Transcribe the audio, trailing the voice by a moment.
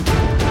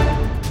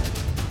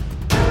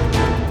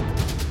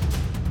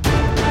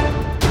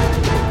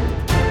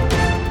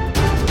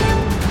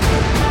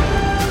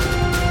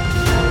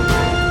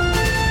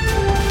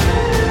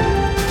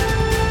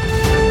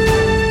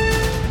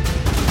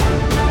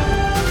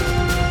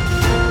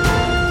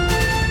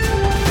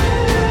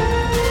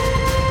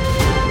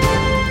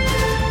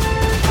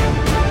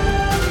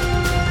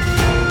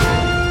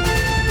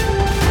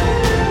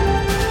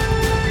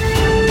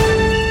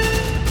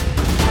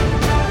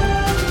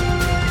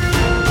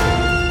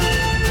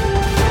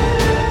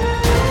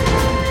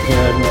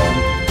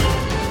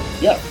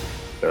Yes.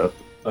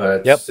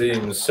 It Yep.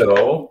 seems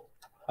so.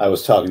 I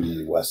was talking to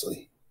you,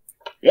 Wesley.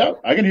 Yeah,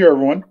 I can hear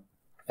everyone.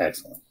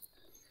 Excellent.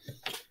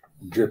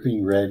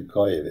 Dripping Red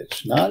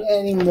Koyevich. Not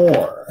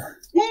anymore.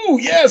 Ooh,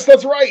 yes,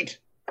 that's right.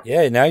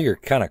 Yeah, now you're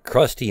kind of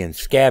crusty and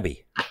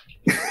scabby.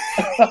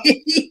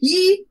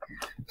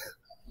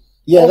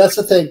 Yeah, that's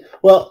the thing.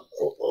 Well,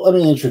 let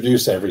me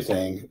introduce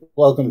everything.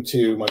 Welcome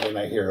to Monday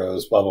Night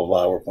Heroes, blah, blah,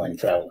 blah. We're playing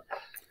Traveler.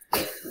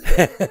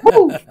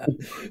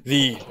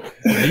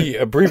 the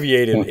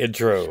abbreviated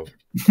intro.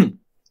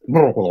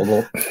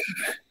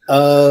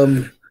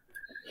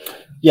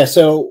 Yeah,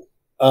 so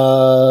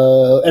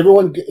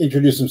everyone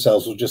introduce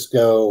themselves. We'll just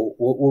go,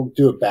 we'll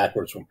do it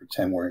backwards. We'll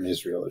pretend we're in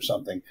Israel or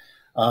something.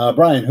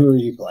 Brian, who are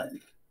you playing?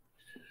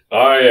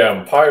 I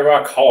am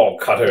Pyrock Hall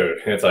Cutter.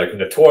 It's like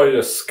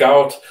notorious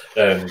scout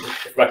and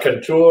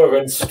raconteur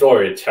and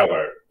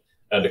storyteller.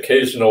 And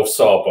occasional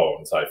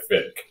sawbones, I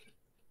think.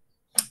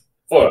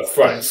 For a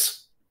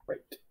price. Right.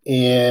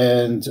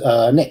 And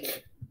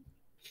Nick.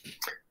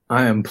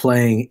 I am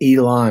playing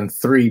Elon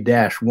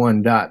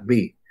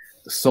 3-1.B,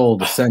 the sole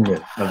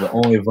descendant of the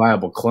only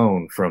viable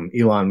clone from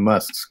Elon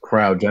Musk's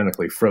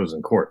cryogenically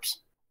frozen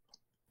corpse.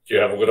 Do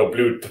you have a little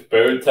blue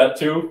bird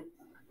tattoo?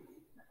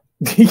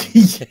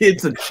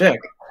 It's a check.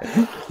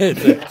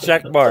 It's a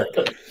check mark.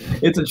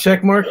 It's a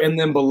check mark, and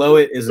then below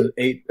it is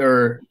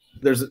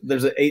there's an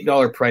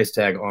 $8 price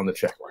tag on the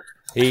check mark.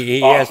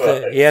 He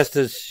has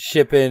to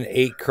ship in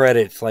 8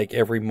 credits like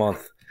every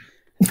month.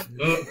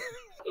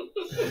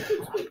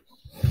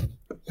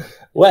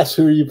 Wes,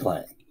 who are you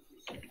playing?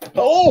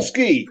 Hello,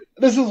 Ski.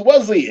 This is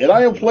Wesley, and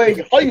I am playing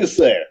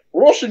Hayase,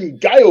 Russian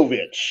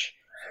Guyovich.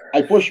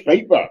 I push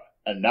paper,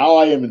 and now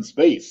I am in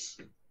space.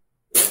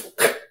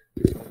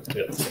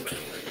 Yes.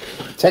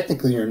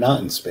 Technically, you're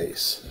not in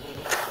space.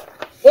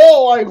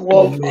 Now I am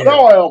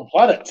on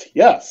planet.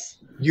 Yes.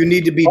 You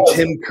need to be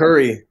Tim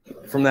Curry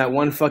from that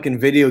one fucking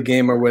video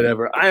game or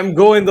whatever. I am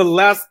going the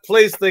last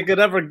place they could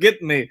ever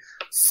get me.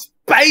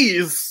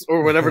 Space!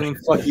 Or whatever the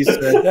fuck you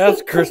said.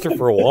 That's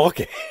Christopher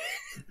Walken.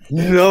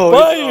 No,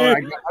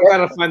 I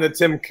gotta find the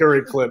Tim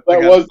Curry clip.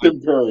 That was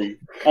Tim Curry.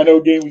 I know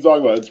what game we're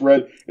talking about.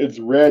 It's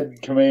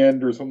Red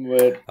Command or something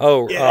like that.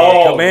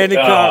 Command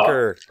and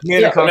Conquer.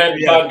 Command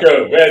and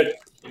Conquer. Red.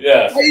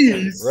 Yes.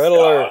 Red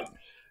Alert.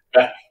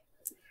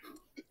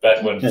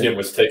 Back when Jim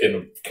was taking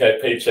a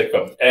paycheck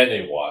from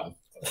anyone.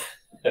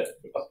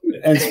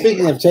 And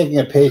speaking of taking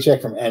a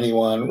paycheck from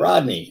anyone,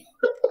 Rodney.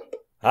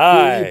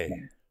 Hi.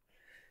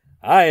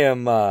 I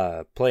am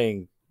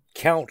playing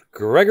Count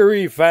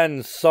Gregory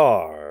Van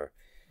Saar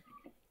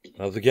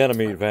of the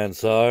Ganymede Van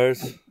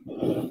Saars.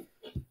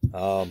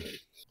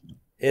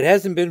 It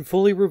hasn't been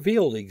fully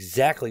revealed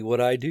exactly what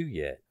I do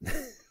yet.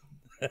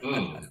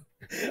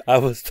 I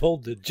was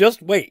told to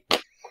just wait.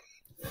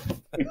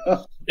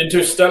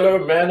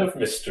 Interstellar Man of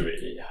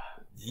Mystery.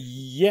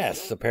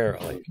 Yes,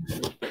 apparently.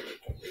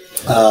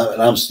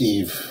 And I'm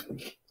Steve.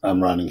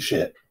 I'm running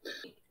shit.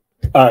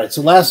 All right,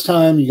 so last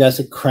time you guys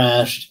had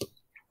crashed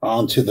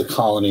onto the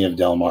colony of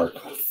Delmark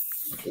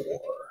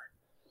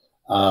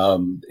 4.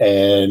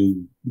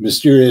 And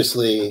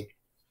mysteriously,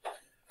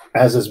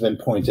 as has been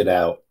pointed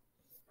out,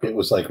 it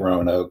was like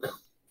Roanoke.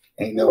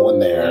 Ain't no one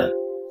there.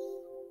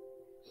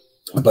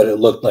 But it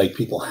looked like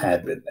people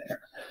had been there.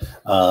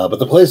 But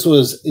the place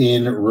was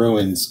in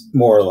ruins,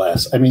 more or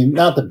less. I mean,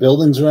 not the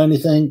buildings or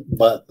anything,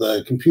 but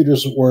the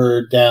computers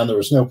were down. There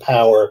was no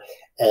power.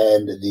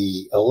 And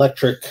the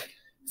electric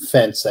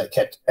fence that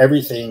kept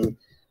everything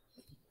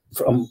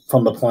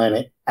from the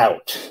planet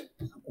out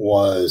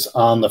was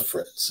on the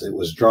fritz. It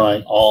was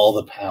drawing all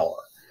the power.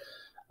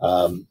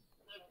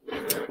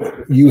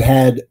 You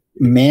had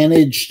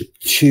managed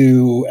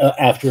to,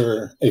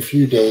 after a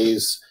few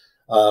days,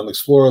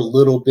 explore a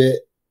little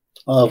bit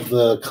of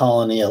the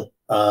colony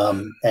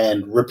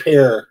and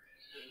repair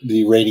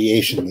the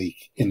radiation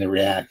leak in the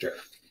reactor.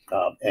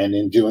 And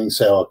in doing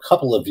so, a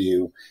couple of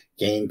you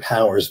gain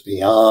powers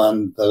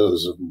beyond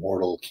those of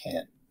mortal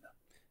kin.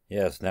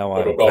 Yes, now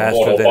I'm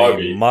faster than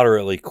a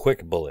moderately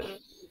quick bullet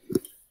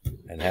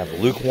and have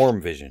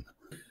lukewarm vision.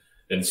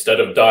 Instead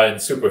of dying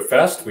super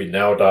fast, we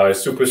now die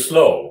super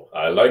slow.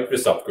 I like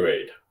this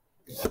upgrade.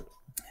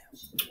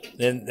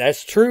 And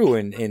that's true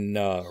in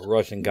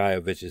Russian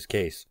Guyovich's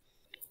case.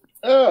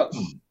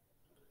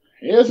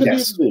 Yes, it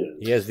Yes. is.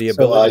 He has the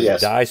ability yes.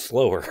 to die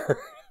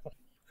slower.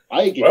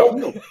 I get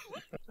killed.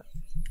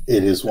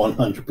 It is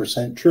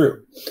 100%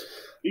 true.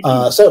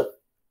 So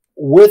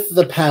with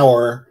the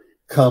power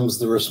comes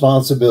the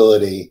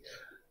responsibility,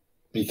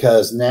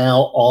 because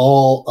now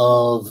all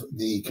of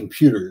the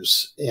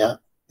computers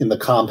in the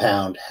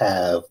compound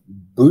have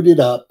booted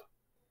up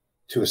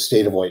to a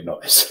state of white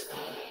noise.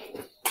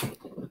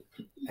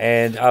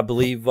 And I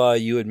believe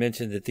you had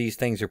mentioned that these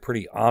things are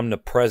pretty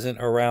omnipresent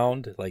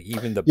around, like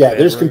even the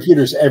there's bedroom.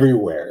 computers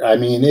everywhere. I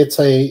mean, it's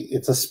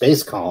a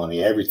space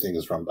colony. Everything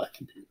is run by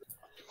computers.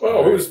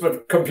 Well, who's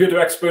the computer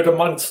expert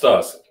amongst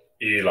us?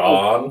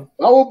 Elon.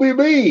 That will be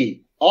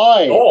me.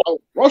 I'm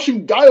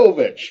Russian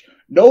Guyovich.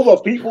 Know the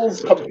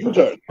people's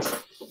computers.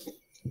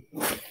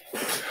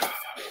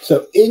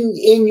 So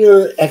in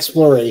your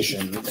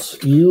explorations,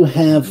 you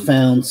have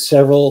found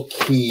several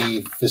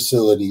key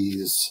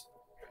facilities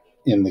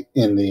in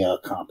the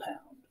compound.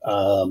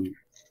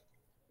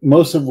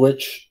 Most of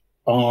which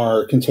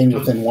are contained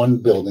within one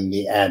building,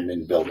 the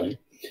admin building,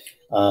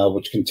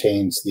 which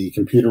contains the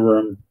computer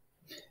room,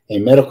 a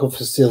medical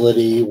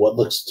facility, what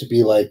looks to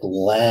be like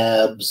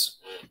labs,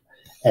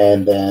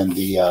 and then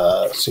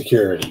the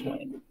security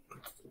wing.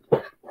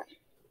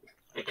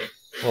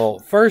 Well,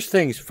 first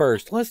things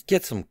first, let's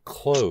get some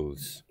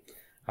clothes.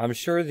 I'm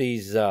sure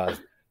these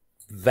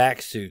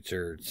vac suits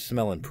are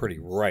smelling pretty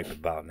ripe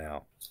about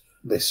now.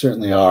 They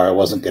certainly are. I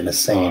wasn't going to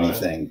say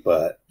anything,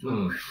 but...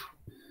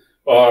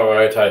 All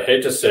right, I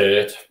hate to say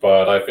it,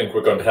 but I think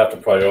we're going to have to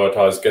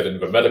prioritize getting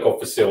the medical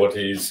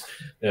facilities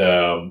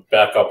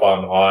back up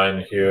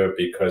online here,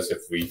 because if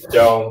we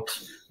don't,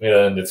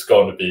 then it's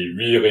going to be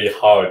really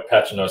hard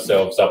patching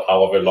ourselves up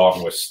however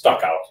long we're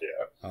stuck out here.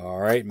 All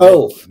right.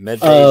 Med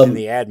bay's in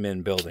the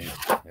admin building.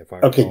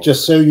 Okay,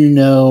 just so you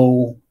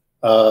know,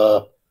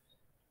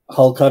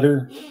 Hull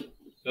Cutter,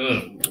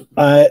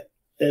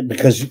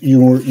 because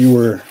you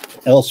were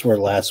elsewhere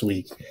last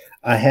week,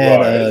 I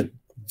had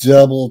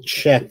double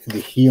check the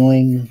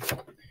healing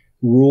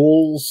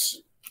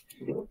rules,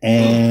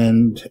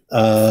 and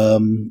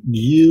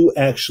you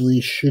actually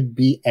should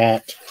be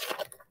at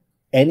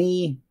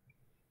any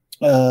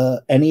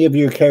of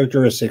your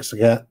characteristics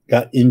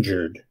got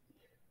injured.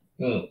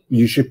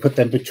 You should put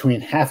them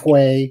between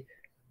halfway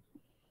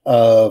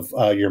of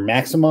your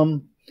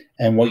maximum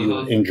and what you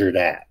were injured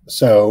at.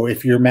 So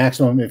if your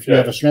maximum, if you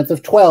have a strength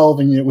of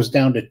 12 and it was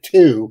down to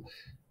 2,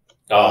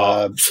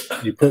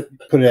 you put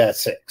it at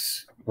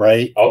 6,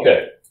 right?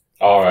 Okay.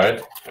 All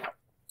right.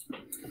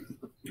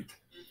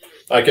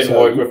 I can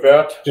work with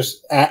that.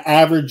 Just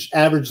average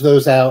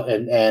those out,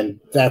 and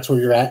that's where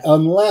you're at.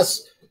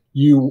 Unless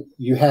you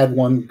had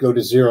one go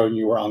to 0 and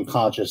you were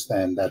unconscious,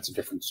 then that's a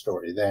different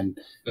story. Then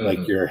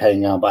like you're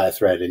hanging on by a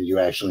thread and you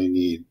actually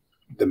need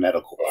the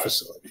medical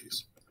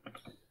facilities.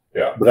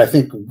 Yeah. But I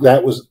think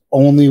that was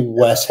only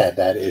Wes had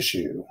that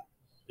issue.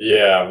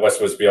 Yeah, Wes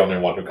was the only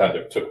one who kind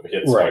of took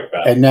hits like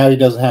that. And now he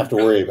doesn't have to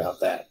worry about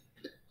that.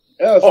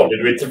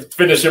 Did we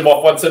finish him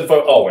off once and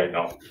for... Oh, wait,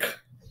 no.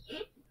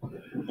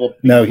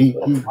 No, he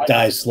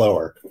dies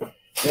slower.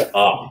 Good.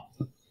 I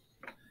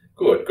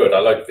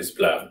like this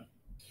plan.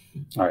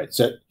 All right,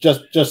 so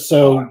just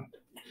so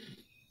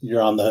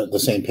you're on the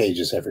same page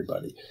as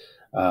everybody.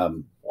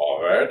 All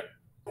right.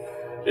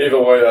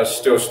 Either way, I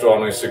still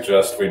strongly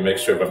suggest we make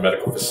sure the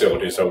medical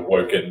facilities are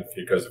working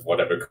because of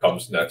whatever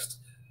comes next.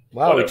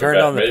 Wow, we turned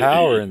on the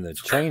power and the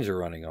trains are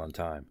running on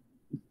time.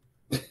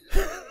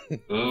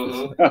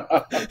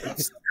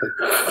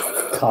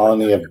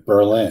 Colony of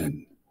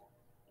Berlin.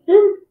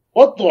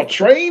 What, the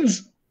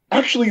trains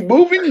actually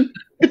moving?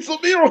 It's a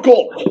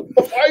miracle.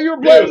 The 5-year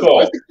plan is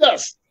my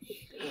success.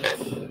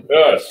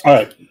 Yes. All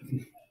right.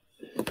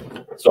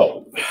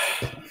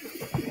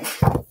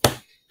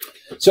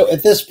 So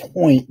at this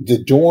point,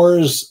 the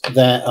doors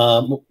that,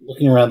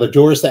 looking around, the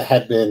doors that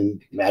had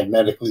been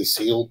magnetically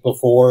sealed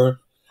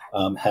before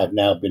have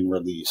now been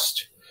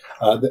released.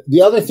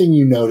 The other thing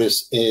you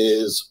notice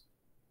is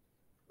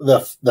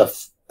the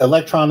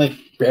electronic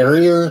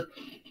barrier,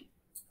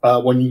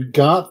 when you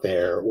got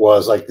there,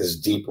 was like this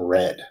deep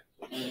red,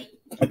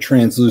 a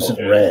translucent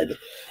red.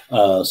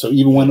 So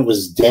even when it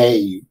was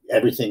day,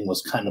 everything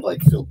was kind of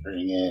like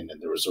filtering in and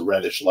there was a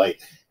reddish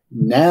light.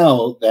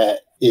 Now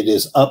that it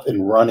is up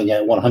and running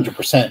at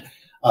 100%,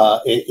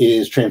 it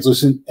is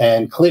translucent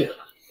and clear.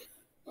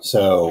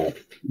 So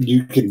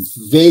you can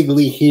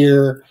vaguely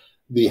hear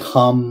the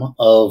hum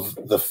of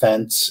the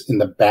fence in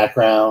the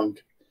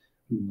background,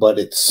 but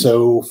it's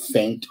so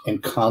faint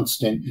and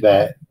constant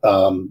that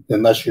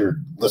unless you're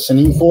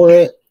listening for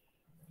it,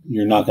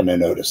 you're not going to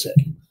notice it.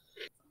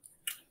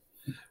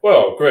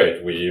 Well,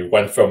 great. We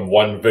went from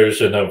one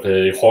version of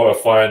a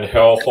horrifying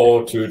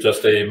hellhole to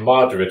just a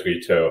moderately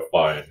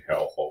terrifying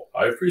hellhole.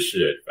 I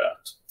appreciate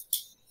that.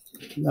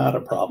 Not a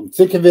problem.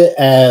 Think of it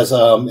as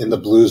in the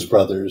Blues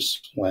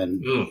Brothers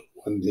when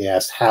they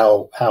asked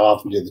how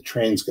often do the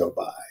trains go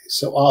by?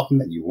 So often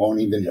that you won't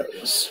even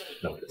notice.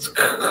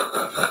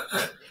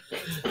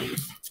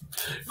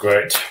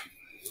 Great.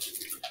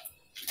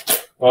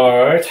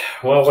 All right.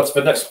 Well, what's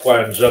the next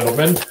plan,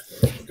 gentlemen?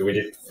 Do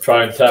we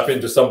try and tap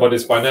into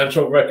somebody's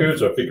financial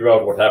records or figure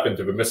out what happened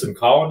to the missing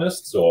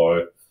colonists?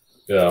 Or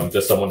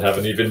does someone have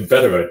an even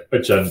better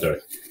agenda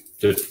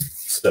to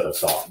set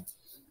us on?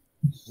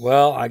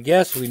 Well, I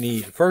guess we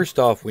need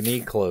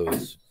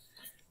clothes.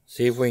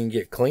 See if we can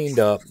get cleaned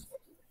up.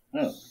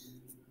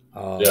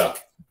 Yeah.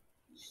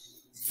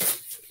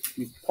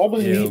 You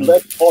probably need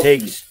less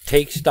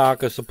take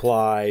stock of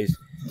supplies,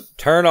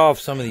 turn off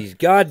some of these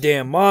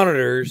goddamn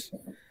monitors,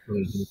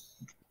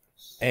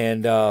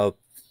 and then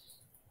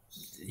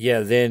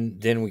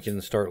we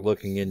can start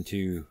looking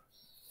into.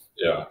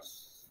 Yeah.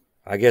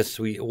 I guess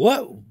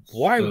why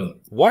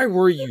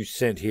were you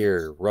sent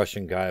here,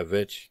 Russian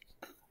Guyevich?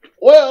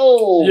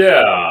 Well,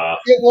 yeah,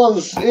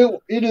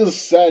 it is a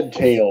sad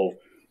tale.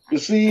 You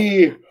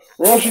see,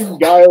 Russian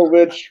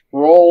Guyovich,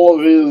 for all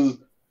of his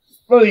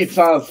many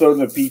times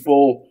serving the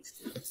people,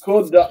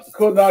 could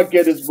not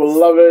get his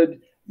beloved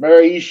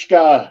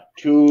Marishka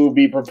to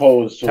be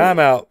proposed to. Time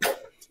out.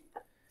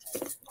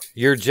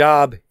 Your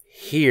job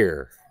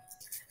here.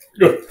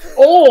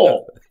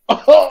 Oh,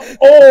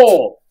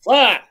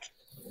 that.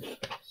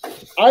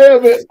 I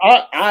am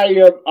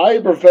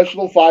a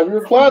professional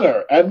 5-year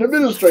planner and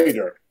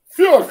administrator,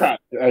 bureaucrat,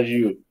 as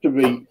you to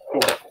be.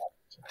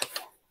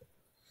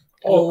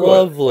 Oh,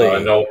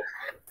 lovely. No.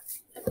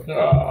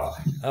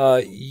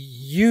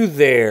 You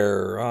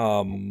there,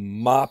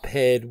 mop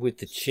head with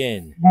the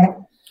chin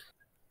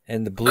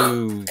and the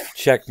blue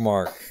check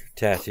mark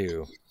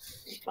tattoo.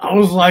 I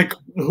was like,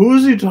 who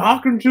is he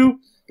talking to?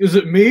 Is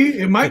it me?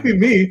 It might be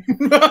me.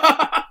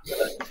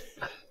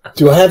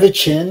 Do I have a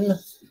chin?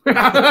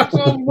 That's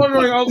what I was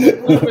wondering. I was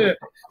like, wait a minute.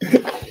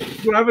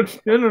 Do I have a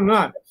chin or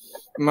not?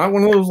 Am I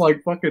one of those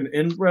like fucking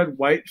inbred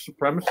white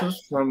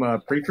supremacists from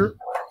Preacher?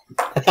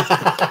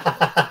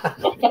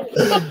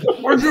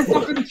 Where's your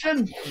fucking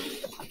chin?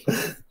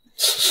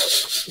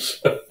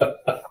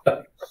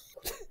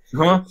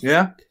 Huh?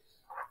 Yeah?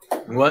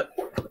 What?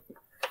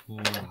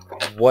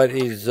 What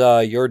is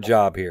your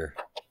job here?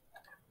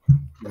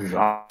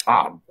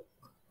 Job.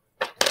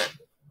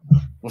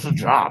 What's a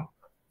job?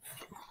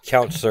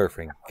 Couch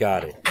surfing.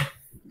 Got it.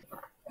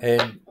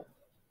 And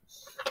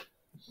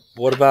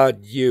what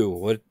about you?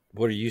 What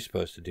are you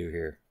supposed to do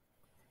here?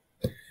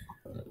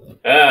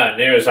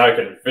 Near as I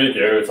can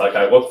figure, it's like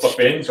I look for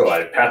things or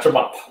I patch them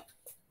up.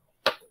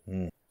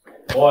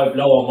 Or I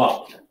blow them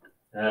up.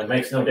 It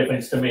makes no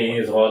difference to me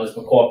as long as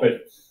the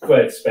corporate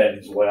cred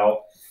spends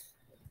well.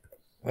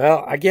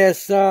 Well, I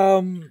guess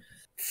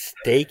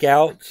stake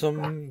out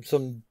some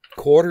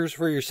quarters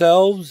for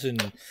yourselves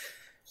and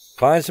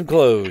find some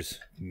clothes.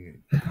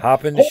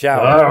 Hop in the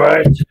shower. All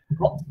right.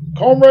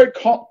 Comrade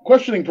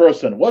questioning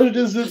person, what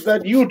is it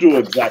that you do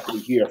exactly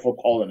here for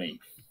Colony?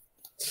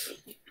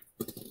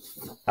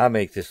 I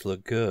make this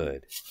look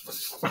good.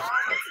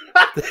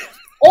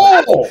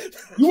 Oh,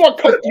 you are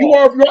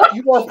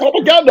a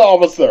propaganda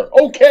officer.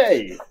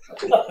 Okay.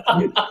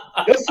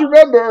 Just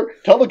remember,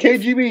 tell the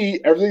KGB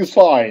everything's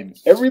fine.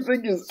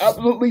 Everything is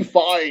absolutely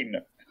fine.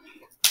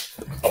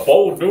 A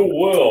bold new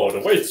world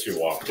awaits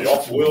you off the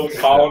off-world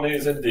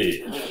colonies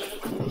indeed.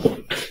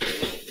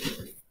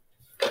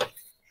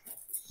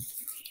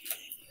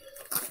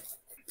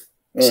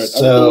 All right,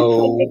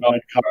 So,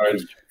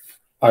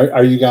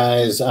 are you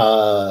guys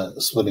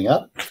splitting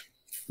up?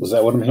 Was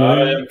that what I'm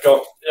hearing?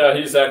 Yeah,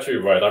 he's actually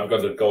right. I'm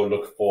going to go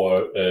look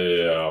for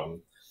a.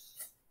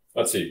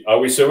 Let's see. Are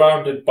we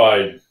surrounded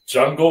by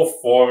jungle,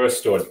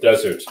 forest, or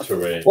desert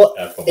terrain? Well,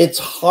 it's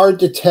hard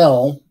to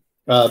tell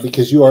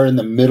because you are in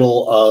the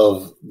middle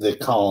of the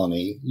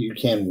colony. You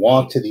can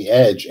walk to the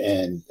edge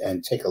and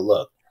take a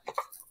look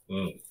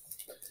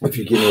if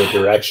you give me a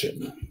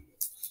direction.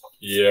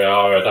 Yeah,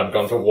 all right. I'm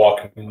going to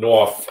walk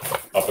north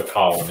of the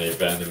colony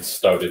then and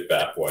start it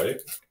that way,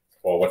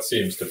 or what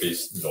seems to be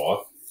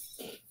north.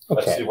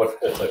 Okay.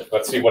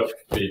 Let's see what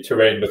the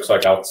terrain looks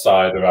like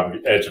outside around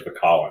the edge of the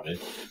colony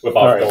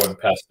without going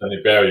past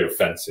any barrier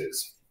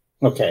fences.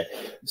 Okay.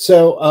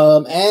 So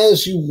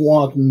as you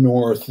walk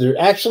north, they're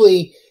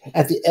actually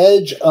at the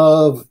edge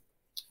of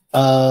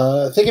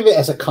think of it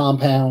as a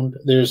compound.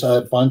 There's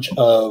a bunch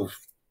of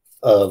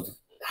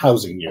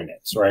housing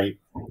units, right?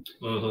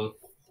 Mm-hmm.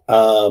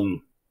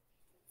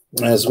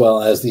 As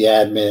well as the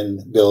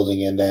admin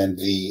building, and then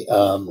the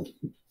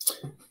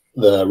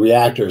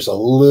reactor's a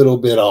little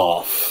bit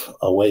off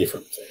away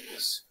from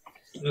things.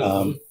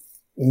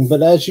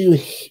 But as you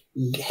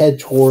head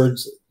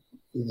towards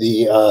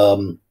the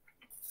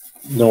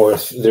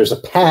north, there's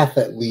a path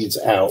that leads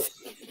out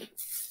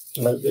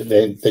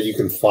that you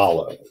can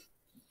follow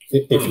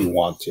if you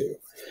want to.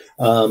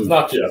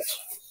 Not yet.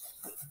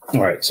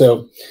 All right.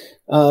 So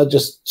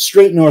just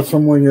straight north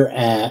from where you're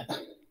at,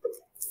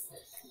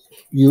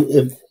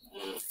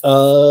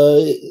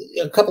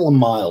 a couple of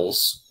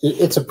miles.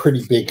 It's a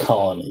pretty big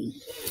colony.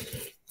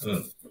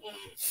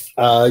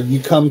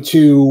 You come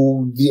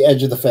to the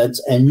edge of the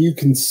fence, and you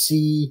can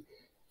see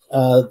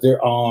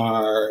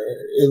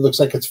it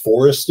looks like it's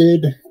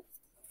forested.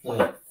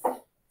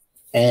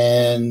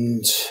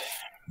 And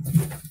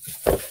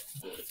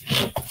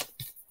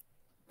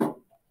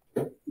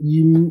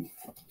you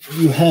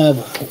have,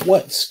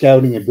 what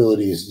scouting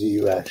abilities do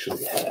you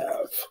actually have?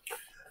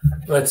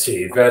 Let's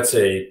see. That's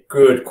a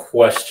good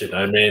question.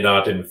 I may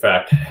not, in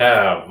fact,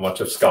 have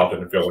much of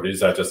scouting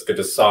abilities. I just get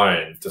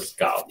assigned to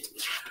scout.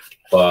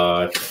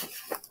 But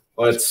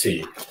let's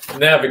see.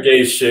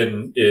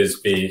 Navigation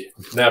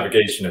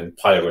and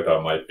pilot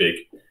are my big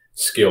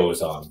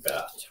skills on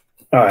that.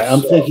 All right.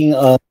 I'm thinking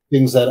of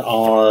things that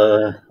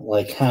are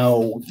like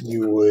how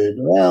you would.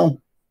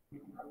 Well,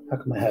 how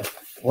come I have?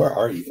 Where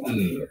are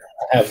you?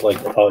 I have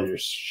like all your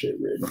shit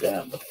written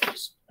down.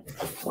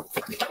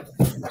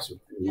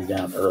 You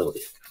down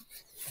early.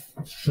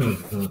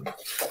 Okay,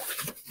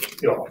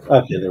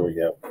 there we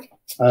go.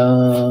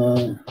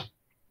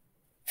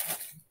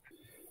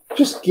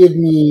 Just give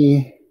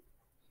me.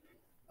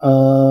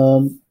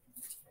 What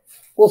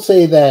we'll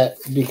say that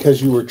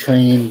because you were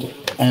trained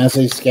as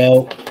a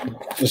scout,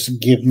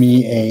 just give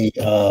me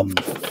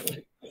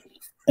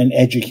an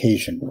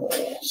education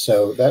roll.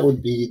 So that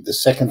would be the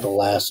second to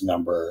last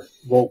number.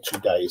 Roll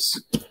 2 dice,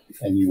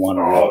 and you want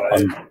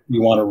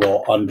to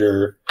roll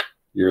under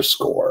your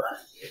score.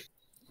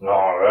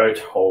 All right,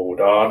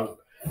 hold on.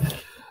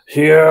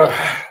 Here,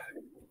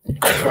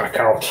 crack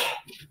out.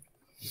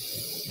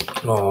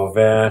 Oh,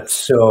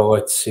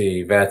 let's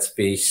see. That's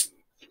beast.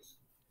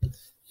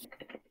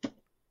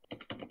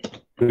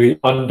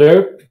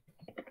 Under.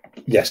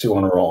 Yes, you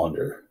want to roll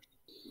under.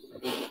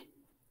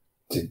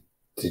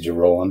 Did you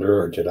roll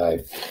under, or did I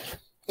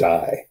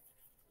die?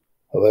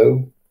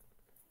 Hello?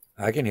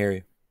 I can hear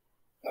you.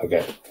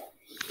 Okay.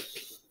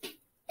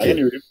 I can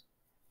hear you.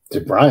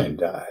 Did Brian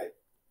die?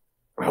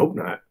 I hope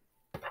not.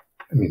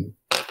 I mean,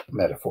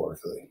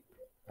 metaphorically.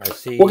 I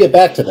see. We'll get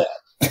back to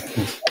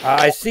that.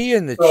 I see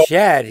in the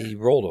chat he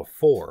rolled a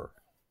 4.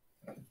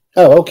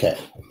 Oh, okay.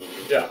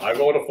 Yeah, I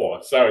rolled a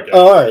 4. Sorry, guys.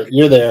 Oh, all right,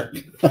 you're there.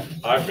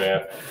 I'm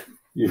there.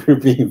 You're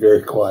being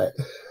very quiet.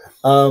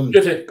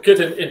 Get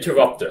an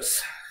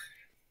interruptus.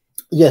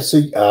 Yes,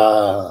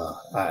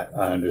 I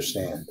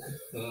understand.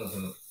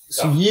 Mm-hmm.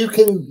 So you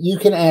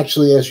can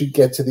actually, as you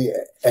get to the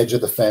edge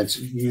of the fence,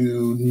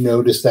 you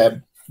notice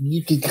that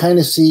you can kind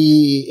of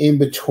see in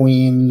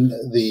between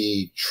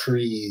the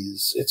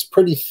trees. It's a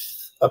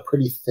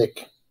pretty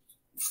thick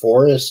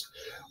forest,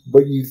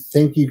 but you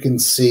think you can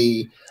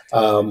see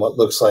what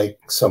looks like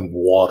some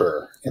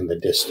water in the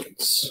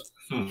distance,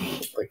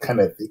 like kind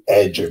of the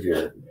edge of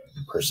your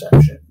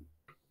perception.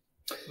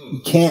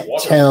 You can't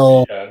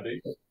tell.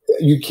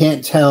 You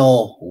can't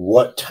tell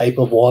what type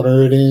of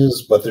water it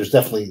is, but there's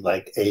definitely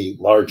like a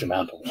large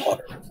amount of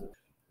water.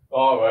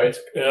 All right.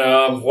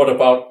 What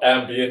about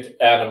ambient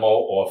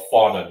animal or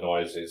fauna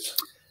noises?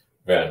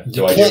 Then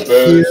do I hear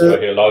birds? Do I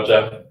hear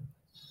loudjam?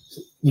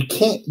 You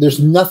can't. There's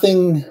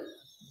nothing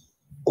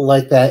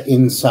like that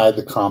inside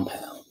the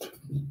compound,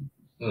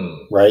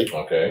 right?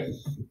 Okay.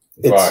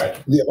 Right.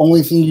 The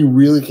only thing you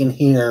really can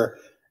hear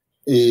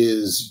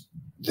is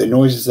the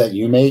noises that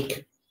you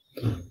make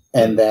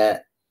and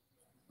that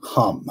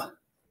hum.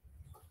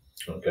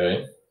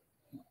 Okay.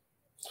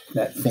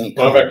 That faint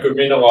well, hum. that could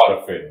mean a lot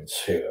of things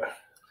here.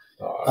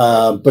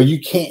 But you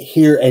can't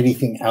hear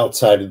anything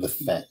outside of the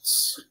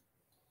fence.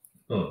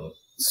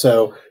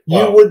 So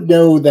you would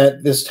know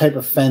that this type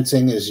of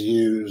fencing is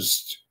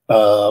used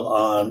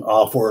on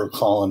off-world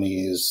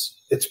colonies.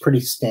 It's pretty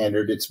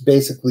standard. It's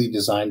basically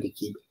designed to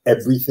keep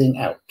everything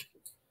out.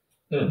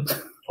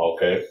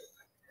 Okay.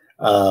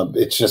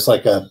 It's just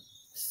like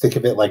think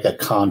of it like a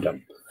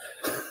condom.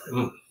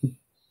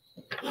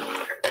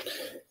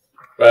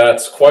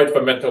 That's quite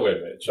the mental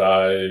image.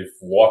 I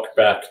walk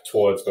back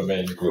towards the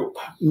main group.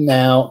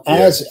 Now,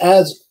 as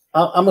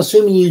I'm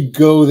assuming you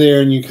go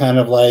there and you kind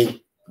of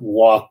like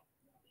walk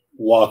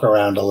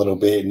around a little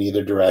bit in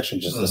either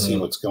direction just to see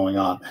what's going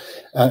on,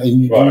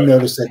 and you do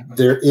notice that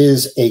there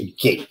is a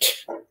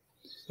gate.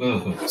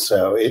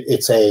 So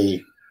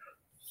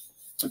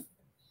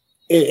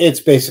it's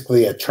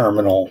basically a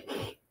terminal.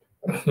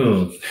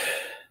 All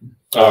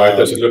right.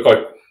 Does it look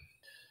like?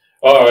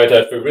 All right,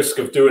 at the risk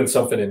of doing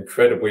something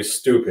incredibly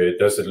stupid,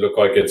 does it look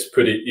like it's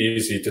pretty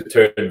easy to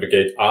turn the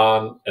gate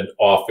on and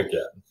off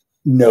again?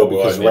 No,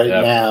 because right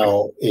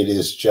now it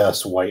is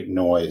just white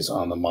noise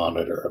on the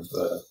monitor of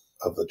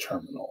the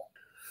terminal.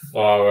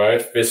 All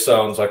right, this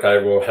sounds like I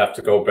will have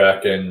to go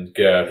back and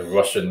get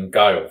Russian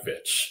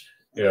Gaiovich,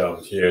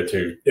 here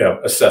to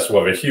assess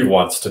whether he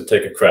wants to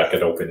take a crack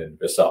at opening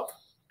this up.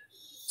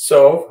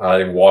 So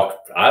I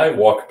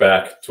walk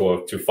back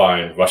to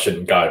find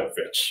Russian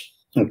Gaiovich.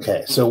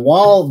 Okay, so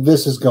while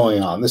this is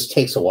going on, this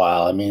takes a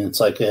while. I mean, it's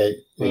like a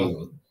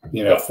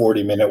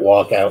 40-minute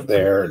walk out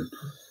there,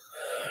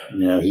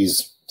 and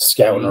he's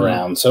scouting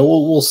around. So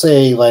we'll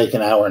say like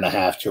an hour and a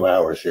half, 2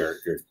 hours. You're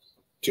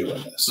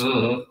doing this.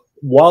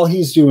 While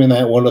he's doing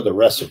that, what are the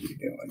rest of you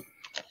doing?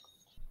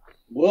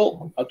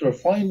 Well, after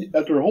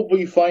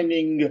hopefully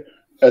finding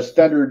a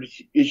standard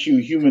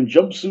issue human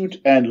jumpsuit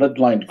and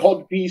lead-lined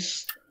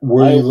codpiece,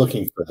 where are you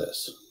looking for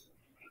this?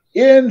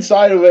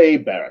 Inside of a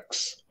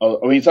barracks.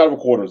 Inside of a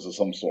quarters of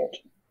some sort.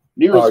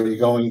 Are you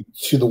going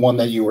to the one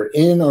that you were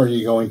in, or are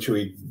you going to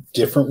a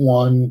different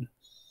one?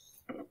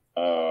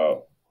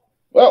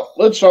 Well,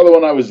 let's try the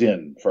one I was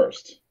in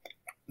first.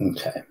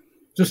 Okay.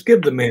 Just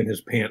give the man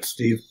his pants,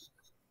 Steve.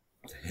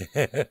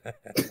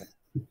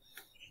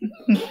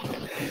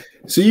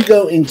 So you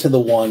go into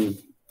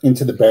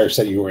the barracks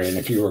that you were in.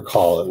 If you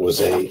recall, it was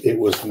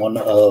one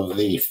of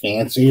the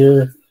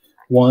fancier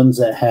ones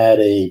that had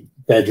a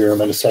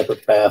bedroom and a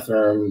separate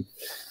bathroom,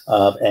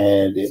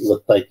 and it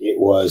looked like it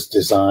was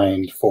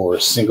designed for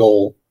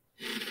single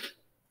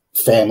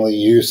family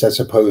use as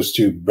opposed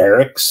to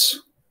barracks.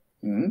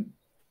 And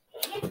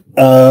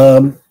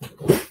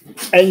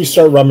you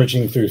start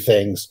rummaging through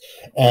things,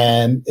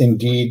 and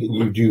indeed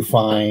you do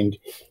find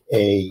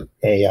a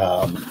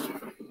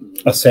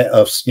set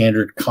of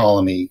standard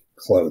colony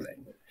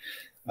clothing.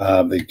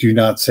 They do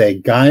not say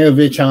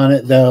Gaiovich on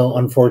it, though,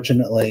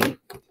 unfortunately.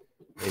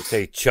 They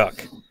say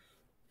Chuck.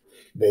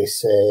 they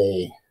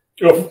say,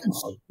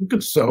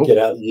 Good soap. get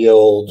out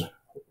yield,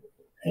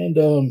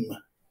 random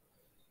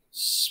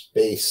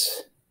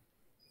space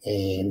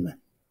aim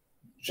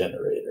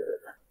generator.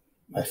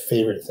 My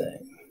favorite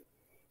thing.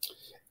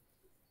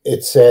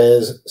 It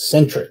says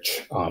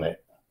Centrich on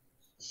it.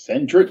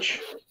 Centrich?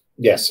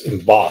 Yes,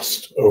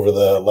 embossed over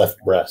the left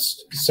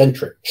breast.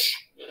 Centrich.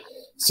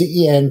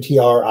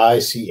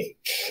 Centrich.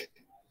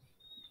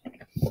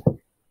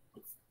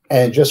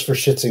 And just for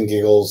shits and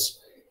giggles,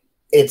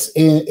 it's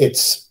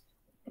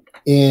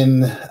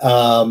in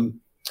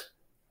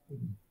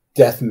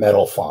death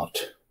metal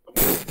font.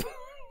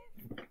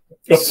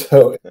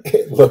 So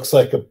it looks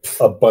like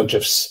a bunch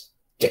of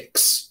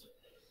sticks.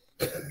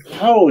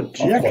 How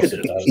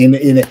decadent.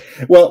 In it.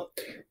 Well,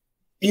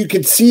 you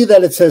could see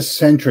that it says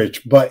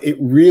Centrich, but it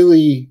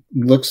really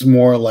looks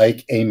more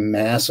like a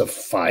mass of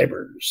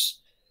fibers.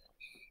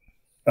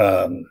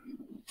 Or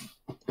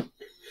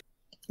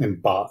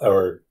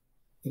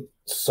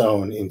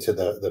sewn into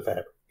the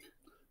fabric.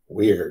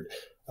 Weird.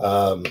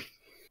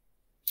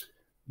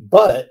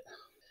 But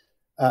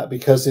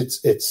because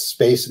it's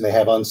space and they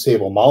have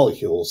unstable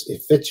molecules,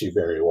 it fits you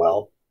very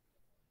well.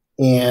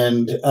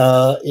 And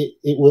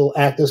it will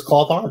act as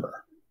cloth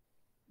armor.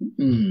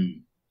 Hmm.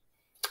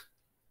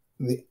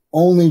 The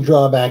only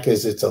drawback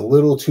is it's a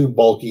little too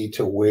bulky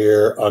to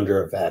wear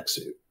under a vac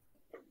suit.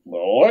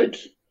 All right.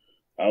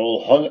 I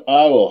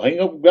will hang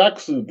up vac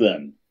suit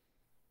then.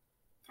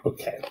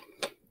 Okay.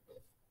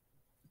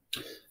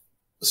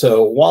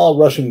 So while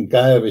Russian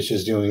Gaievich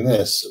is doing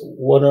this,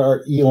 what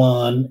are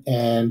Elon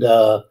and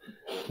the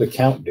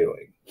Count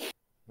doing?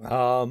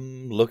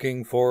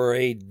 Looking for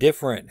a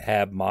different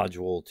HAB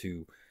module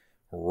to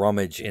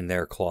rummage in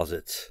their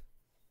closets.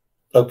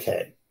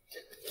 Okay.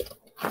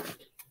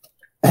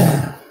 Do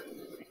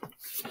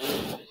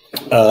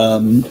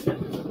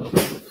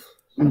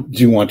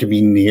you want to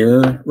be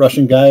near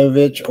Russian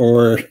Gaievich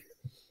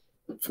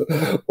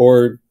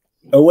or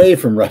away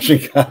from Russian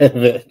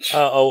Gaievich?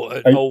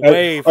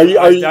 Away.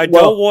 I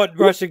don't want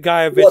Russian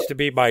Gaievich to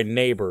be my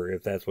neighbor,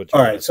 if that's what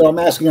you're All right, so I'm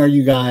asking, are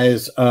you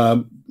guys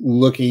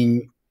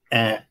looking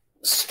at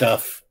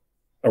stuff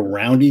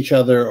around each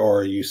other, or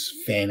are you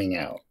fanning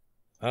out?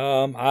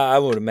 I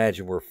would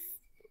imagine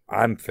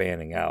I'm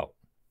fanning out.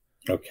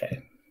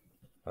 Okay.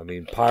 I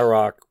mean,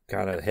 Pyrock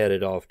kind of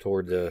headed off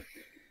toward the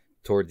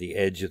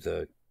edge of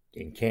the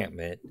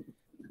encampment.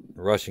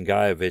 Russian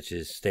Gaievich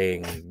is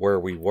staying where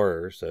we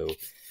were, so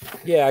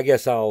yeah, I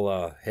guess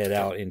I'll head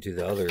out into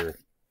the other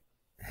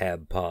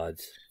HAB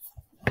pods.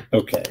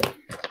 Okay.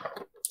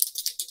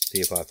 See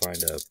if I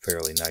find a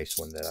fairly nice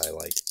one that I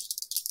like.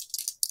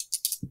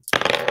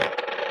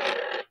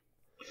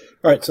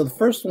 All right, so the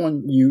first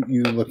one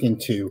you look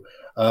into,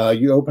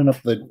 you open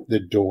up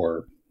the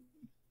door,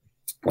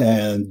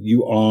 and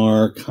you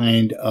are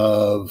kind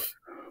of,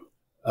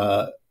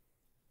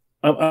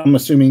 I'm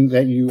assuming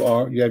that you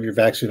have your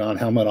vac suit on,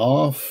 helmet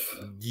off.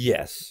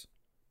 Yes.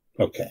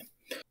 Okay.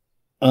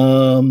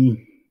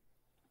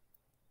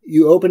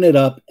 You open it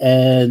up,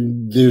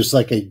 and there's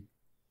like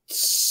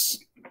it's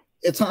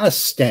not a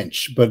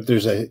stench, but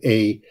there's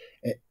a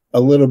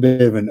little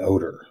bit of an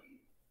odor.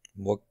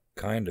 What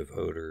kind of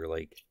odor?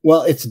 Like,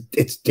 well, it's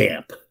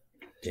damp.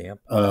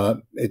 Damp.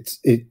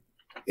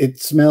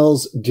 It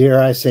smells, dare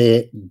I say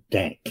it,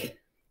 dank.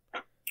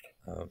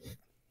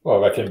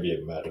 Well, that can be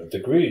a matter of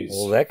degrees.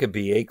 Well, that could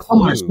be a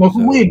clue. I'm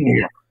smoking weed in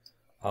here.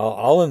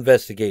 I'll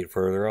investigate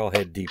further. I'll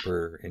head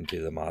deeper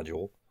into the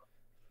module.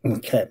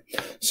 Okay,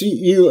 so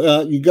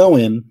you go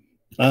in,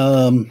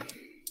 and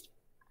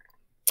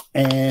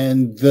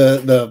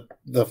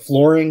the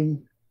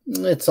flooring,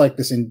 it's like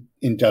this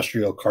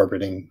industrial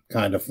carpeting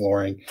kind of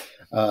flooring.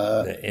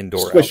 The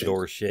indoor squishes.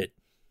 Outdoor shit.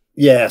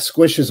 Yeah,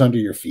 squishes under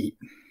your feet.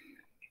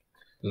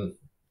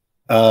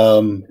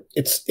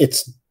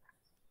 It's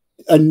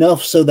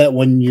enough so that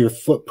when your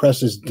foot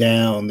presses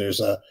down,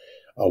 there's a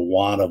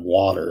wad of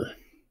water.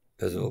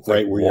 Does it look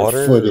right like where water,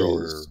 your foot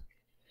or? is?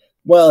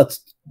 Well,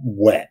 it's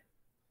wet.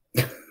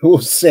 We'll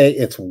say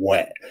it's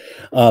wet.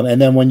 And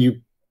then when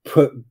you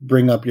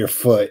bring up your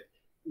foot,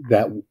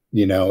 that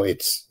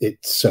it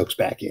soaks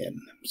back in.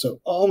 So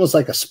almost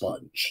like a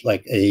sponge,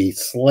 like a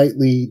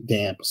slightly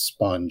damp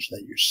sponge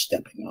that you're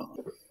stepping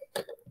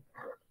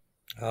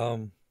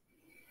on.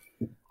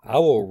 I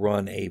will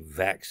run a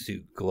vac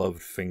suit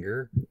gloved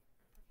finger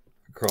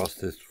across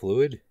this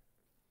fluid.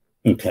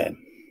 Okay.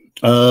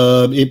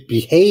 It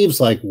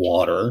behaves like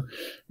water.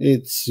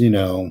 It's,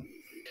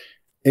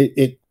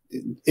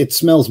 it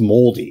smells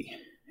moldy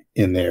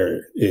in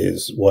there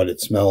is what it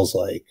smells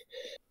like.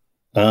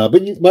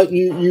 But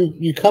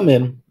you come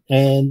in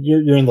and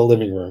you're in the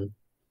living room,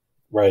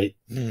 right?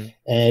 Mm-hmm.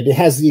 And it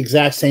has the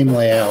exact same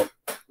layout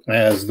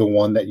as the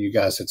one that you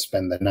guys had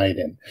spent the night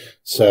in.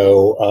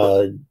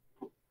 So,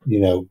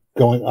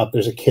 going up,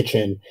 there's a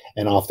kitchen,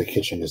 and off the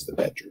kitchen is the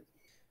bedroom.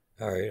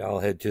 All right, I'll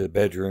head to the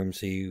bedroom,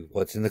 see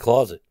what's in the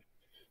closet.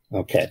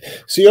 Okay,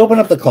 so you open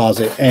up the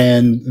closet,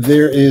 and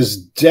there is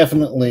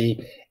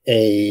definitely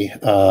a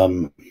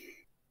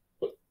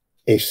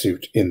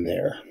suit in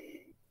there.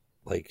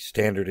 Like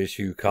standard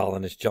issue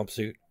colonist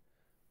jumpsuit?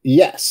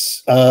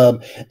 Yes.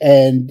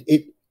 And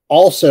it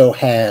also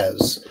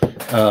has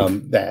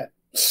that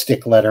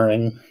stick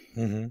lettering.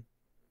 Mm-hmm.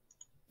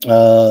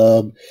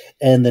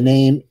 And the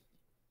name,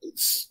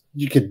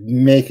 you could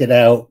make it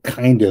out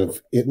kind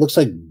of. It looks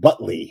like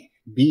Butlee,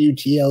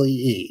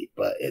 Butlee,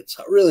 but it's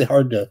really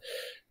hard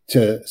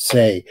to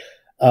say.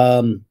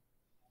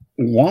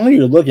 While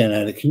you're looking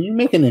at it, can you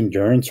make an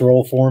endurance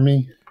roll for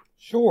me?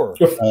 Sure.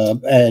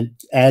 And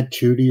add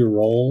 2 to your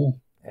roll.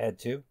 Add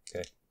 2?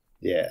 Okay.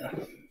 Yeah.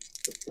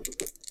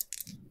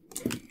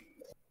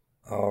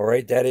 All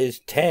right, that is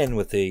 10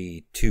 with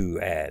a 2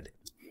 add.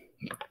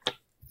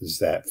 Does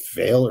that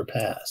fail or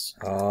pass?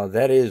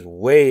 That is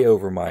way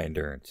over my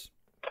endurance.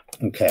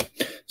 Okay.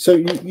 So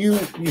you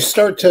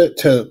start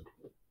to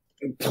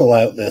pull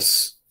out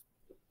this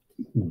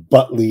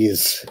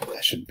Butlee's.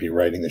 I should be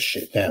writing this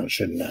shit down,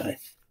 shouldn't I?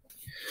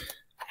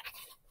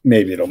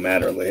 Maybe it'll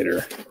matter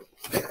later.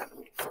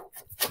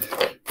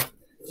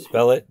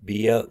 Spell it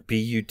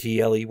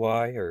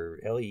Butlee or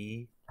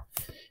Lee?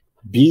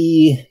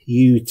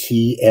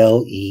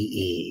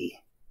 Butlee.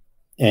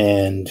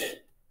 And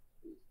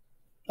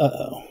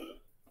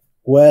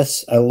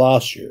Wes, I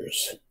lost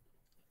yours.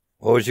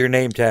 What was your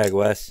name tag,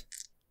 Wes?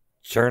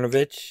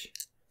 Chernovich?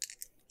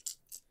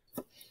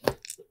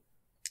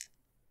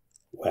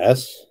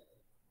 Wes?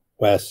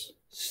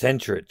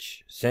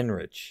 Senrich.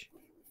 CENRITCH.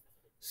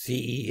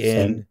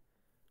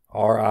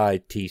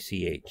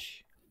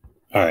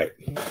 All right.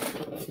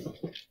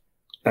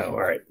 Oh, all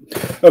right.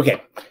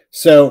 Okay.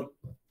 So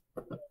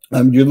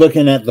you're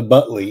looking at the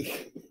Butlee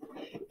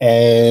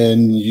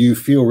and you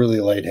feel really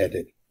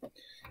lightheaded.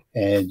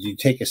 And you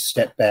take a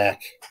step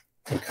back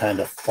and kind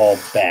of fall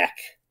back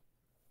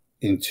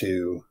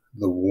into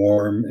the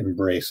warm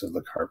embrace of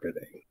the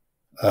carpeting.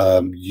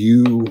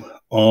 You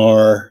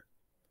are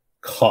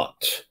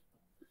caught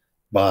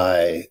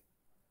by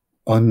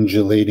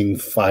undulating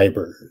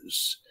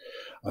fibers.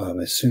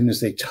 As soon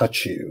as they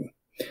touch you,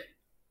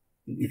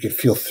 you can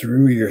feel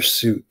through your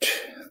suit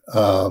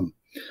a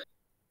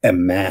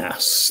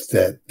mass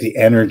that the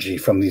energy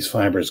from these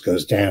fibers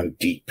goes down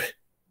deep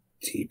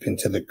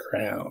into the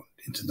ground,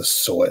 into the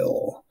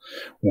soil,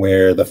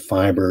 where the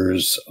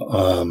fibers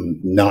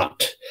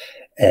knot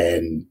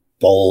and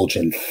bulge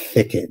and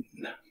thicken.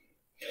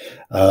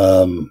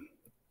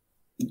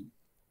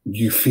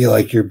 You feel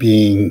like you're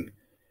being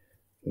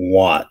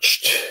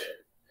watched,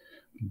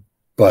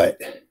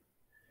 but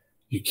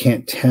you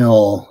can't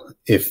tell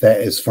if that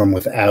is from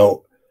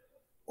without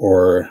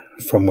or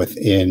from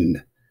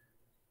within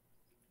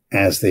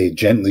as they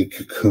gently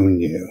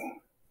cocoon you.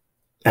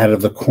 Out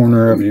of the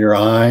corner of your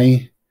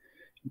eye,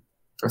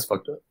 That's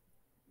fucked up.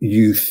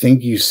 you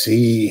think you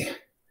see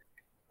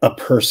a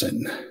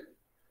person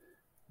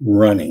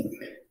running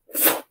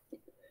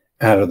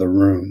out of the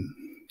room,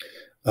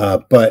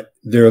 but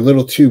they're a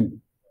little too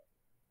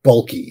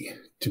bulky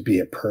to be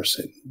a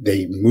person.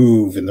 They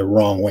move in the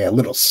wrong way, a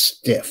little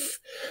stiff,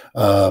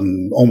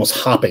 almost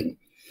hopping.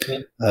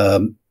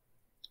 And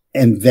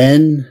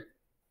then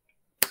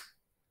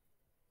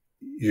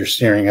you're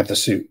staring at the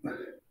suit.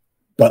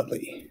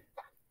 Butlee.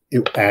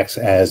 It acts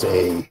as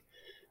a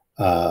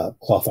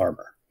cloth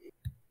armor.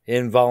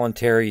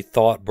 Involuntary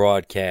thought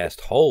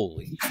broadcast.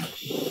 Holy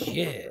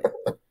shit.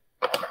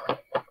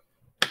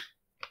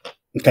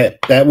 Okay,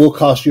 that will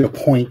cost you a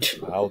point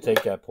I'll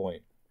take that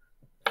point.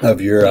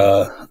 of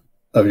your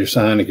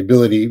psionic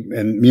ability.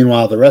 And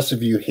meanwhile, the rest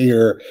of you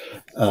hear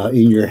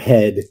in your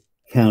head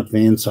Count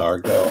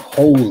Vansar go,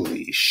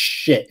 "Holy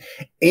shit!"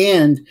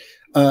 And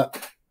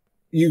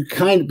you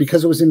kind of,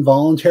 because it was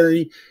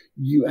involuntary,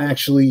 you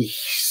actually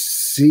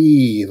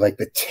see like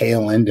the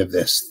tail end of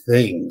this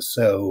thing.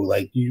 So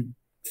like you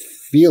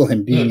feel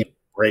him being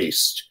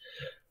embraced,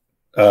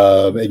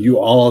 and you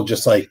all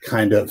just like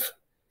kind of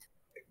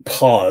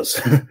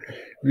pause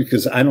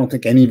because I don't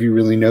think any of you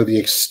really know the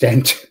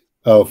extent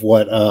of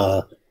what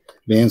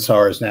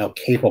Vansar is now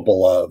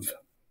capable of.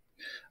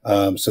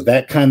 So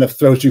that kind of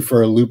throws you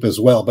for a loop as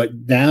well. But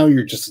now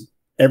you're just,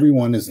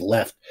 everyone is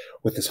left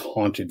with this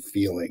haunted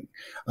feeling.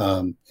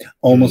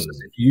 Almost as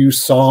if you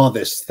saw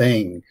this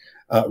thing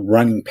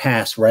running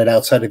past right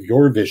outside of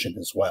your vision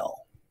as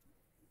well.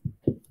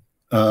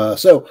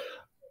 So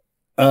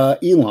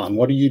Elon,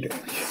 what are you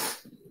doing?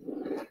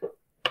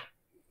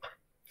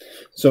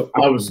 So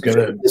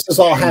this is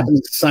all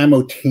happening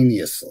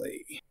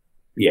simultaneously.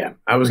 Yeah,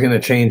 I was going to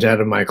change out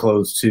of my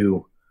clothes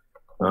too.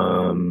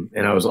 And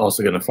I was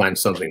also going to find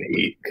something to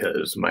eat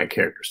because my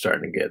character's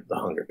starting to get the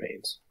hunger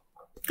pains.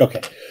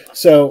 Okay.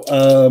 So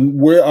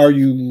where are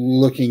you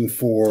looking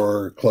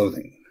for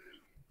clothing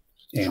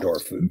and or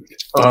food?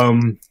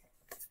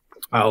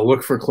 I'll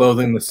look for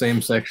clothing, the same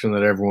section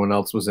that everyone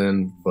else was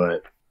in,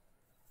 but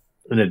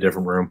in a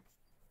different room.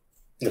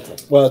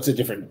 Well, it's a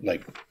different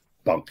like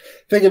bunk.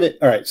 Think of it.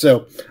 All right.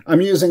 So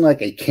I'm using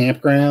like a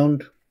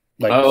campground,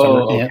 like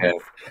summer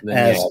camp,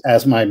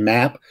 as my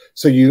map.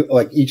 So you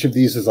like each of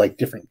these is like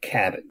different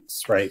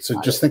cabins, right?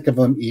 So just think of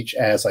them each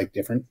as like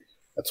different.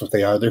 That's what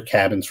they are. They're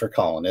cabins for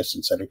colonists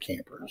instead of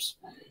campers.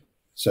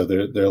 So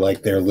they're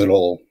like their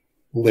little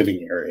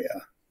living area.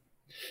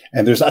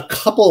 And there's a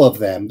couple of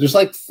them. There's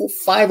like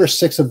 5 or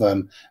 6 of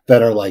them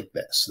that are like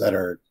this, that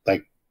are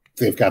like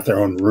they've got their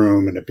own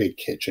room and a big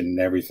kitchen and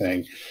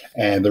everything.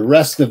 And the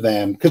rest of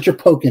them, because you're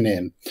poking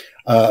in,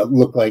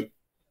 look like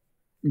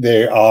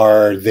they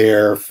are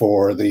there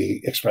for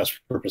the express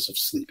purpose of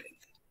sleeping.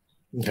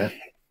 Okay.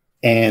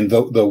 And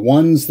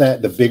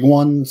the big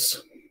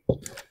ones,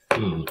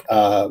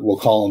 we'll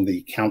call them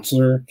the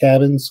counselor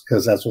cabins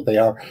because that's what they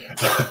are.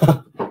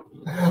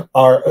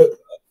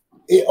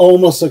 It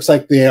almost looks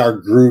like they are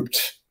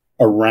grouped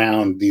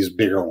around these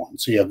bigger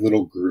ones. So you have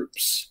little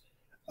groups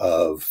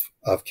of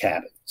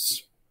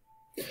cabins,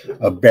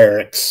 of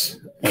barracks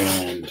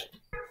and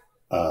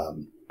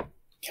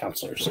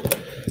counselors.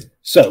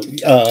 So,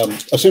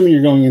 assuming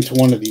you're going into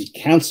one of the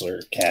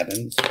counselor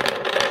cabins,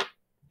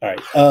 all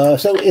right.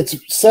 So it's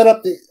set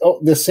up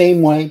the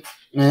same way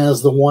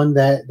as the one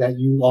that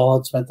you all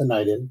had spent the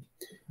night in.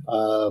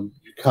 You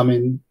come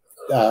in.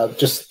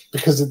 Just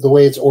because of the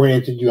way it's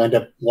oriented, you end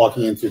up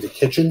walking in through the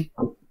kitchen.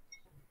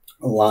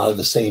 A lot of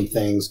the same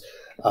things.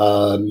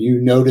 You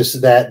notice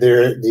that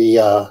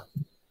the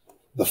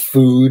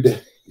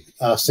food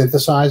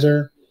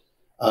synthesizer,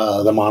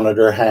 the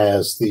monitor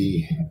has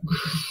the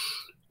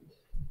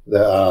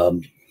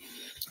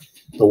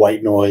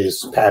white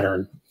noise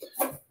pattern.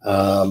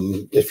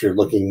 If you're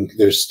looking,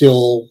 there's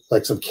still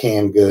like some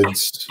canned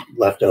goods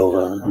left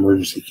over,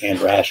 emergency canned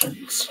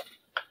rations.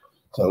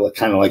 So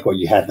kind of like what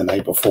you had the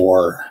night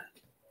before.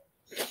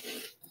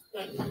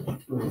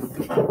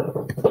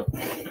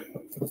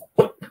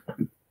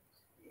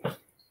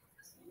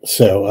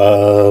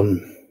 So,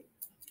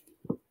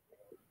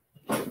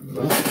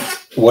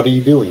 what are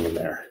you doing in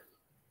there?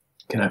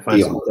 Can I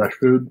find some fresh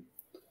food?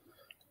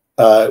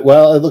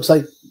 Well, it looks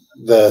like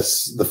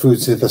the food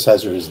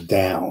synthesizer is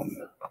down.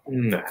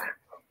 Nah.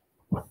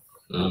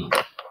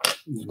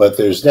 But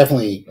there's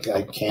definitely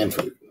canned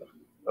food.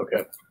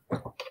 Okay.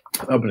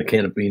 Open a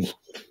can of beans.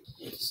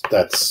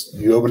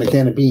 You open a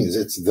can of beans,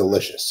 it's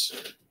delicious.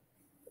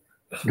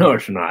 No,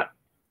 it's not.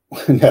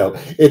 No,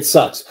 it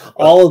sucks.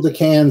 All of the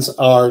cans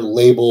are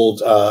labeled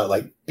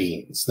like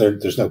beans.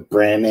 There's no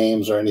brand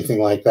names or anything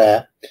like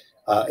that.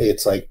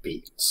 It's like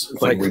beans.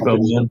 It's like Repo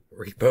Man.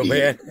 Repo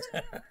Man.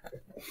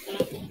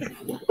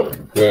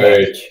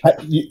 Right.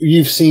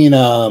 You've seen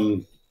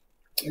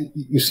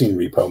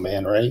Repo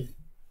Man, right?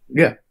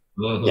 Yeah.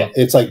 Mm-hmm. Yeah,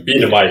 it's like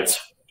Beatamites.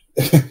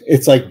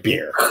 It's like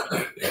beer.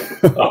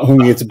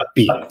 Only it's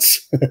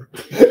beans.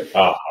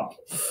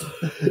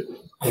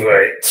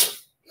 Great.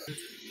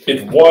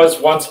 It was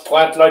once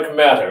plant-like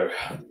matter.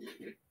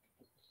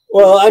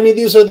 Well, I mean,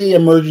 these are the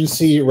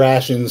emergency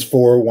rations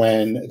for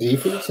when the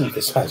food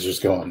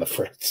synthesizers go on the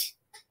fritz.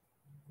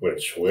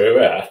 Which we're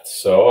at,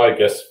 so I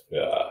guess,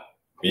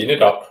 beat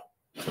it up.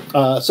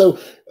 So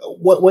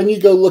when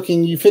you go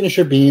looking, you finish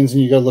your beans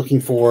and you go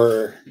looking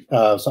for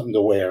something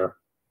to wear.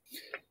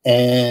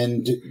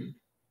 And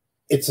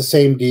it's the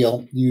same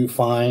deal. You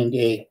find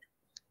a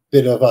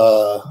bit of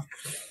a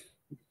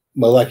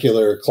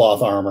molecular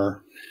cloth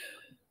armor,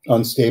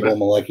 unstable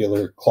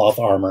molecular cloth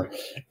armor,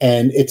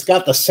 and it's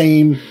got the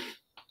same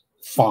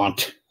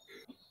font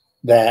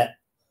that.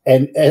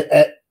 And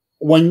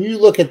when you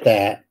look at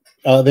that,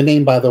 the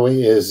name, by the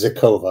way, is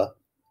Zekova,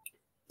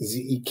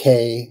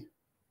 Zekova.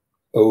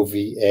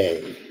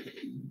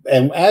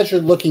 And as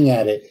you're looking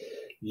at it,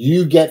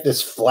 you get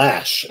this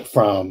flash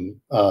from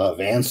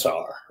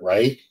Vansar,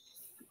 right?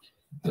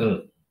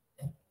 Mm.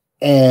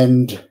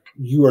 And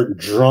you are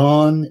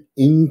drawn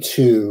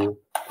into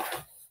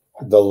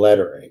the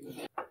lettering.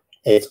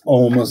 It's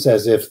almost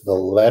as if the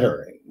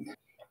lettering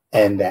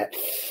and that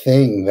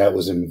thing that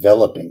was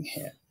enveloping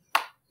him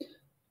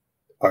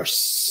are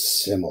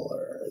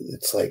similar.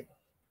 It's like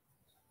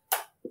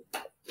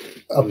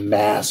a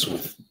mass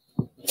with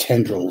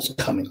tendrils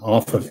coming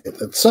off of it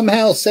that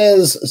somehow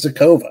says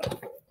Zekova.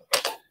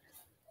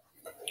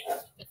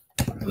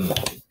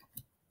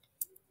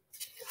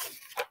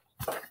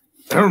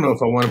 I don't know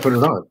if I want to put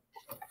it on.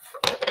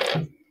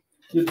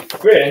 You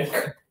think?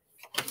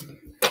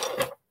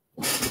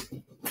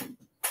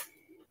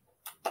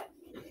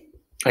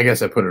 I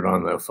guess I put it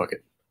on though. Fuck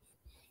it.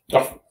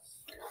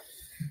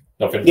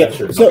 Nothing Yeah,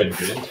 ventured, so-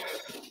 nothing gained.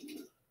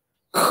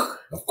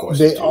 Of course.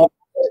 They you do. all,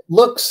 it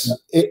looks,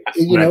 it,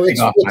 you When know, I take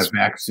it's, off it's my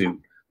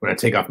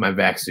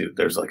vac suit,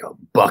 there's like a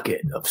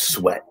bucket of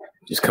sweat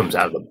just comes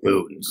out of the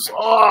boot and just,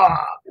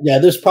 yeah,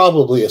 there's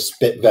probably a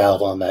spit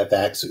valve on that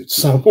vac suit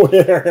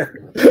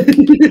somewhere.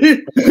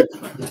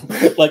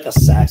 Like a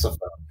saxophone.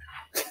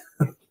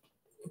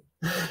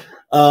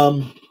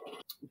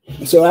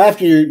 So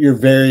after your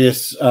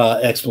various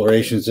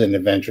explorations and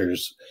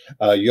adventures,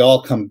 you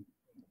all come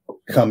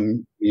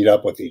meet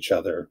up with each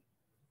other,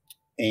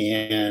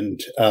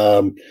 and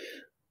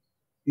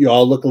you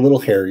all look a little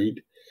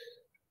harried,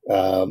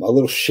 a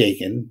little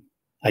shaken,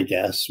 I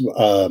guess.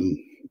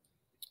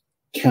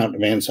 Count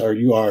Vansar,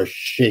 you are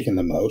shaken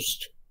the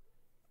most.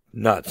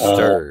 Not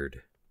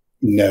stirred.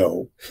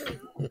 No.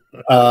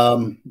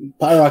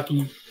 Pyrock,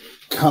 you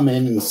come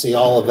in and see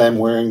all of them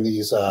wearing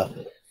these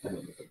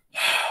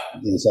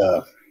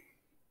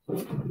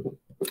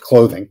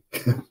clothing.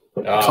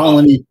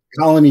 colony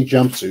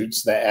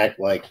jumpsuits that act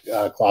like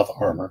cloth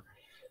armor.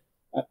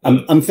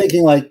 I'm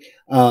thinking like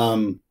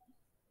Fallout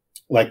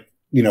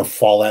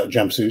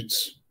jumpsuits.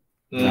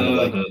 Kind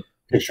of like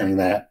picturing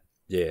that.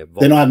 Yeah,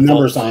 they don't have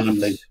numbers on them.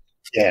 They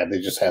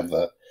just have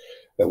the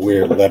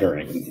weird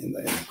lettering in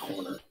the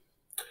corner.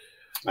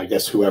 I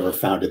guess whoever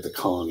founded the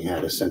colony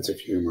had a sense of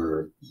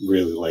humor,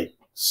 really like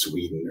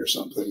Sweden or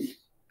something.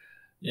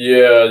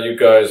 Yeah, you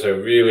guys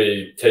are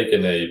really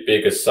taking a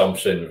big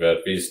assumption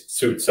that these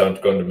suits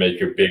aren't going to make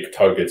you big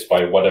targets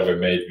by whatever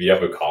made the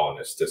other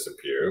colonists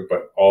disappear.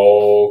 But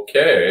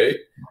okay,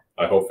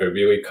 I hope they're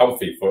really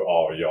comfy for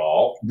all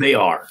y'all. They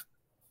are.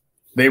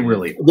 They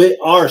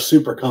are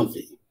super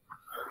comfy.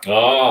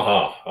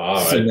 All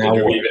right.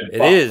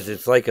 It is.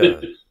 It's like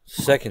a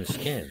second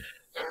skin.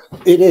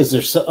 It is.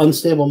 They're so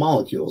unstable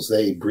molecules.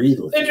 They breathe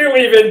with Did you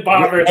even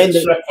bother to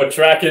check for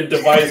tracking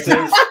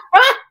devices?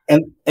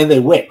 and they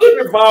wick.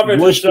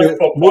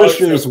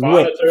 Moisture is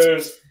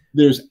wicked.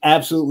 There's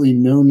absolutely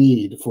no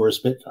need for a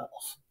spit valve.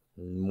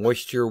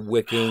 Moisture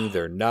wicking.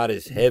 They're not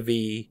as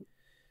heavy.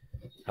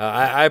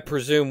 I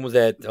presume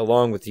that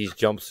along with these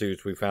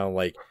jumpsuits, we found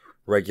like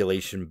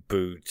regulation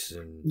boots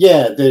and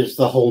there's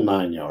the whole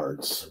 9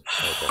 yards.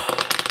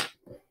 Okay.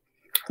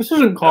 This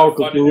isn't Call of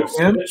Cthulhu,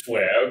 man.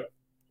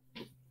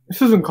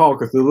 This isn't Call of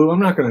Cthulhu. I'm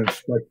not going to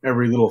inspect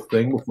every little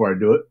thing before I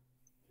do it.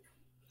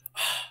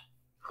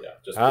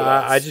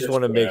 I just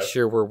want to make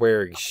sure we're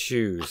wearing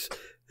shoes.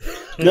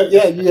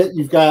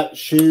 You've got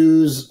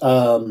shoes.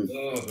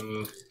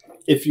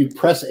 If you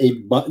press a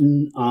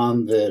button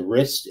on the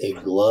wrist, a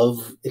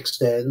glove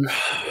extends.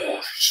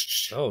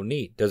 Oh,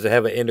 neat. Does it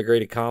have an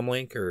integrated comm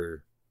link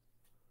or?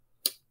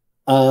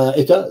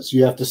 It does.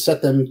 You have to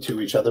set them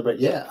to each other, but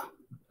yeah.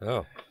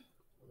 Oh.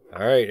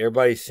 All right.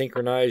 Everybody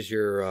synchronize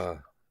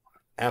your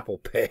Apple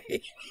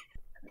Pay.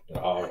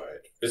 All right.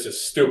 This is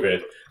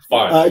stupid.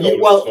 Fine.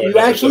 You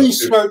actually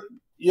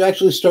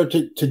start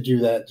to do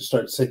that, to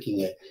start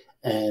syncing it.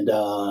 And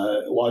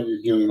while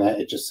you're doing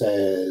that, it just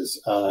says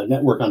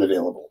network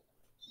unavailable.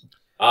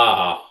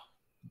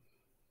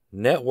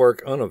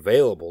 Network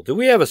unavailable. Do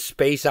we have a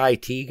space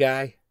IT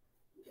guy?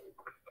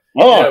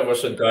 Yeah,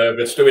 Russian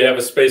Guyovich. Do we have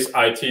a space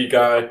IT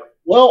guy?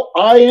 Well,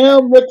 I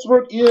am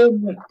expert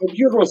in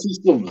computer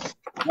systems.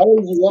 That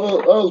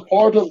was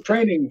part of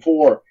training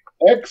for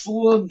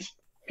excellent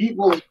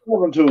people's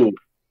servanthood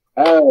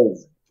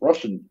as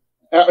Russian,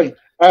 as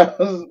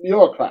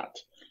bureaucrat.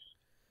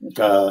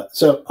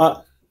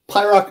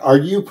 Pyrock, are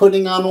you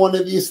putting on one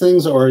of these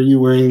things, or are you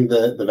wearing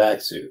the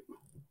vac suit?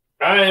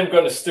 I am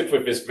going to stick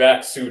with this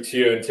vac suit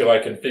here until I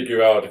can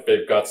figure out if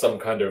they've got some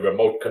kind of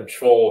remote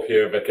control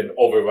here that can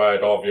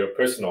override all of your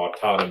personal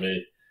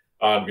autonomy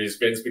on these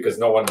things, because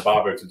no one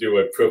bothered to do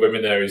a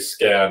preliminary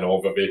scan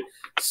over the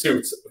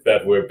suits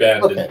that were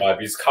abandoned by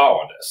these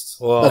colonists.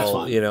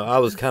 Well, I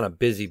was kind of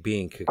busy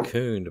being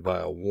cocooned by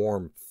a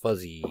warm,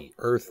 fuzzy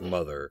Earth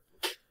mother.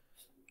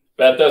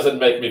 That doesn't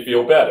make me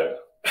feel better.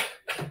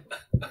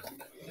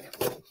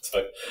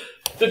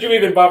 Did you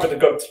even bother to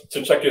go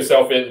to check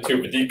yourself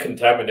into the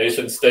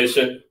decontamination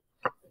station?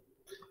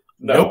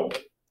 No. Nope.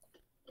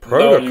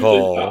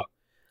 Protocol. No,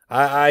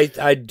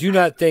 I do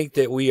not think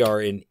that we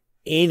are in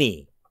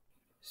any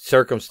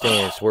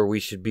circumstance where we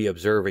should be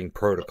observing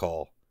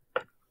protocol.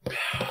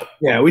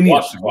 Yeah, we need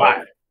to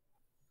survive.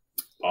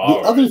 The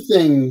other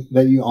thing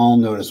that you all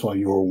noticed while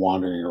you were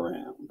wandering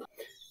around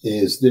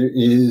is there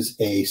is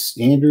a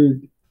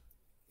standard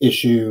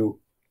issue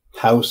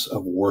house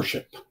of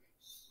worship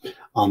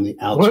on the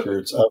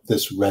outskirts of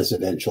this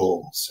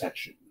residential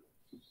section.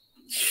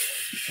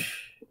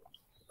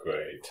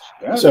 Great.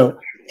 So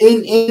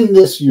in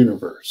this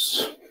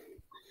universe,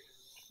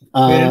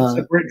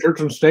 separate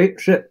church and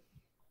state? Shit.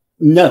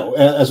 No,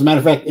 as a matter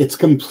of fact, it's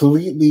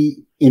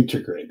completely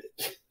integrated.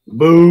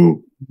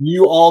 Boo.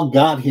 You all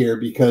got here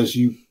because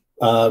you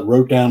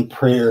wrote down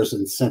prayers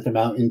and sent them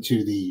out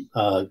into the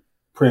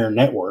prayer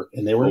network,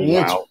 and they were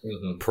answered.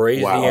 Mm-hmm.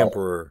 Praise the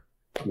Emperor.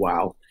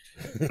 Wow.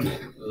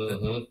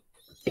 Mm-hmm.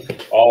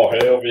 All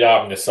hail the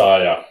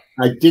Omnissiah.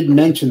 I did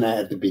mention that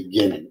at the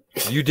beginning.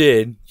 You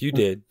did.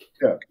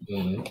 Yeah.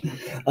 Mm-hmm.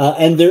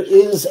 And there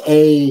is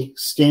a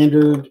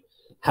standard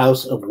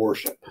house of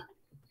worship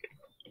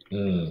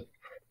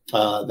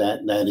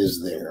that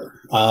is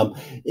there.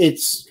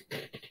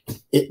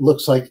 It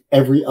looks like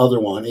every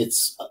other one. I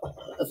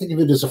think of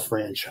it as a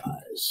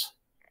franchise,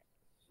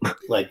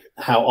 like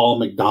how all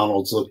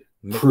McDonald's look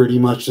pretty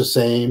much the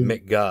same.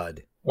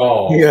 McGod.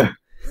 Oh yeah,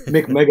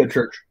 McMega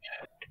Church.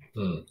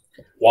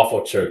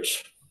 Waffle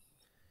Church.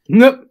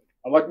 Nope.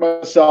 I'd like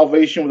my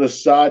salvation with a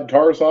side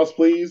tartar sauce,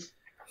 please.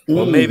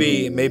 Well,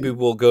 maybe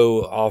we'll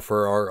go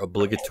offer our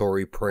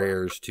obligatory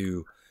prayers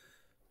to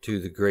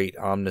the great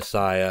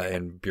Omnissiah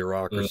and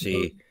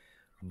bureaucracy.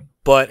 Mm-hmm.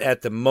 But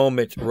at the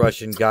moment,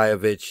 Russian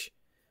Guyovich.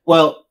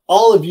 Well,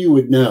 all of you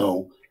would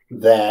know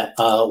that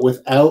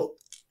without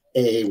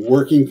a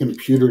working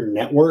computer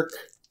network,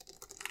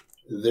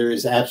 there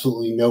is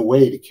absolutely no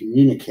way to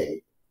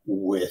communicate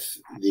with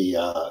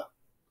the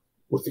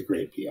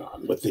great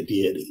beyond, with the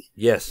deity.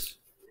 Yes.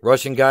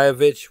 Russian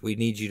Guyevich, we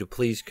need you to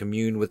please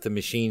commune with the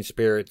machine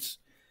spirits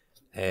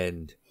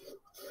and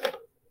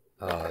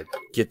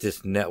get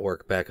this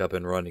network back up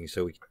and running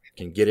so we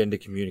can get into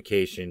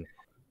communication,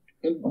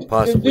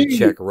 possibly Indeed.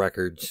 check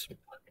records.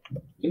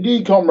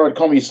 Indeed, Comrade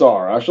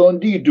Commissar, I shall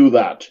indeed do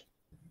that.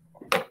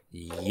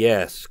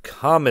 Yes,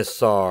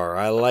 Commissar,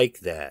 I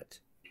like that.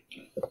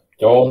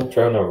 Don't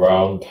turn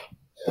around.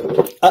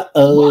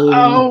 Uh-oh.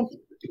 Oh,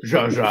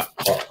 Zsa.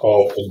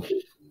 Oh,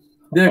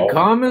 The Oh.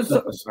 comments.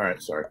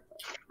 Sorry.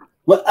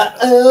 Well,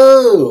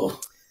 uh-oh.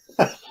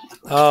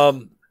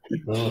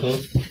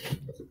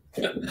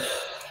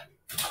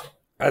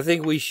 I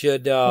think we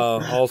should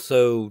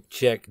also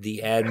check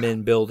the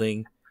admin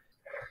building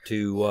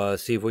to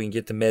see if we can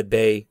get the med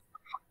bay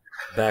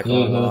back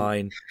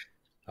online.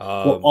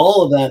 Well,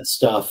 all of that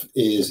stuff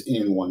is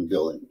in one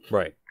building,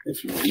 Right.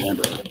 if you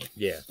remember.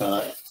 Yeah.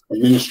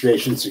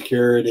 Administration,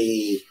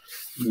 security,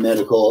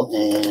 medical,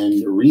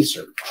 and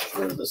research,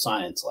 or the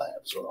science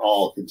labs, are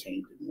all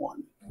contained in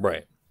one.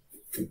 Right.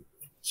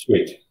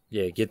 sweet.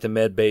 Yeah. Get the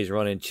med bays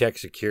running. Check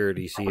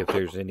security. See if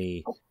there's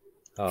any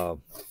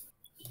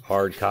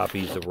hard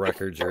copies of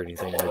records or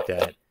anything like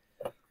that.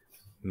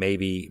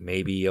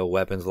 Maybe a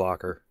weapons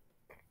locker.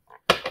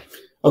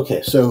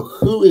 Okay, so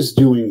who is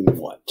doing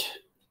what?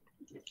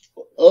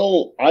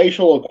 Oh, I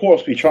shall, of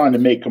course, be trying to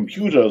make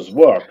computers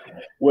work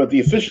with the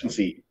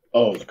efficiency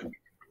of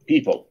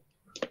people.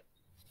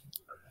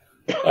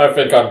 I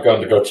think I'm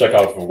going to go check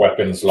out the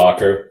weapons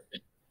locker.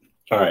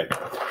 All right,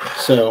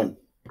 so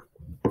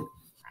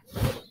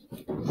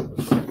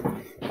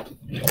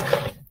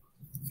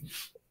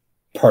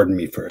pardon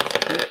me for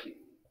it.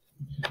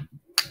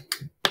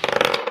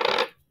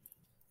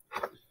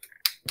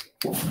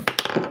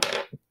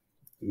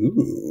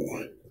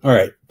 Ooh. All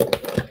right.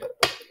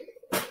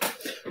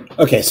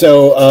 Okay,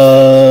 so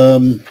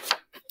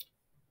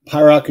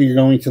Pyrock, you're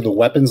going to the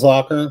weapons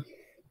locker.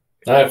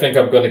 I think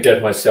I'm going to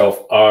get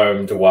myself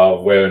armed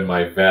while wearing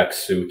my vac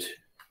suit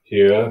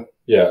here.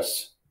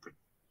 Yes.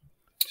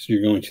 So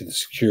you're going to the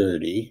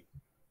security.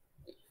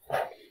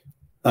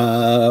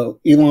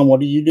 Elon,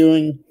 what are you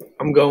doing?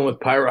 I'm going with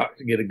Pyrock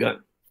to get a gun.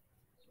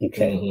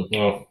 Okay.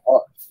 Oh.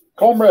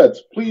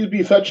 Comrades, please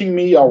be fetching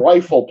me a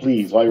rifle,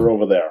 please, while you're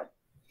over there.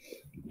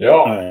 Yeah.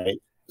 All right.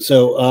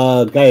 So,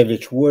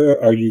 Guyevich,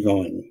 where are you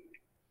going?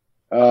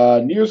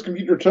 Nearest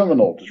computer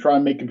terminal to try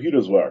and make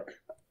computers work.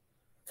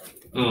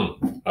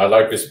 I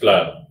like this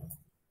plan.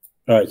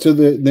 All right. So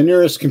the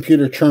nearest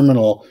computer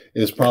terminal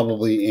is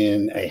probably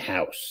in a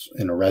house,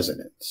 in a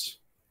residence.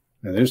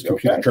 And there's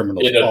computer Okay.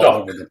 terminals In a all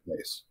dock. over the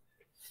place.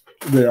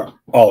 They're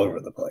all over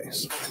the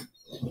place.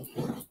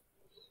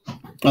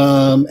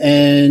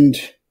 And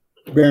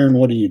Baron,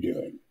 what are you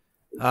doing?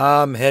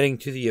 I'm heading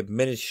to the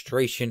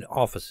administration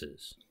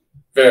offices.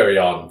 Very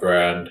on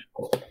brand.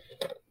 All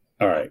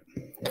right.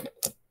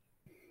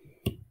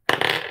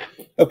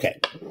 Okay.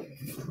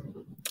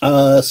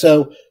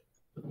 So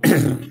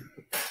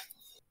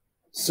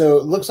so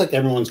it looks like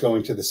everyone's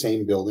going to the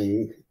same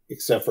building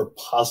except for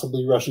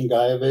possibly Russian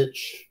Guyevich,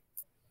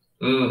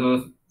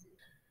 Mm-hmm.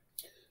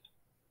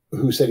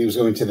 who said he was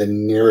going to the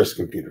nearest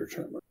computer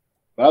terminal.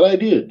 That I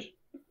did.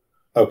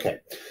 Okay.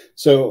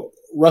 So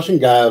Russian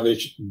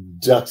Guyevich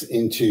ducks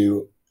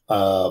into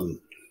the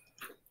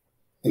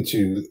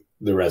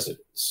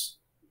residence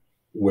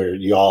where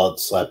y'all had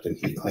slept and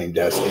he claimed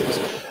as his,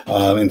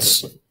 and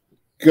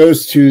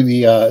goes to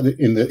the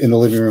in the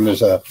living room.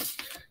 There's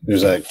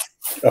a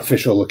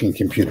official looking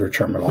computer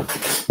terminal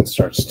and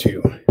starts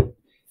to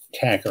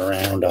tack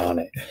around on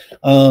it.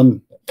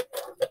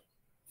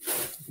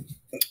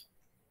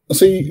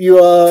 So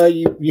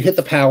you hit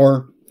the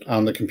power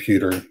on the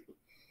computer,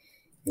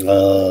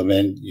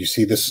 and you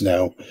see the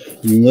snow.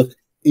 You look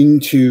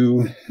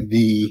into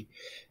the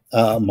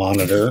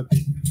monitor,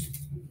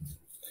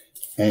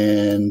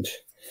 and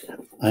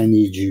I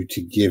need you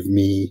to give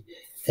me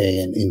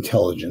an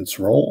intelligence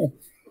roll.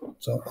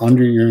 So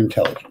under your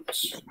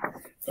intelligence.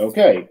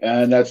 Okay,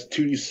 and that's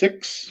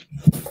 2d6.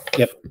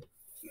 Yep.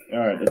 All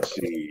right, let's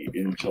see.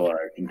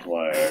 Intellect.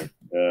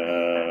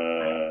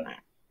 There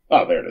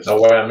it is.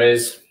 Know where I'm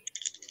is?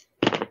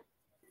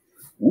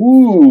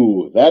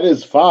 Ooh, that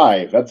is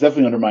 5. That's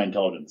definitely under my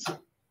intelligence.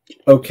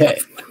 Okay.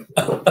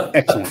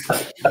 Excellent.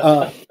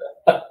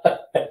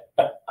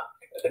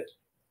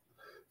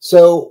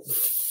 So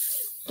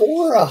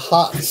for a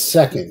hot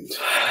second,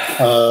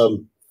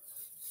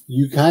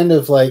 you kind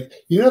of like,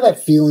 you know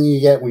that feeling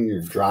you get when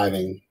you're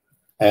driving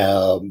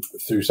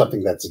through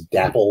something that's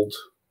dappled,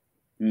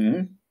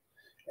 Mm-hmm.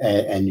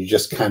 and you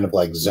just kind of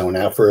like zone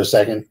out for a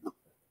second,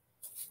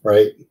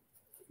 right?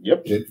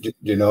 Yep. Do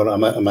you know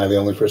what? Am I the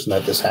only person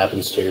that this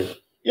happens to?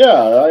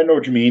 Yeah, I know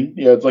what you mean.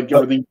 Yeah, it's like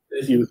everything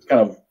is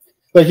kind of.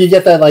 Like you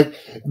get that like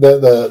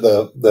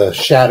the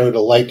shadow to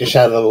light to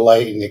shadow to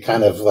light, and it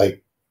kind of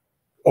like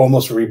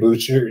almost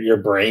reboots your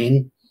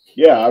brain.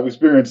 Yeah, I've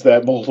experienced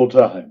that multiple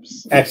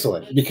times.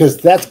 Excellent, because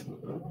that's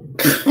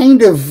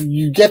kind of,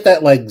 you get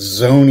that like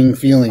zoning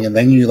feeling, and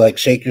then you like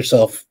shake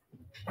yourself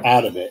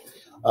out of it,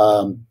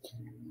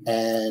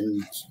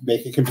 and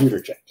make a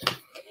computer check.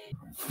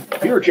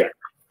 Computer check.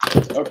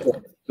 Okay.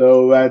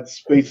 So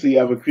that's basically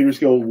I have a computer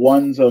skill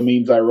 1, so it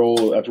means I have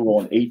to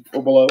roll an 8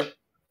 or below.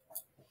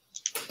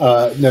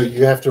 No,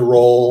 you have to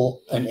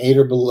roll an 8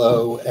 or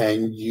below,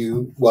 and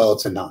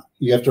it's a 9.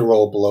 You have to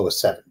roll below a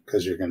 7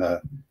 because you're going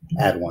to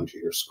add 1 to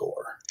your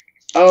score.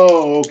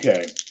 Oh,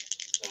 okay.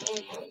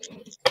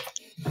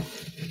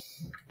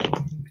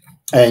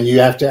 And you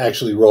have to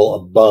actually roll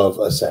above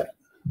a 7.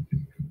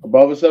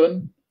 Above a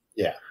 7?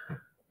 Yeah.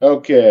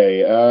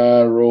 Okay.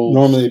 Roll.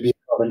 Normally it'd be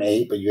above an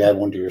 8, but you add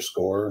 1 to your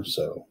score,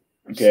 so.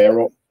 Okay, I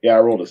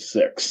rolled a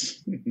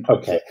 6.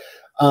 Okay.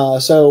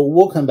 So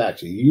we'll come back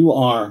to you. You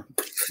are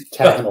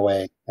tapping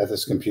away at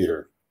this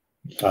computer.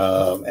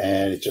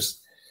 And it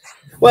just,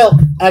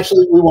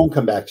 actually, we won't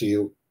come back to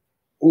you.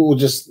 We'll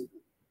just,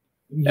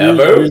 you're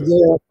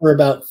there for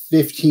about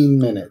 15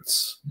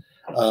 minutes.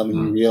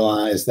 You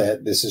realize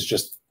that this is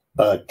just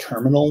a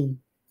terminal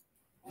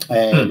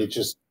and it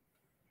just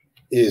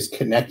is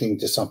connecting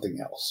to something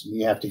else.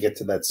 You have to get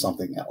to that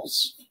something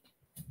else.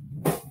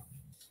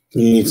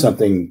 You need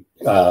something,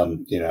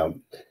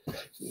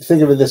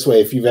 think of it this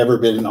way. If you've ever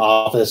been in an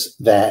office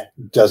that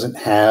doesn't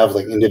have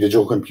like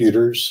individual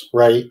computers,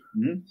 right?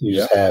 Mm-hmm. You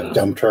just have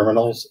dumb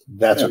terminals.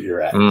 That's what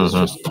you're at.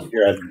 Mm-hmm.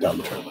 You're at a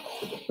dumb terminal.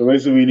 So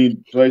basically we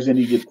need to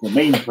get to the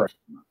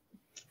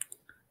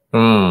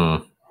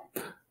mainframe.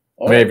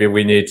 Maybe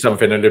we need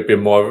something a little bit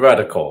more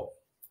radical.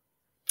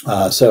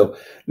 So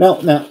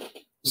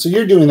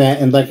you're doing that,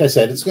 and like I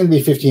said, it's going to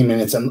be 15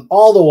 minutes, and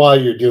all the while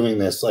you're doing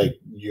this, like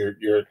your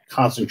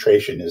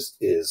concentration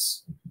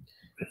is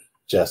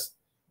just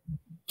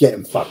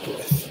getting fucked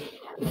with.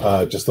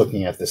 Just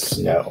looking at the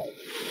snow,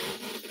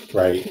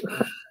 right?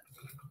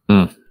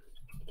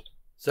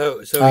 So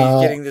he's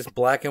getting this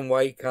black and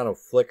white kind of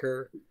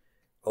flicker,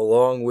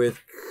 along with.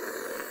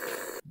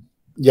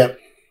 Yep.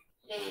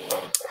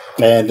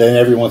 And then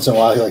every once in a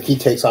while, he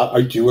takes off.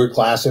 Do you wear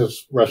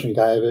glasses, Russian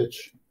Guyevich?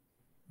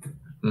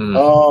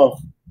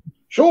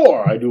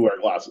 Sure, I do wear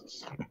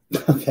glasses.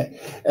 Okay.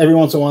 Every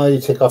once in a while, you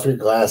take off your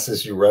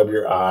glasses, you rub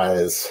your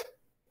eyes,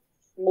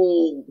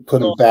 put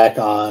them back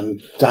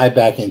on, dive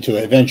back into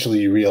it. Eventually,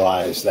 you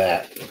realize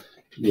that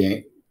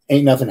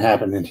ain't nothing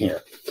happening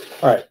here.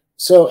 All right.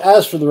 So,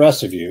 as for the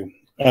rest of you,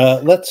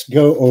 let's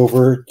go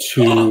over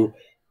to.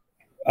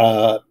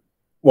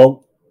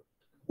 We'll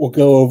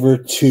go over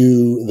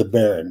to the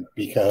Baron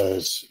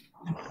because.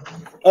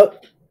 We'll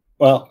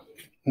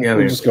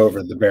just go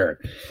over to the Baron.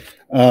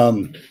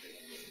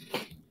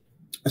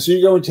 So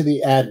you go into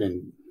the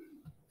admin,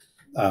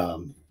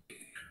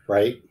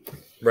 right?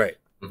 Right.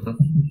 Mm-hmm.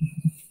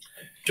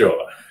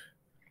 Sure.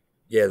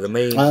 Yeah, the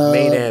main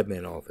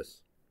admin office.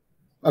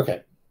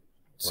 Okay.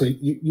 So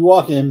you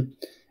walk in,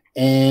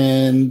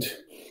 and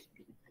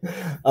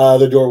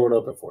the door would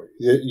open for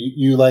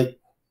you.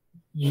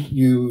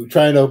 You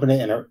try and open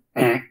it, and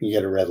you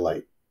get a red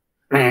light.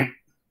 Yeah.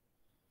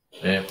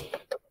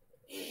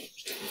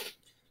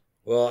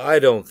 Well, I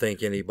don't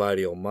think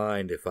anybody will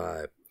mind if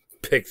I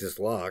pick this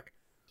lock.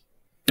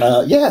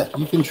 Yeah,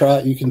 you can try.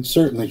 You can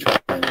certainly try.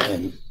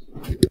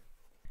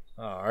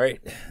 All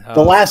right.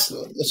 The last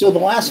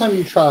time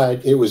you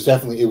tried, it was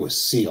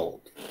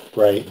sealed,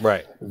 right?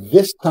 Right.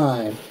 This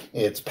time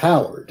it's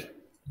powered.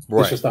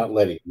 Right. It's just not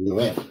letting you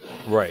in.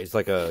 Right. It's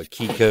like a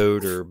key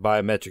code or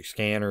biometric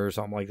scanner or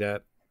something like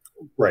that.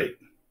 Right.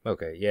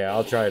 Okay. Yeah,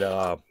 I'll try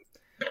to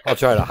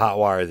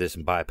hotwire this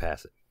and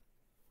bypass it.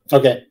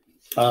 Okay.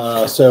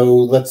 So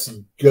let's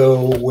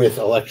go with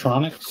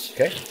electronics.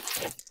 Okay.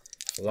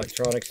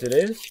 Electronics it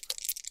is.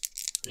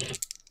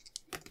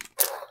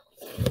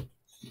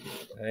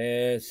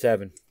 And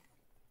 7.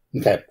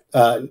 Okay.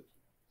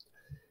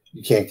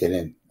 You can't get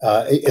in.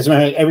 As a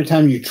matter of fact, every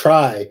time you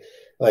try,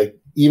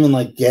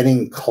 even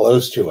getting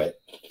close to it,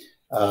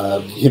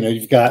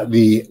 you've got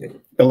the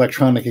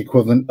electronic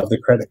equivalent of the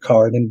credit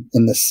card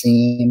in the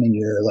seam, and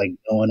you're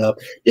going up.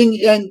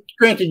 And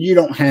granted, you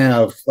don't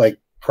have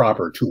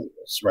proper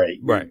tools, right?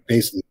 Right. You're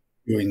basically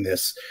doing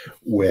this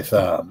with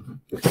a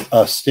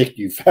stick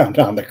you found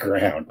on the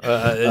ground.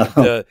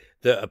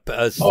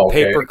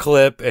 Paper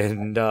clip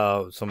and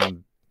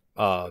some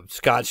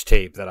Scotch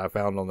tape that I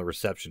found on the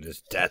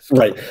receptionist's desk.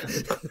 Right.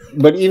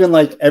 But even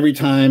every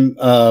time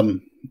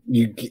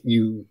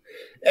you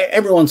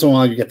every once in a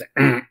while you get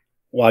the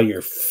while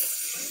you're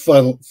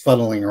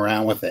fuddling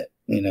around with it,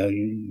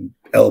 you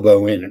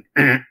elbow in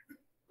and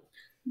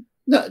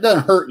no, it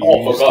doesn't hurt you.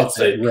 Oh, for God's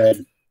sake.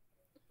 Red.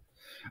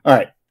 All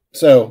right.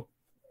 So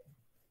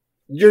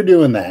you're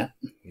doing that.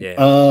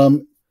 Yeah.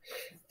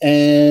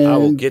 And I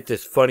will get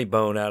this funny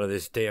bone out of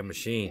this damn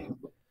machine.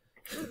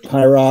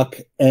 Pyrock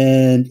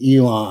and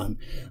Elon,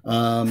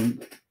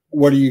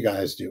 what are you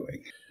guys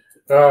doing?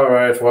 All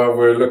right. Well,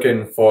 we're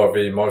looking for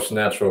the most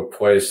natural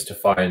place to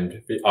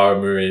find the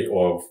armory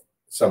or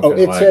something like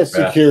that. Oh, it says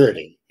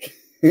security.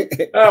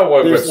 I'll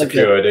work with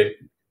security.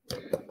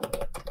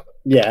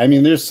 Yeah, I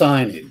mean, there's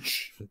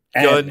signage.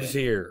 Guns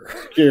here.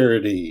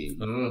 Security.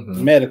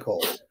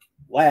 Medical.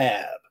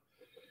 Lab.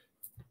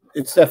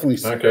 It's definitely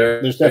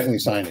okay. There's definitely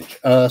signage.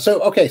 So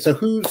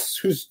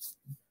who's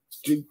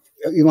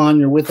Elon?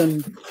 You're with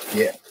him.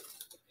 Yeah.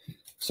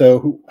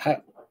 So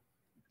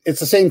it's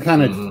the same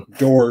kind of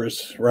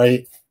doors,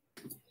 right?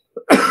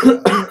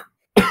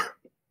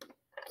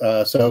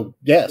 So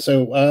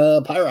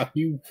Pyrock,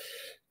 you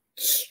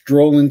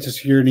stroll into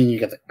security and you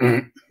get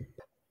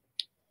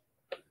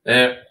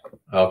the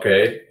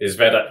okay. Is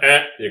that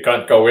a you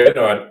can't go in,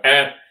 or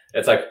an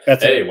it's like,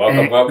 That's hey,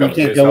 welcome. You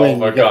can't go in,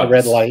 you get the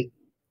red light.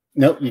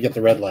 Nope, you get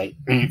the red light.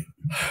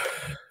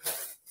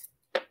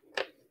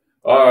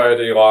 All right,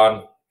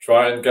 Elon,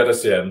 try and get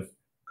us in.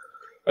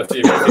 Let's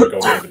see if I can go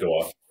in the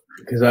door.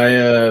 Because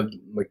I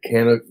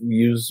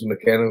use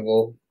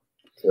mechanical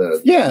to...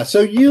 Yeah,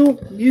 so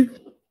you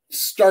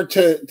start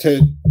to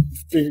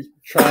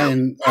try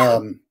and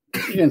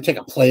you're gonna take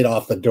a plate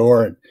off the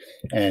door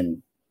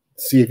and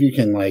see if you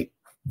can like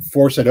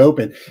force it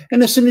open.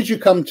 And as soon as you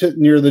come to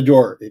near the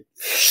door,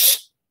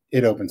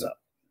 it opens up.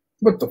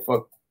 What the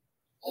fuck?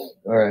 All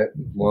right.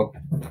 Well,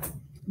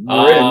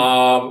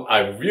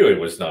 I really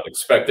was not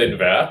expecting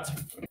that.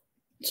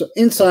 So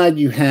inside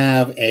you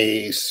have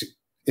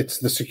it's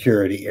the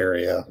security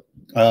area.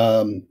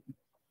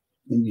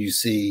 You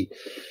see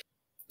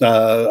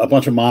a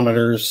bunch of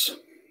monitors.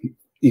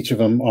 Each of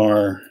them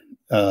are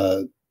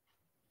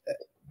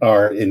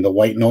in the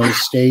white noise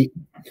state.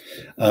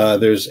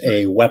 There's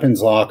a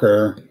weapons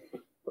locker.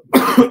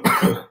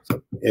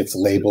 It's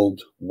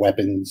labeled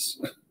weapons.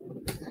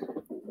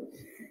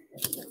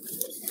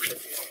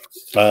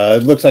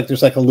 It looks like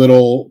there's like a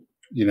little,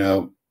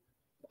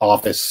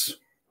 office,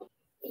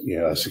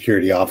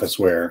 security office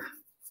where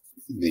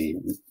the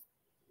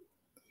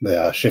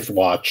shift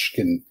watch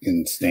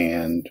can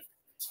stand.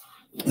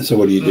 So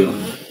what do you do?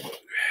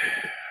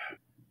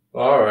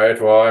 All right.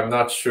 Well, I'm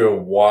not sure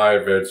why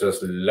they're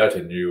just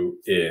letting you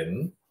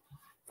in,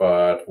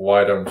 but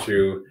why don't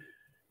you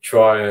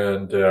try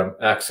and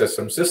access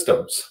some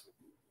systems?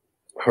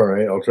 All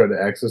right. I'll try to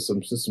access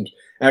some systems.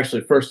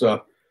 Actually, first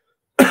off,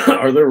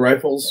 are there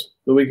rifles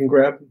that we can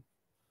grab?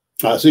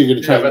 So you're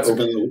going to try to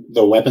open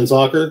the weapons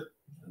locker?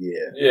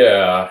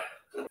 Yeah.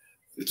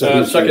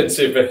 Check and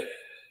see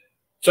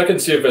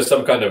if there's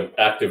some kind of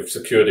active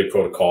security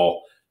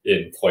protocol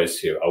in place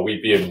here. Are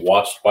we being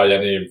watched by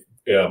any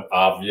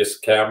obvious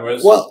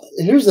cameras? Well,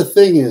 here's the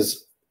thing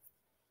is,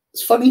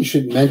 it's funny you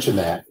should mention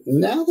that.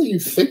 Now that you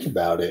think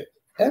about it,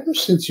 ever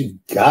since you've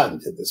gotten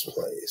to this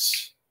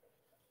place,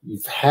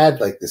 you've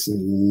had like this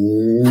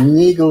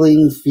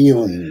niggling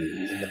feeling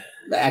in the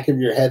back of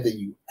your head that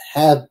you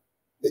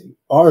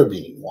are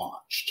being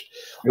watched.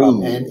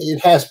 And it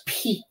has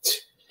peaked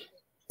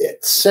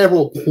at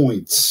several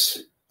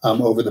points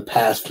over the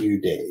past few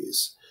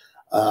days.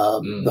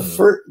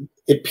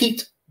 It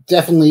peaked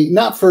definitely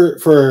not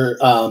for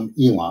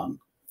Elon,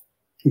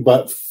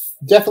 but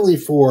definitely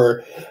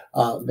for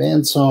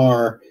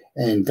Vansar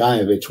and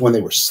Gaievich when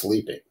they were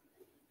sleeping.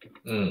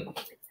 And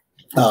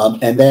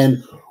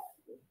then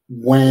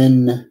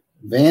when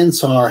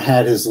Vansar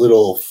had his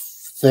little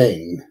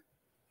thing,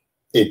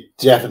 it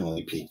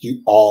definitely peaked.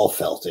 You all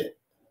felt it.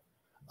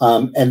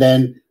 And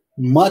then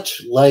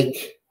much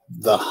like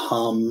the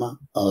hum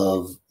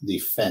of the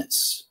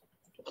fence,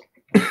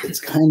 it's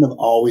kind of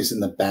always in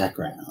the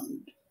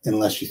background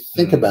unless you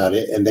think about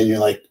it. And then you're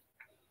like,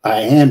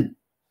 I am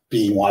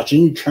being watched.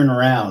 And you turn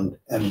around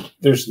and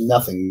there's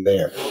nothing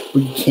there.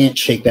 But you can't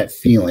shake that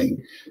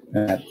feeling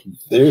that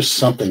there's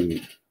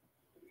something.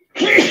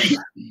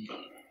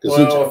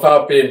 Well,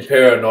 without being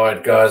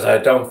paranoid, guys, I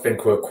don't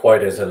think we're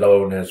quite as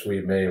alone as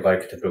we may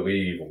like to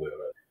believe we're.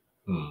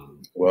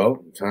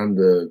 Well, time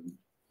to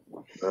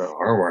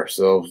arm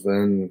ourselves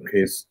then, in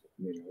case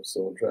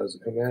someone tries to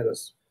come at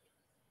us.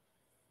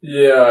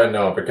 Yeah, I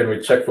know, but can we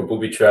check for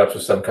booby traps or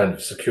some kind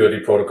of security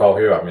protocol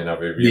here? I mean, are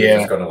we really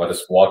just going to let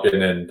us walk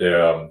in and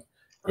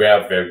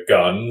grab their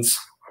guns?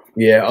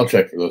 Yeah, I'll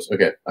check for those.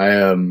 Okay,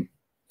 I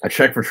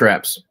check for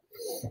traps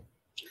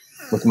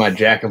with my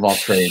jack of all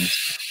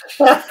trades.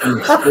 I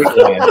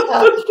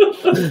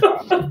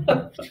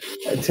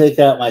take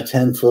out my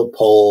 10-foot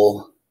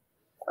pole.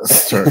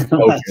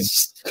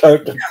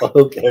 Start to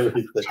poke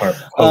everything.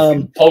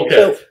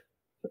 Okay.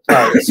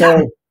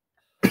 So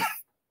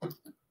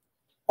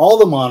all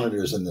the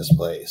monitors in this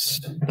place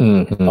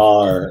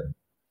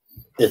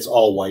it's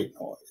all white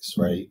noise,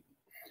 right?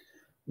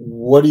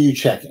 What are you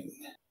checking?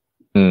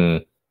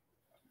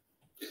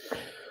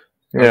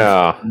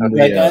 Yeah.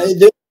 Like, it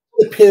doesn't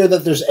appear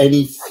that there's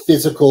any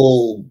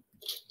physical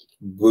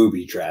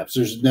booby traps.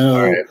 There's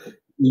no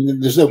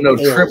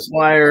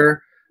tripwire.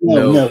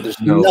 No,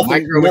 there's no nothing,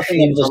 micro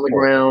machines on the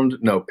ground.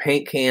 No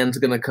paint cans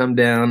gonna come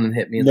down and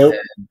hit me in the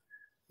head.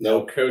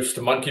 No cursed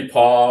monkey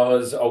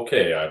paws.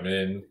 Okay, I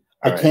mean,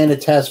 I can't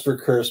attest for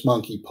cursed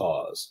monkey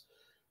paws.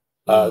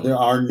 There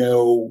are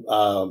no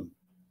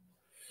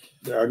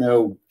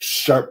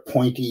sharp,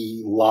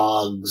 pointy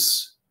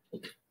logs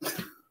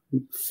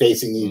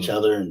facing each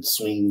other and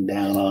swinging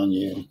down on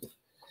you.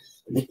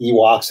 The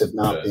Ewoks have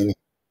not been.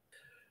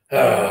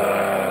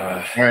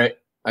 All right,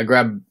 I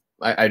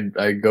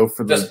go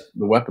for the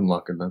weapon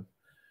locker then.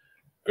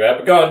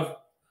 Grab a gun.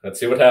 Let's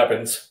see what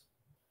happens.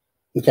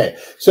 Okay,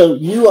 so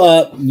you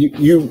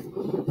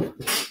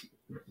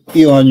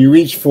Elon, you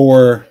reach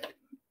for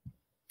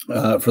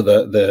for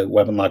the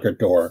weapon locker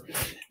door,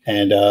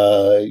 and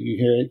you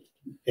hear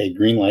a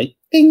green light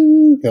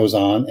ding goes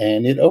on,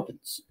 and it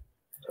opens.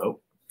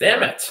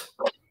 Damn it!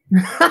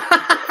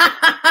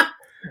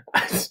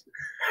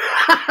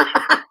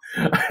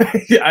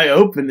 I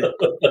opened it.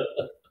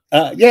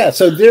 Yeah,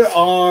 so there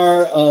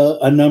are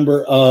a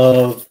number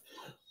of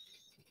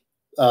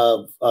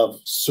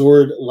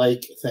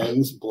sword-like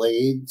things,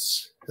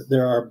 blades.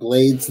 There are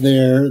blades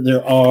there.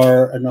 There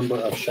are a number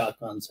of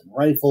shotguns and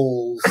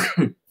rifles.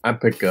 I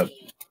pick up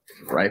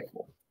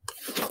rifle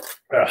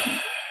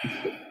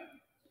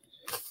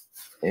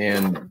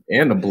and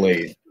a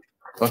blade.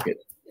 Fuck it.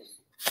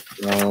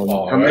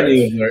 How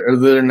many are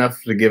there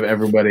enough to give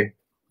everybody?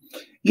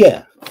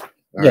 Yeah,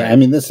 All yeah. right. I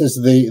mean, this is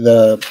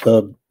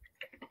the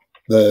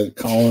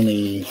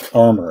colony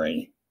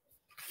armory.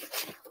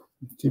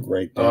 To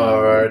break down.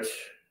 All right.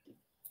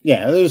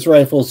 Yeah, there's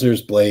rifles.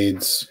 There's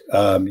blades.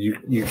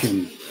 You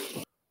can.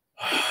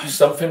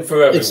 Something for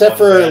everyone. Except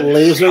for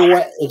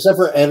man. except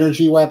for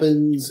energy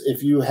weapons,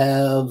 if you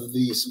have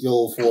the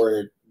skill for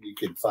it, you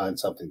could find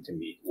something to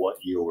meet what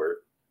your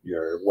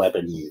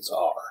weapon needs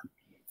are.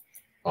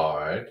 All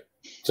right.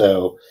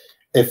 So,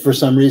 if for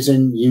some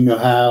reason you know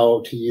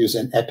how to use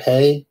an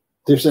epee,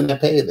 there's an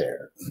epee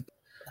there.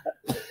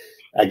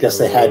 I guess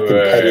they had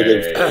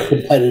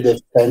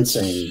competitive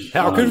fencing.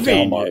 How on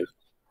convenient. Delmar.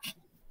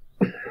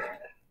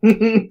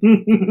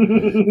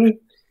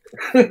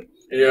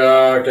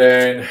 Yeah,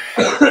 Dane.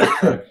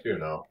 You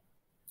know.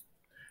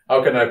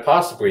 How can I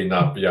possibly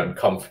not be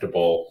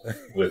uncomfortable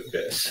with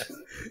this?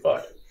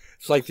 But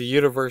It's like the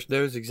universe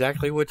knows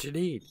exactly what you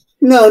need.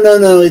 No.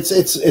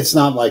 It's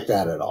not like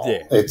that at all.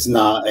 Yeah. It's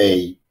not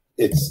a.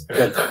 It's.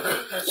 great.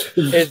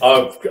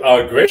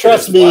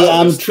 Trust me,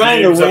 I'm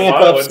trying to ramp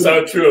up It's some-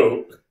 so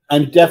true.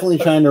 I'm definitely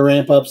trying to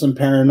ramp up some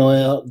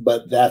paranoia,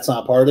 but that's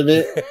not part of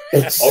it.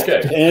 It's Okay.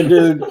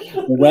 standard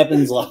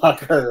weapons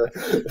locker.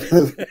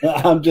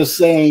 I'm just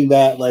saying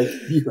that, like,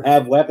 you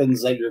have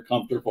weapons that you're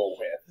comfortable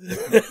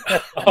with.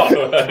 All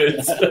right.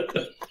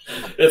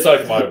 It's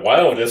like my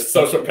wildest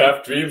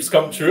sociopath dreams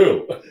come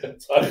true.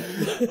 It's like,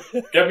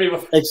 get me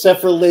the, Except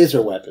for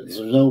laser weapons.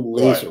 There's no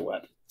laser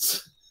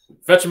weapons.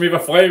 fetch me the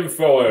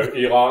flamethrower,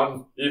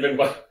 Elon. Even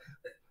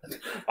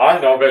I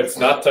know that it's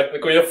not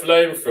technically a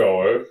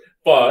flamethrower,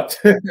 but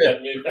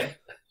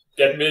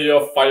get me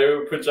your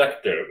fire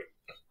projector.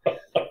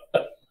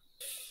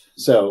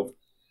 So,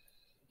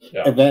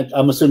 Yeah.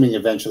 I'm assuming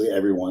eventually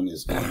everyone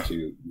is going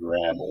to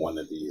grab one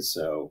of these.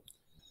 So,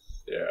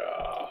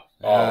 Yeah.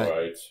 All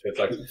right. It's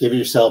like give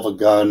yourself a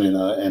gun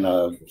and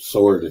a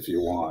sword if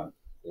you want,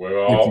 we're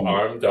all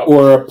armed up.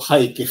 or a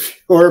pike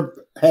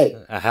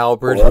A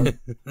halberd.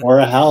 or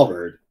a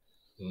halberd.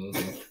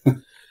 Mhm.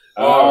 The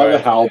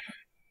Alright. hell.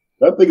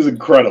 That thing is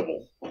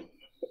incredible.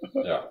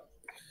 Yeah.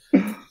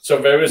 So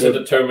there isn't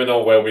a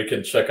terminal where we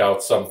can check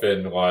out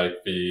something like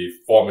the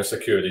former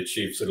security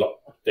chief's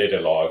data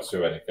logs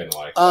or anything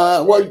like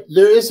that. Well,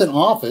 there is an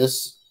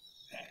office.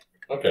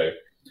 Okay.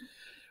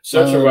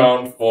 Search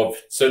around for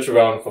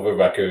the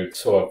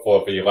records or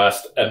for the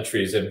last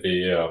entries in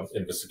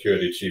the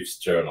security chief's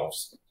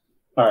journals.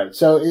 All right,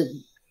 so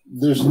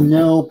there's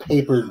no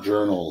paper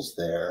journals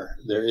there.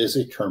 There is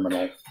a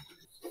terminal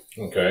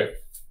Okay.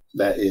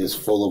 that is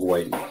full of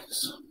white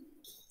noise.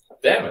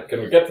 Damn it! Can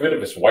we get rid of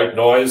this white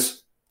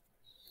noise?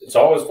 It's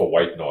always the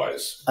white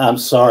noise. I'm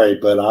sorry,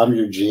 but I'm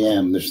your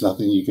GM. There's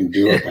nothing you can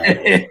do about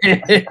it.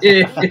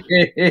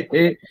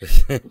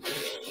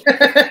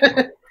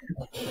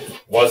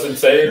 Wasn't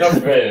saying a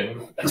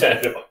thing.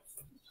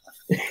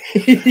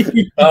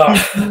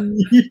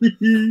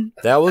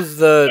 That was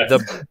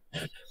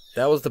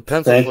the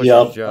pencil Thank you.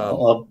 pusher's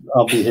job.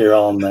 I'll be here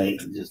all night.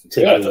 Just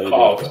take That's it a away.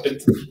 call.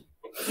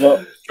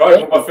 Well,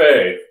 Drive a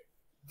buffet.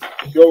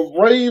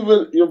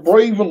 your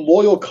brave and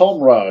loyal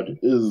comrade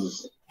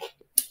is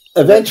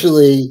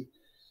Eventually,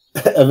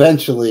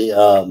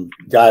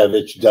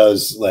 Guyevich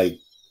does like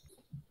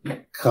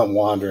come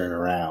wandering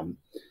around.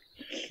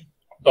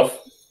 Oh,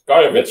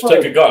 Guyevich,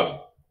 take a gun.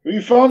 Have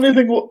you found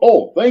anything?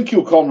 Oh, thank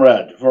you,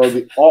 comrade,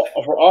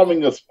 for arming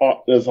this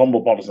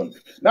humble partisan.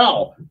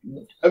 Now,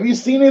 have you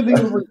seen anything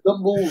that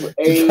resembles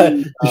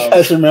You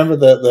guys remember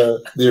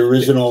the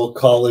original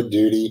Call of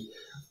Duty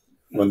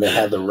when they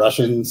had the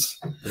Russians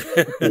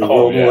in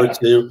Oh, World War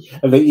II,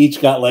 and they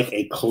each got like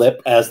a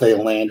clip as they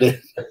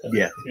landed?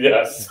 Yeah.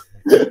 Yes.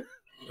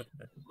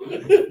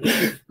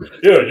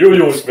 Here, you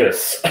use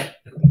this.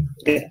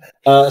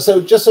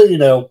 So just so you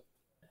know,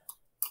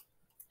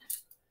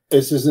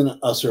 this isn't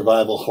a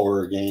survival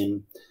horror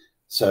game.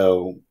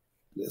 So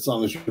as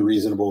long as you're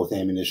reasonable with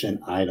ammunition,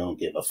 I don't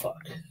give a fuck.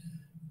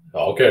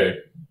 Okay.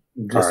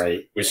 Just All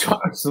right. We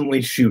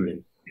constantly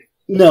shooting.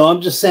 No,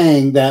 I'm just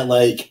saying that,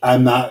 like,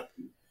 I'm not,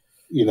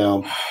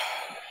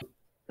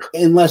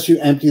 unless you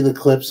empty the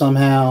clip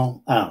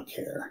somehow, I don't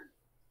care.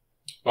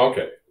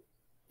 Okay.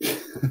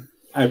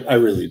 I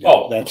really don't.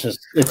 Oh. That's just,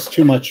 it's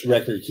too much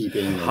record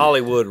keeping. and-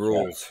 Hollywood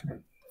rules.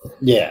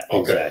 Yeah, Okay.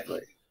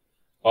 exactly.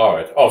 All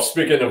right. Oh,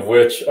 speaking of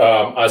which,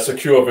 I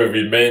secure the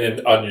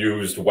remaining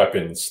unused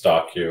weapon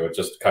stock here,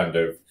 just kind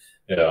of,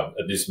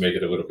 at least make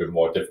it a little bit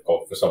more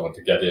difficult for someone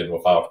to get in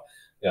without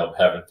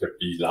having to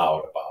be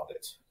loud about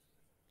it.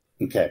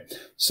 Okay,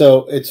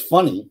 so it's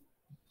funny.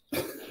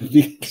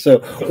 So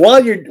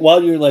while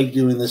you're like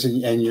doing this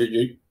and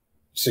you're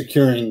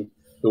securing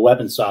the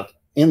weapon stock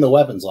in the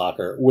weapons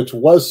locker, which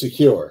was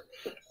secure,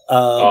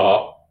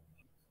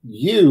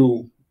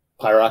 you,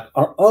 Pyrock,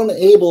 are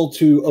unable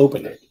to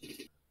open it.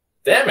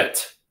 Damn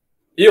it!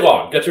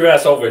 Elon, get your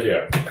ass over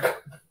here.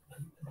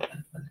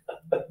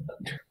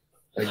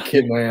 I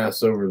kid my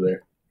ass over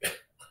there.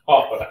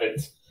 All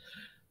right.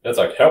 That's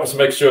like, help us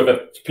make sure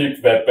that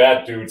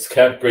bad dudes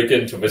can't break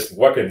into this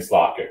weapons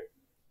locker.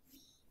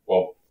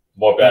 Well,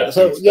 more bad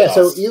dudes than us.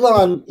 So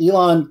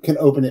Elon can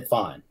open it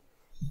fine.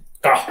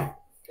 Ah.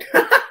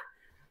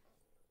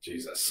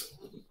 Jesus.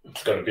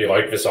 It's going to be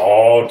like this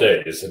all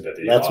day, isn't it,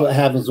 Elon? That's what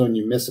happens when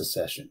you miss a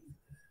session.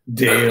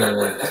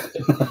 Damn.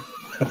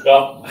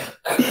 Well.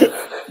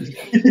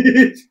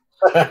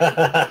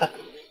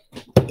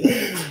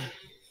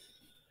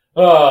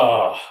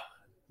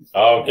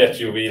 I'll get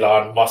you,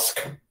 Elon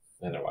Musk.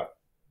 Anyway.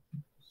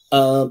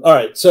 All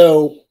right.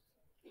 So,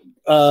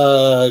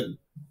 Guyevich,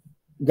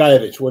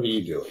 what are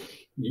you doing?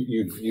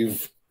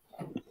 You've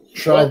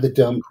tried the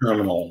dumb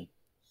terminal,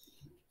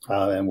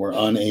 and we're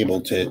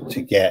unable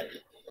to get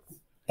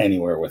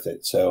anywhere with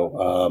it.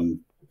 So,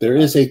 there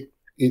is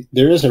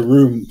a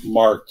room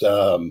marked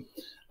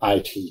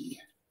IT.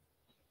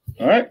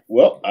 All right.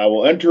 Well, I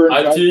will enter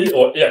IT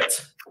or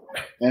it,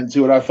 and see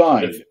what I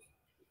find.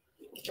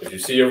 If you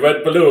see a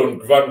red balloon,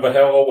 run the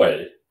hell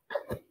away.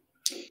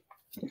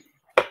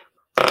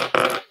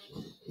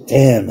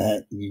 Damn,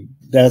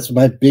 that's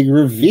my big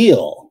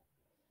reveal.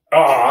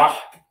 All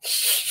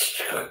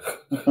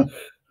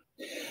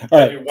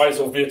right, you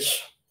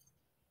Weisovich.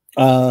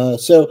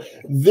 So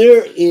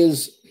there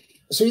is.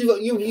 So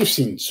you've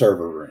seen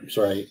server rooms,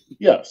 right?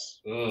 Yes.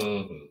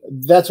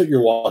 Mm-hmm. That's what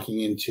you're walking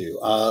into.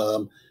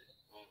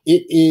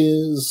 It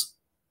is.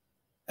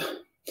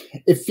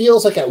 It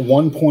feels like at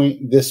one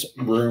point this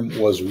room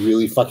was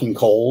really fucking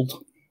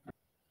cold,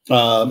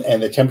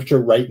 and the temperature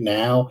right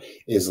now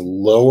is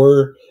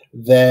lower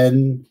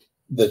than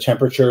the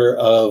temperature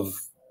of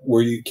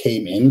where you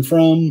came in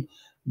from,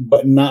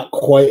 but not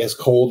quite as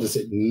cold as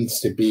it needs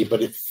to be.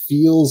 But it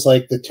feels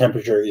like the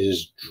temperature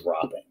is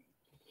dropping.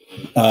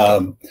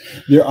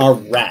 There are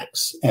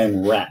racks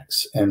and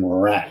racks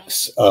and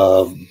racks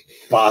of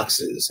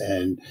boxes,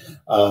 and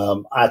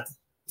at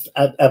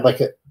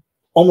like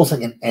almost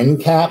like an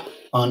end cap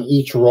on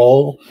each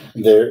roll,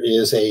 there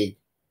is a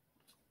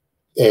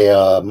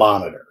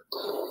monitor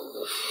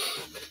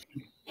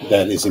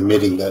that is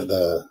emitting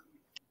the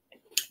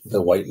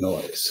white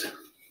noise.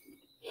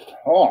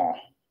 Oh.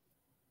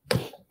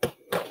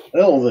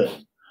 Well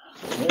then.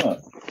 Yeah.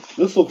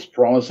 This looks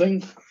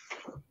promising.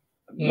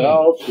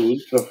 Now to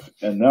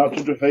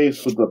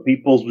interface with the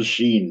people's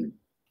machine.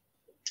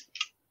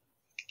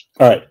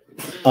 All right.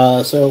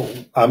 So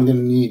I'm going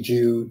to need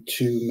you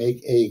to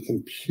make a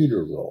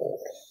computer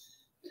roll.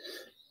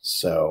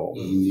 So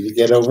you need to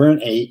get over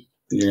an 8.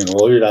 You're going to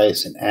roll your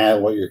dice and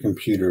add what your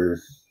computer.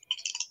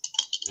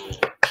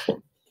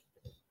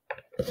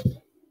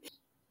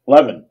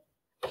 11.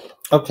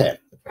 Okay.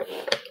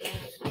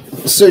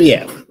 So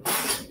yeah,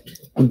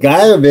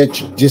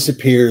 Guyevich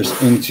disappears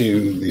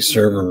into the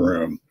server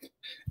room,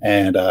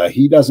 and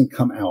he doesn't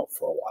come out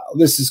for a while.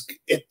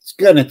 It's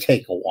going to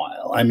take a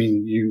while. I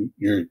mean,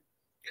 you're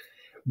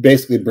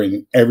basically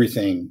bringing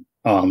everything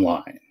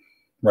online,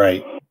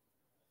 right?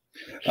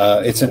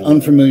 It's an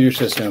unfamiliar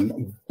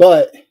system,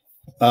 but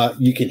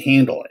you can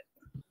handle it.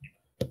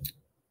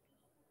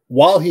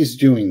 While he's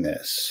doing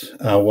this,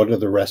 what are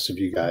the rest of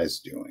you guys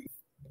doing?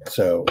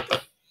 So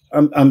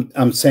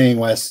I'm saying,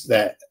 Wes,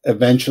 that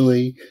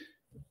eventually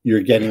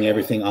you're getting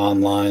everything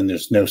online.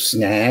 There's no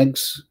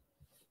snags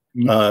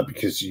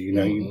because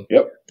you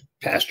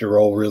passed your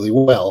roll really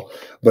well,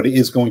 but it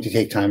is going to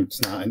take time.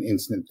 It's not an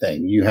instant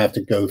thing. You have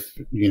to go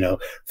through,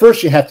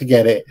 first you have to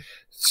get it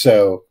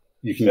so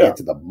you can get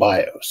to the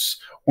BIOS.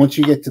 Once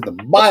you get to the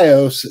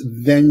BIOS,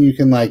 then you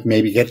can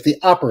maybe get the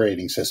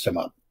operating system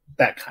up,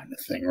 that kind of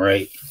thing,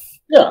 right?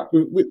 Yeah.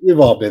 We've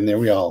all been there.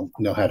 We all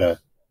know how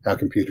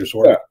computers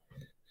work. Yeah.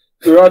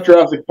 They're not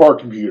Jurassic Park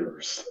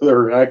computers.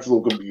 They're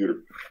actual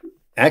computers.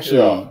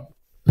 Actually,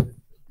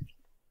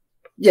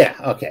 yeah,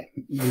 okay.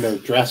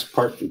 Jurassic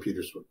Park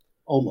computers were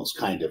almost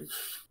kind of.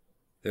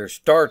 They're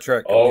Star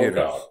Trek computers.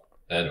 Oh,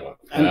 God. Anyway.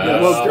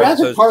 Well,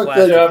 Jurassic Park,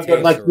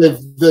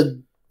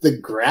 the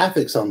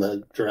graphics on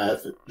the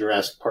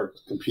Jurassic Park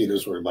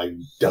computers were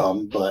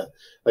dumb, but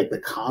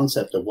the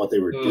concept of what they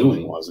were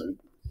doing wasn't.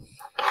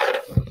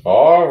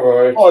 All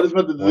right. Oh, I just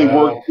meant that they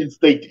worked.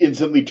 They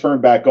instantly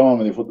turned back on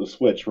when they flipped the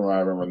switch. From what I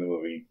remember in the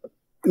movie.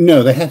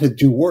 No, they had to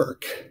do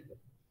work.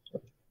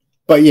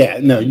 But yeah,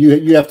 no,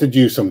 you have to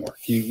do some work.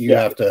 You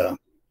have to.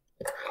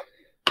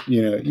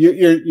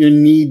 You're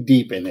knee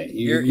deep in it.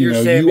 You're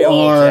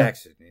Samuel L.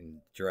 Jackson in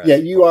Jurassic. Yeah,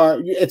 you are.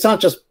 It's not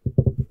just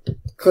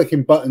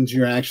clicking buttons.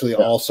 You're actually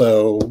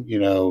also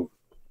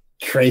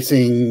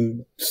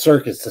tracing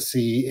circuits to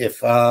see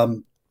if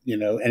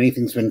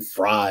anything's been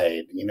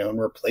fried,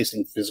 and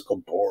replacing physical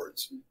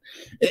boards.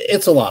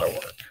 It's a lot of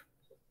work,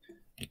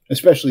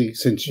 especially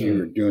since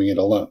you're doing it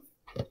alone.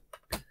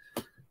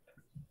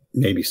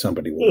 Maybe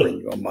somebody will bring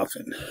you a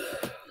muffin.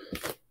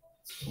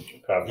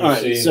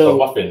 Have you seen the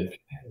muffin?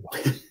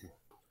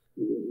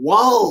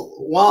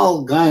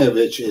 While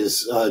Guyevich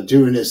is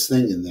doing his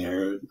thing in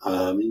there,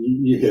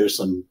 you hear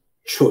some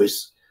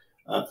choice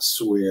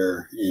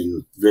swear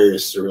in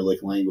various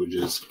Cyrillic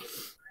languages.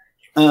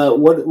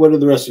 What are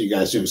the rest of you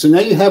guys doing? So now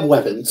you have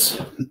weapons.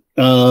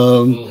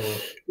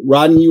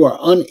 Rodney, you are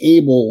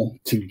unable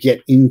to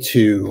get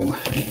into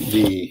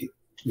the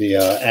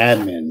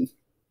admin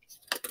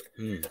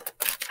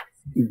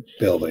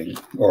building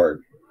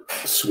or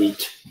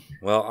suite.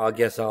 Well, I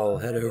guess I'll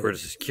head over to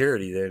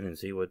security then and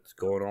see what's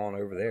going on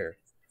over there.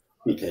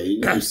 Okay,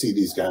 you see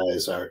these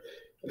guys are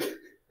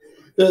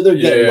they're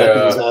getting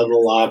weapons out of the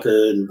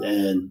locker,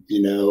 and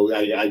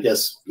I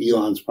guess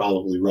Elon's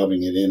probably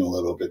rubbing it in a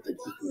little bit that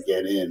he can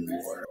get in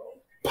more.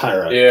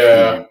 Pyrock.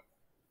 Yeah.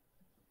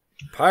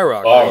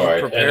 Pyrock, All are right,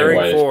 you preparing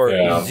anyways, for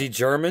yeah. easy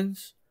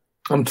Germans?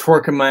 I'm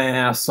twerking my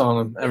ass on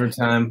them every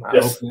time I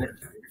open it.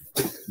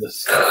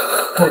 Just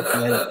twerk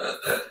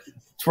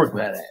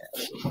that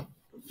ass.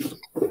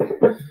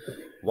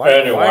 Why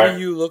Anyway. do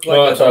you look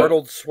like an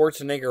Arnold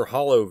Schwarzenegger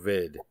hollow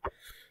vid?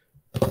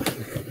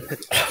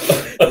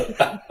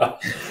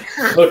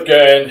 Look,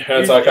 gang,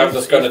 it's like I'm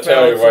just going to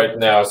tell you right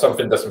now,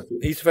 something doesn't...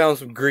 He's found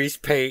some grease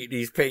paint.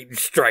 He's painting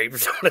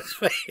stripes on his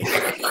face.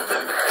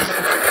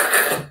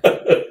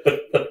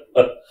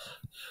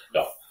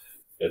 No,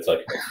 it's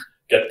like,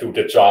 get to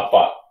the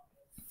chopper.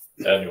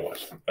 Anyway,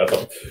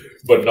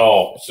 but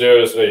no,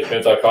 seriously,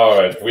 it's like, all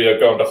right, we are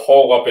going to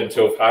hold up I'm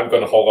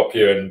going to hold up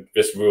here in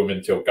this room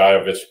until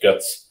Guyevich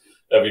gets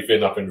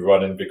everything up and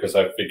running, because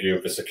I figure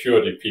the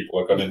security people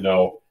are going to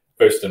know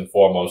first and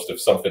foremost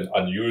if something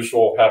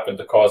unusual happened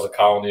to cause a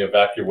colony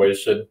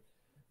evacuation,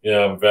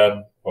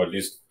 then, or at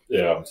least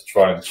to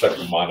try and check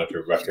the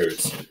monitor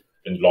records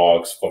and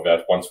logs for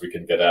that once we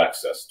can get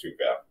access to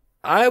them.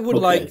 I would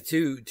like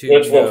to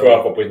which will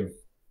probably...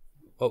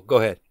 Oh, go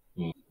ahead.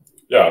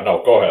 Yeah,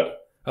 no, go ahead.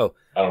 Oh.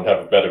 I don't have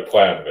a better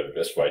plan than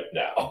this right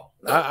now.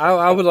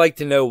 I would like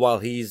to know, while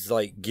he's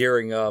like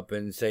gearing up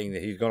and saying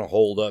that he's going to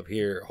hold up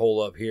here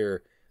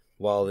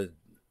while the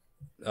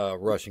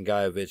Russian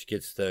Guyevich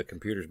gets the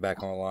computers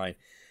back online.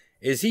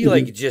 Is he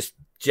like just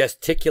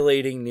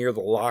gesticulating near the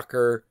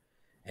locker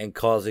and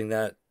causing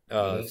that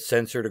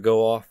sensor to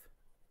go off?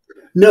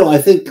 No, I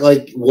think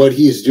like what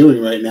he's doing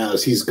right now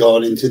is he's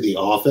gone into the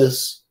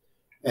office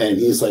and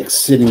he's like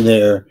sitting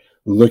there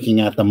looking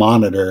at the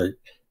monitor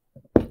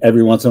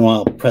every once in a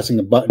while, pressing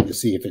a button to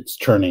see if it's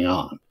turning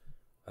on.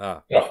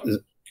 Is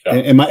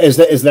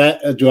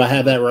that do I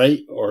have that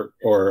right, or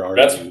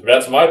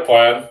that's my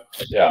plan?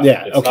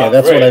 Yeah. Okay,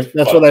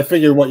 that's what I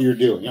figured. What you're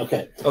doing?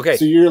 Okay.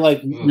 So you're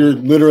like you're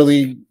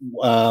literally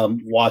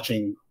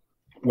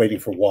waiting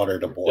for water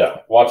to boil. Yeah,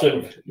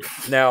 watching.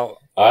 Now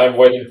I'm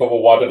waiting for the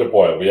water to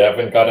boil. We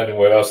haven't got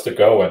anywhere else to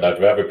go, and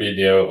I'd rather be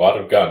near a lot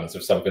of guns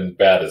if something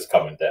bad is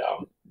coming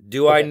down.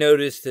 Do I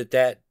notice that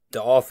the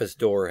office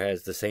door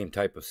has the same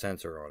type of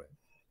sensor on it?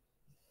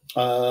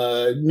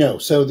 No.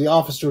 So the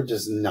office door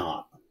does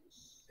not.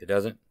 It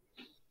doesn't?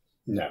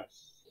 No.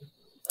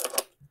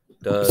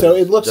 So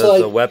it looks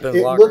like the weapons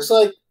locker? It looks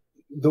like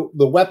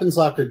the weapons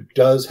locker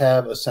does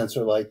have a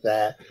sensor like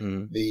that.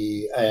 Mm-hmm.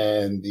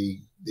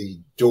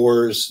 The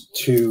doors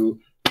to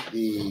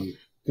the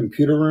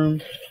computer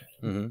room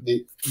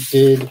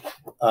did.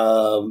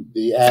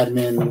 The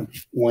admin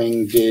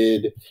wing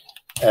did,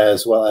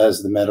 as well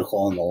as the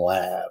medical and the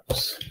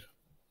labs.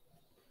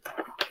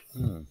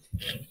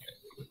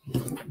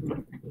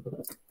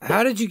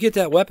 How did you get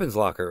that weapons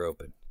locker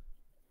open?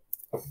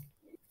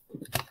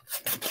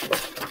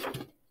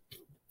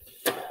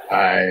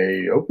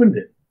 I opened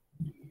it.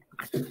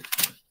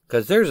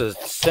 Because there's a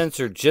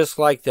sensor just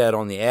like that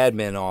on the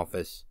admin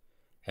office,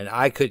 and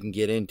I couldn't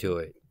get into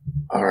it.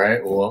 All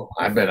right, well,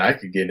 I bet I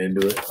could get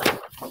into it.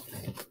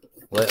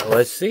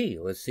 Let's see.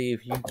 Let's see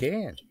if you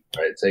can.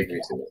 All right, take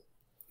me to it.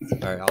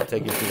 All right, I'll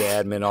take you to the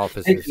admin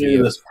office Take me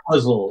to this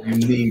puzzle you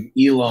need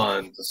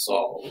Elon to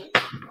solve.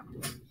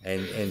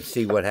 And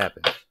see what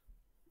happens.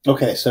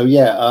 Okay, so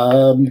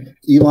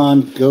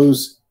Elon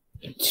goes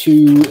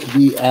to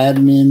the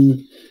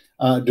admin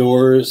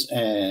doors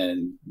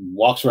and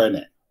walks right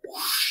in.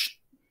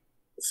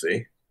 Let's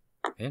see.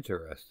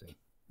 Interesting.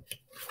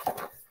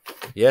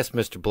 Yes,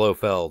 Mr.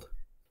 Blofeld.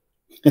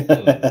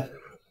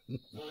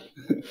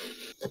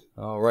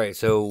 All right,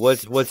 so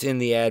what's in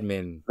the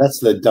admin?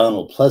 That's the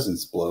Donald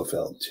Pleasance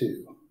Blofeld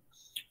too.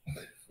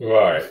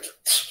 Right.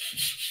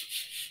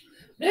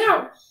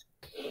 Yeah.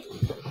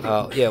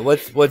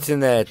 What's in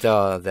that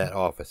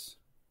office?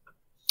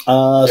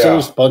 So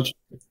there's a bunch.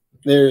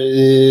 There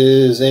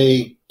is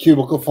a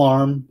cubicle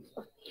farm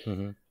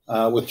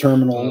with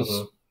terminals,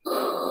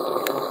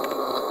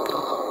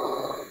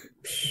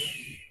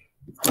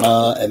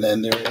 and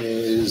then there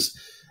is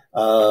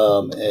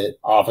an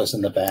office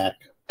in the back,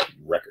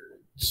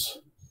 records.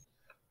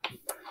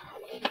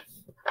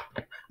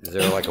 Is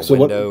there like a So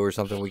window or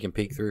something we can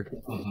peek through?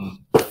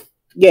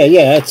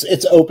 Yeah,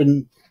 it's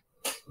open.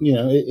 You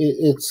know,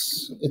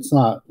 it's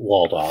not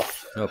walled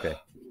off. Okay.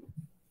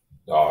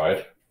 All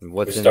right. And We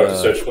What's in start to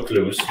search the for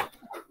clues.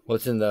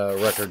 What's in the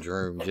records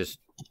room? Just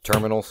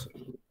terminals.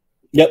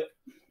 Yep.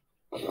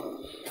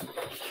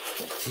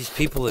 These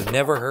people have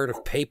never heard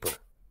of paper.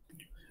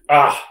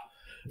 Ah,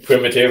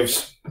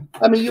 primitives.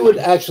 I mean, you would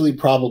actually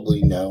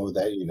probably know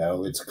that, you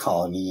know, it's a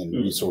colony and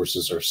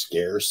resources are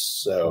scarce.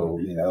 So,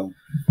 you know,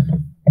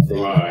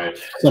 Right.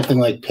 something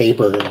like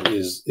paper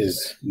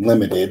is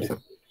limited.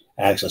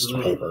 Access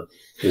to paper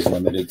is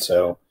limited.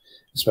 So,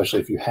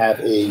 especially if you have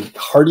a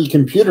hardy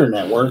computer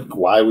network,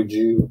 why would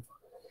you?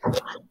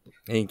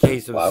 In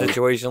case of a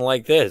situation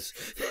like this.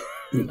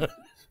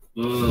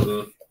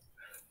 Mm-hmm.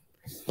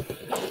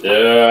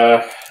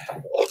 Yeah.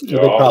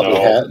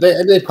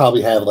 They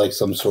probably have like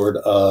some sort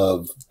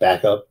of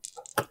backup,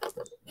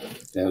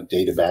 you know,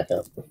 data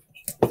backup.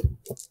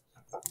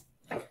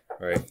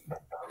 Right.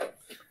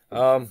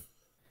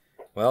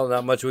 Well,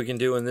 not much we can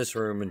do in this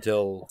room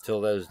until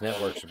those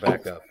networks are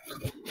back up.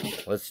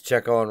 Let's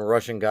check on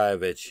Russian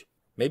Guyevich.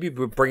 Maybe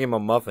we bring him a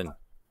muffin.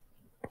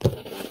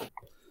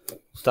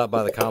 Stop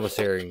by the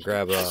commissary and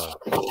grab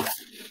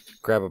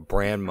a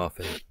bran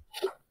muffin.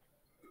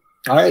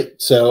 All right.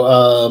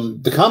 So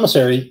the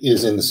commissary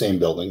is in the same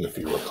building, if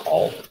you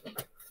recall.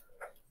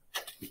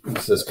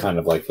 This is kind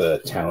of like the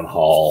town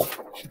hall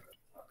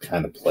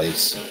kind of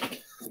place.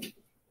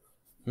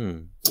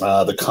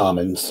 The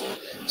commons.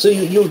 So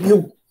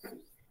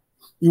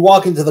you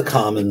walk into the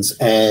commons,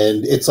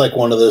 and it's like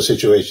one of those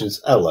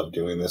situations. I love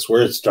doing this,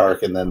 where it's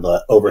dark, and then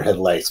the overhead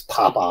lights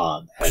pop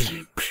on as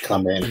you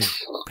come in.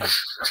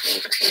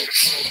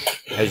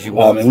 As you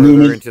walk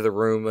further into the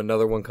room,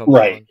 another one comes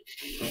on.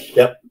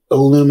 Yep.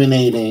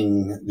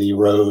 Illuminating the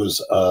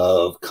rows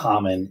of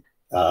common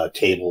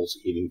tables,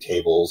 eating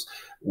tables,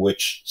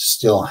 which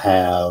still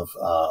have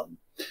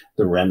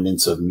the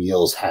remnants of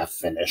meals half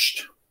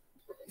finished.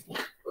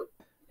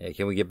 Hey,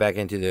 can we get back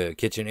into the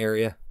kitchen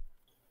area?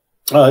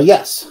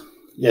 Yes,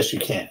 you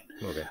can.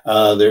 Okay.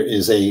 There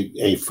is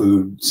a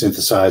food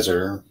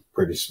synthesizer,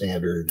 pretty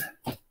standard.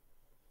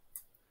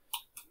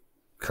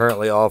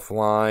 Currently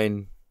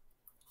offline.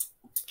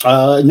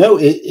 No,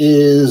 it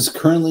is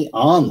currently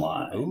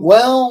online. Ooh.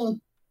 Well,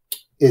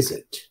 is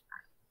it?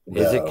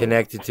 Is it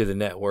connected to the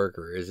network,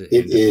 or is it?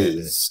 It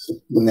is.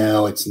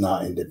 No, it's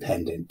not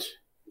independent.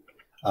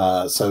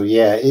 So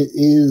yeah, it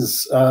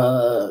is.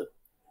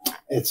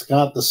 It's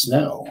got the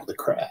snow, the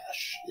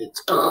crash.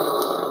 It's.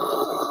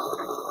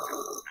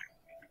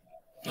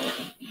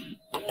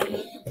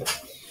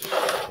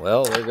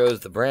 Well, there goes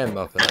the bran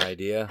muffin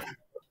idea.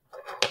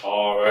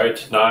 All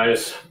right.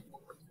 Nice.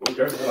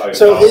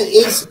 So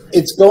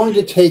it's going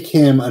to take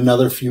him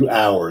another few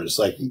hours.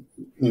 Like, you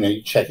know,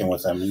 you check in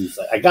with him, and he's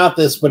like, "I got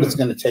this, but it's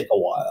going to take a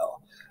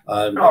while."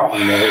 You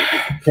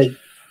know,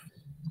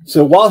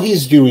 so while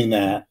he's doing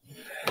that,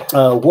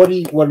 what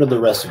are the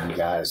rest of you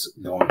guys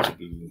going to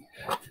be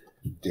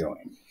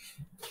doing?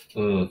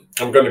 I'm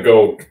going to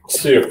go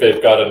see if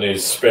they've got any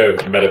spare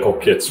medical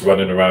kits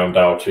running around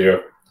out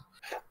here.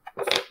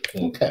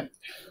 Okay,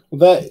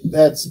 well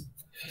that's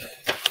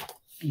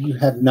you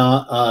have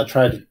not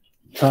tried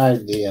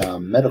the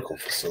medical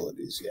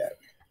facilities yet.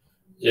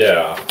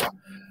 Yeah.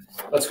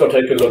 Let's go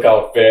take a look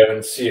out there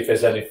and see if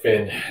there's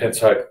anything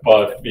inside.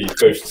 But the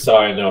first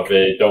sign of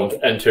a don't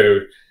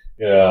enter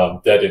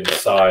dead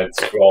inside,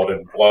 scrawled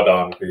in blood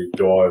on the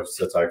door,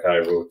 says like I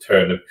will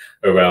turn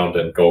around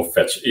and go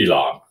fetch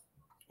Elon.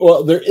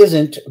 Well, there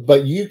isn't,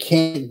 but you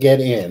can't get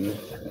in.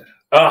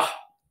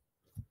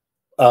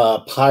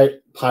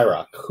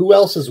 Pyrock. Who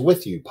else is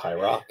with you,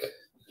 Pyrock?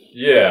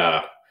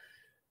 Yeah.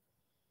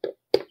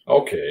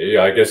 Okay,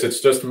 I guess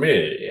it's just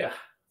me.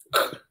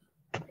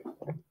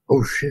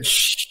 Oh shit!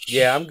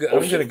 Yeah, I'm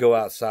gonna go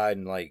outside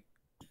and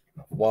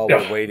while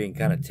we're waiting,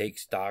 kind of take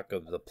stock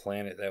of the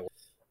planet that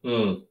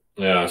we're.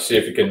 Yeah, see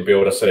if you can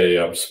build us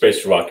a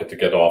space rocket to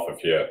get off of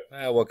here.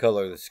 What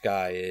color the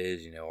sky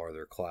is, are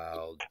there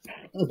clouds?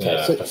 Okay,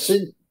 Yeah,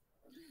 Space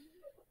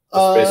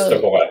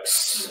Double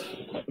X.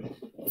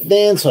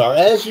 Dansar,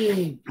 as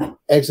you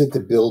exit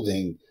the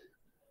building,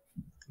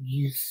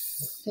 you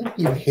think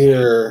you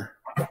hear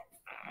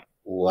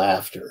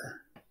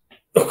laughter.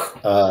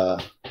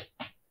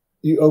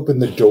 You open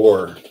the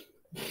door.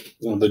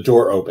 Well, the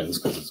door opens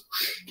because it's,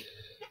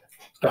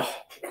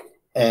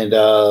 and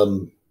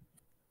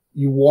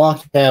you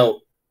walk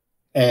out,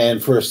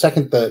 and for a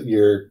second, the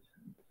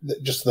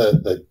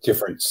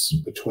difference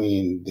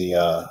between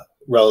the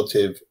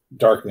relative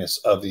darkness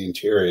of the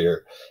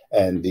interior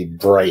and the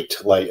bright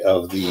light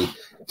of the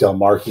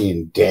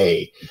Delmarkian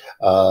day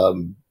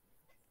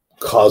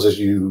causes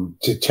you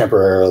to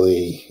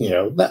temporarily,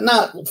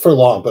 not for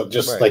long, but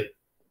just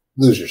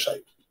lose your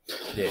sight.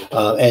 Yeah.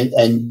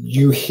 And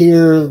you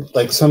hear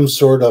some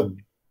sort of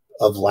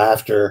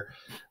laughter.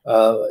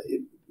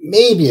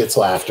 Maybe it's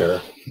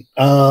laughter.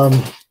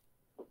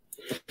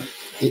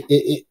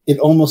 It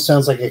almost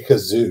sounds like a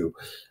kazoo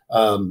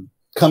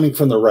coming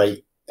from the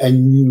right,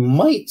 and you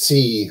might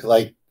see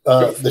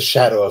the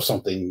shadow of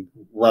something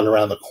run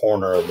around the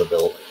corner of the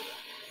building.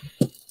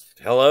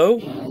 Hello?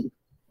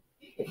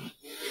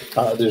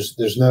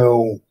 There's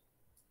no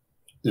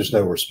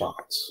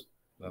response.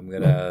 I'm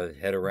going to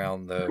head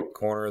around the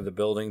corner of the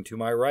building to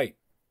my right.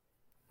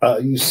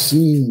 You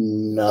see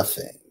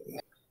nothing,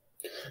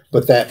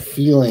 but that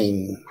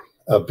feeling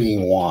of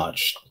being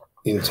watched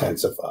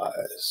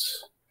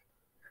intensifies.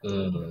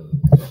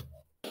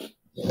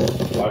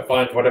 If I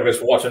find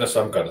whatever's watching us,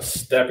 I'm gonna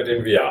stab it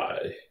in the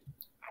eye.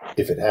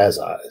 If it has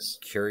eyes,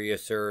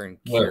 Curiouser and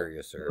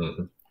curiouser.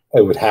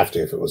 it would have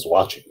to if it was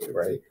watching you,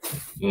 right?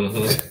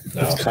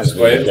 Now, kind of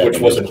strange, a which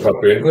wasn't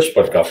proper English,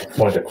 but got the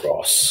point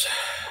across.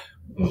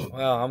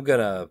 Well, I'm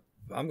gonna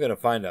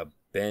find a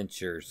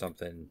bench or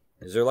something.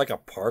 Is there like a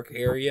park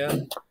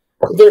area?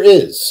 There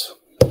is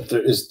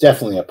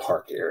definitely a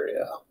park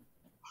area.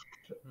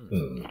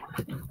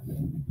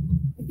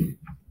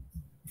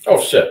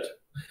 Oh shit!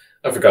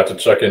 I forgot to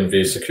check in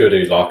the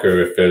security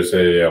locker if there's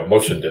a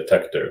motion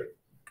detector.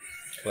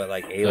 But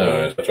like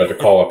alien? I tried to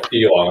call up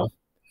Elon.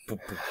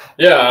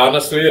 Yeah,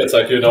 honestly, it's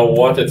like, you know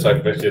what? It's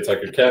like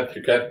you can't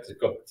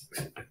go.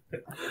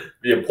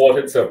 The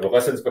importance of the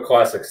lessons the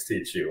classics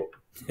teach you.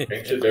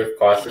 Ancient Earth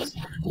Classics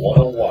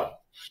 101.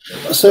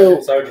 So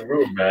inside the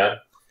room, man.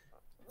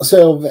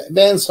 So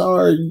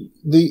Vansar,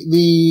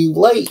 the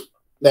light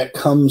that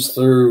comes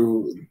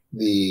through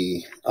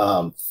the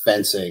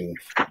fencing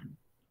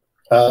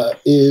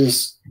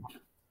is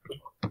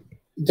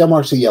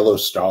Delmark's a yellow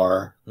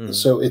star,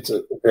 so it's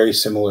a very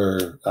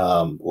similar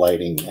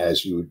lighting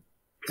as you would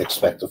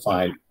expect to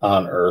find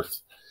on Earth.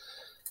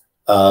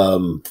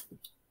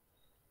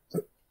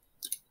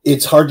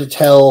 It's hard to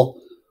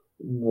tell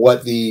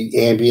what the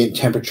ambient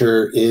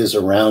temperature is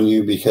around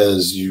you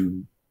because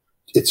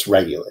it's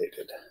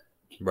regulated,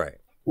 right,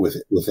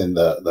 within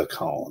the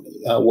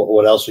colony.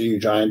 What else are you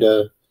trying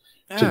to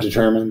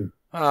determine?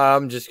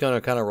 I'm just gonna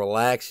kind of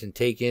relax and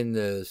take in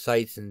the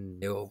sights.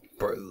 And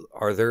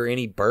are there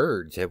any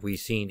birds? Have we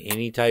seen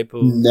any type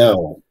of?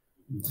 No.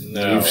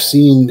 You've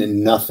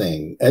seen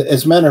nothing.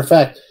 As a matter of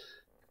fact,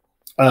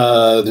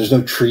 there's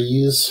no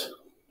trees.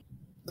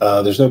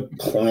 There's no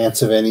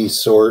plants of any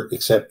sort,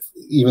 except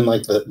even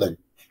like the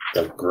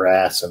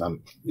grass, and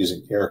I'm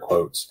using air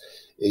quotes,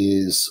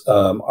 is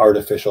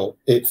artificial.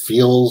 It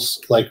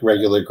feels like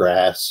regular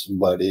grass,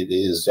 but it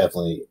is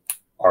definitely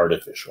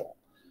artificial.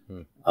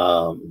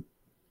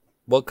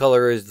 What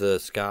color is the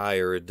sky,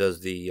 or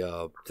does the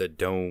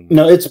dome?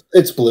 No,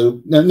 it's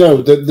blue.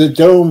 No, the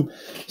dome.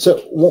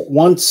 So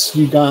once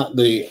you got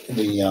the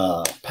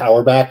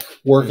power back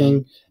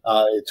working,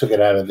 it took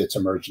it out of its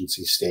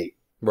emergency state.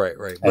 Right.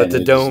 But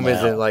the dome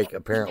isn't like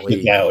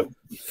apparently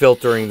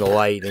filtering the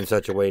light in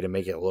such a way to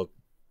make it look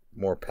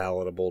more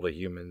palatable to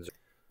humans.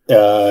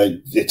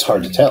 It's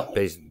hard to tell.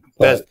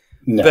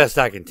 Best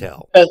I can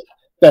tell.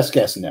 Best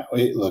guess, no.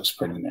 It looks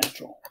pretty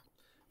natural.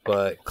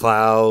 But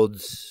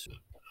clouds,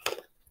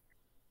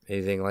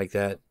 anything like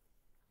that?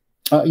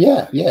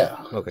 Yeah.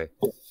 Okay.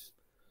 All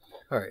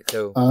right.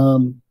 So,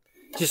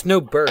 just no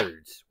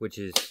birds, which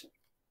is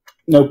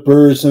no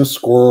birds, no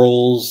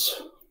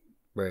squirrels.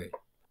 Right.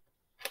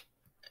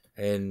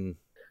 And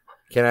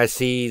can I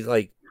see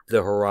like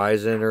the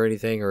horizon or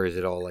anything, or is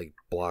it all like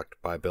blocked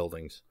by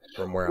buildings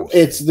from where I'm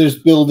sitting? There's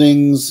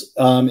buildings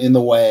in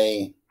the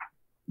way.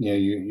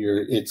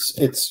 It's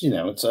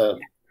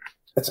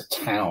a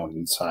town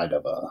inside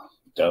of a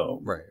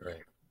dome. Right.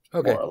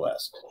 Okay. More or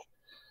less.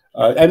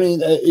 I mean,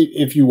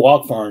 if you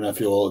walk far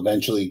enough, you'll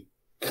eventually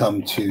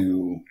come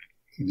to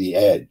the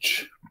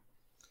edge.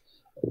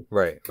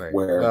 Right.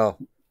 Where, well,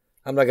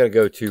 I'm not going to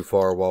go too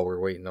far while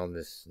we're waiting on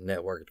this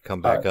network to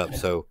come back up,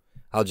 so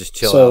I'll just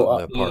chill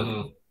out in the park.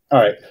 All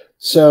right.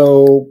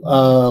 So,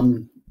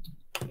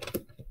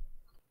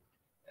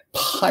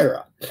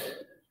 Pyrock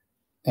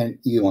and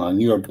Elon,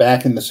 you are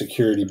back in the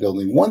security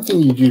building. One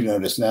thing you do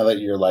notice now that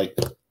you're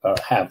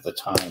have the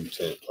time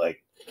to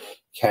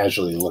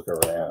casually look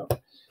around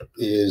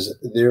is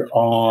there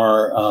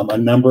are a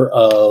number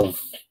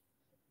of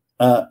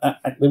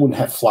they wouldn't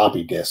have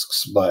floppy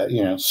disks, but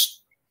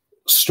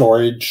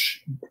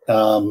storage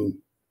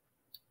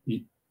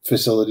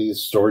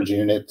facilities, storage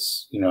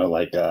units,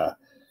 like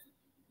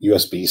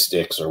USB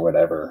sticks or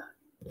whatever.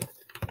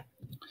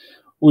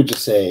 We'll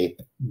just say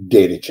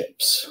data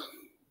chips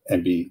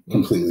and be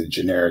completely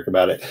generic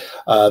about it,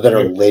 that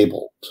are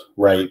labeled,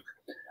 right?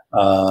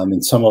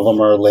 And some of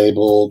them are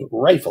labeled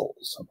rifles.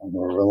 Some of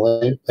them are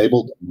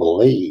labeled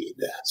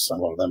blade.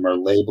 Some of them are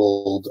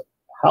labeled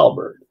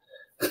halberd.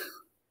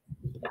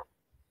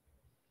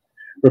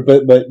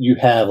 but you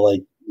have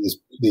like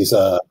these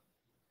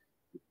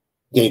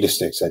data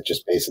sticks that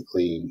just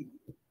basically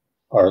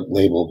are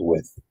labeled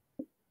with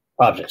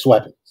objects,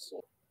 weapons.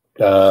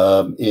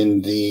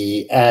 In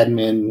the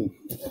admin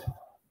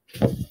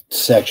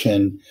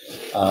section,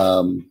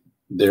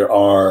 there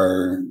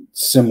are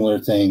similar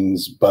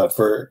things, but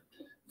for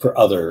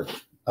other,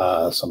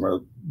 some are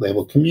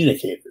labeled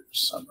communicators,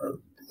 some are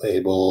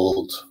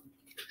labeled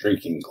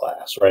drinking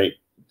glass, right?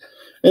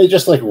 And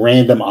just like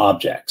random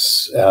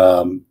objects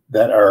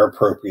that are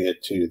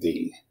appropriate to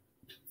the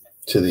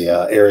to the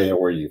area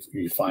where you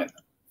find them.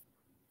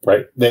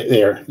 Right,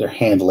 they're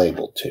hand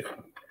labeled too.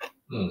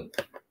 Mm.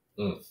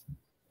 Mm.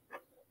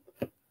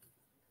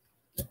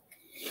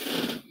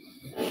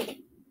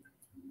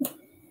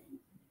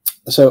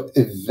 So Well,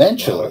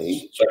 eventually,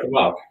 let's check them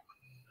out.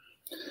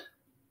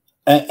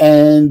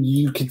 and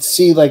you could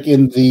see like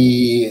in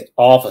the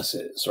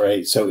offices,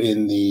 right? So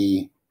in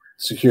the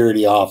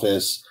security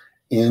office,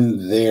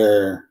 in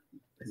their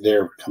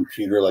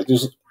computer, like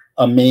there's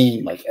a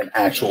main, like an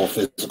actual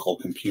physical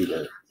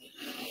computer,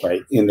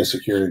 right, in the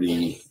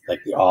security,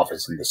 like the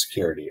office in the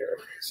security area.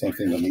 Same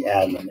thing in the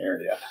admin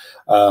area.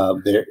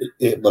 There,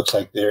 it looks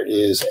like there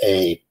is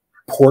a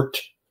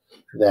port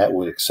that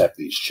would accept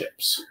these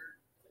chips.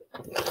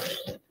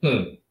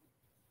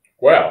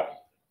 Well,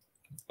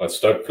 let's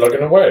start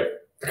plugging away.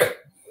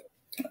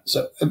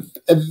 So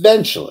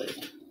eventually,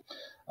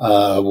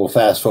 we'll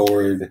fast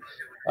forward.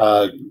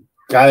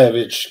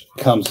 Guyevich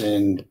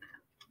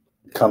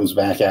comes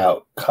back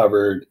out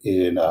covered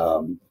in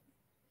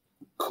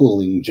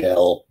cooling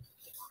gel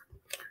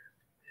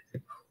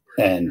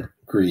and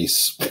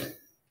grease,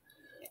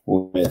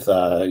 with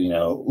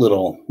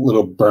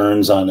little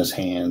burns on his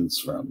hands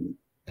from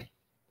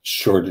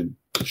shorting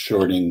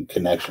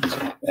connections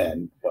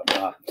and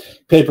whatnot.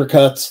 Paper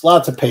cuts,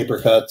 lots of paper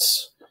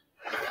cuts.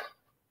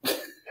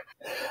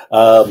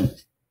 And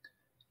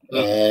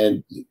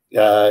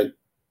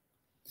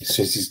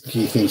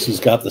he thinks he's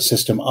got the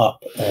system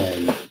up,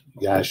 and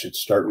you guys should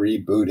start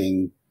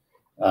rebooting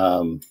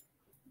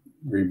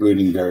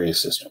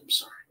various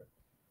systems.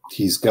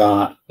 He's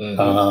got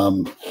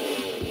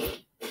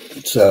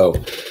so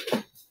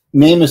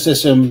name a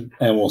system,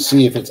 and we'll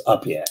see if it's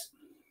up yet.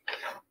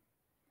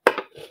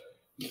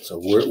 So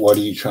what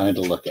are you trying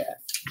to look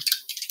at?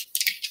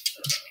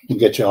 We'll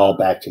get you all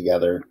back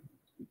together,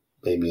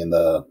 maybe in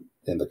the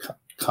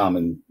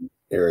common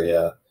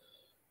area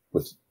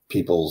with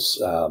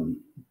people's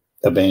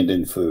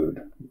abandoned food,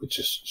 which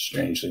is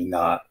strangely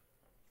not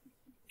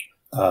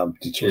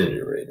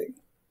deteriorating.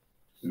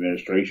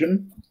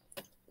 Administration.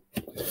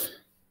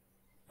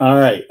 All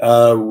right,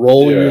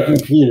 roll your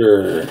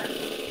computer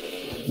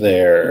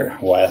there,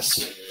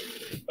 Wes.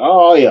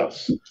 Ah,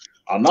 yes.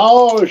 And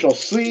now we shall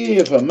see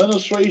if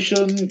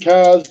administration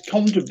can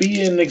come to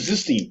be in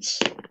existence.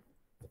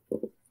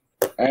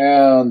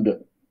 And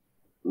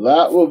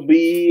that would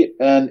be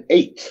an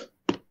 8.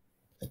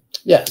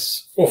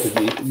 Yes,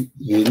 the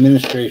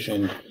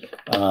administration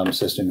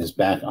system is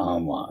back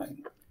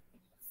online.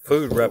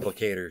 Food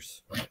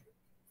replicators.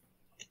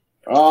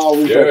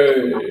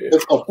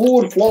 It's the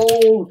food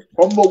flow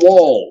from the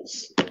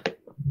walls.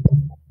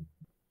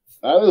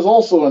 That is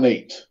also an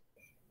 8.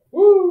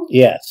 Woo!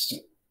 Yes,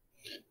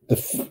 the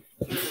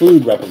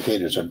food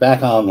replicators are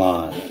back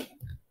online.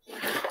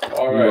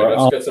 All right,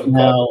 let's get some.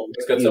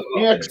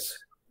 Muffins.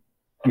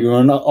 You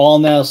are all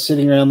now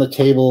sitting around the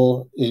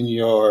table in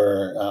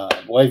your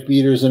wife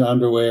beaters and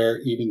underwear,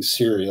 eating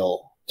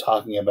cereal,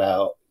 talking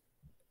about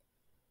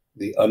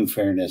the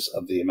unfairness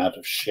of the amount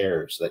of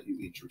shares that you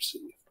each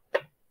receive.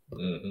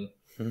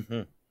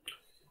 Mm-hmm.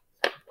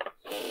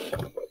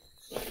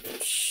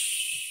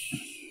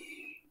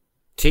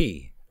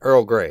 Tea,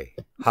 Earl Grey,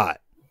 hot.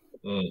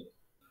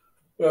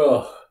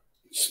 Oh,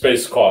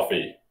 space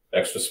coffee,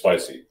 extra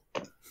spicy.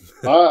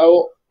 I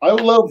will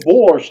have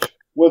borscht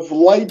with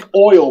light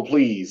oil,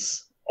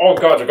 please. Oh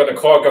God, you're gonna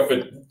clog up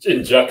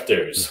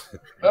injectors.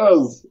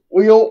 Yes,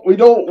 we don't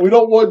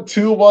want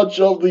too much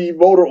of the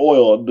motor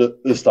oil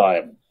this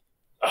time.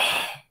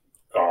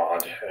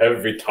 God,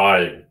 every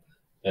time.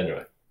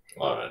 Anyway,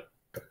 all right.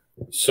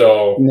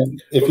 So,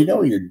 if you know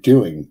what you're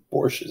doing,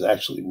 borscht is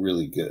actually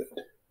really good.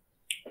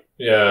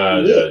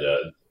 Yeah.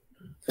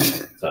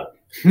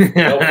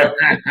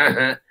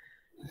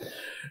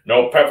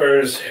 No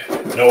peppers,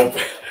 no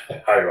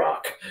high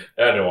rock.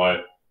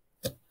 Anyway.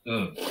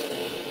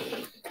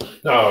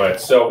 All right,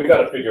 so we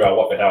got to figure out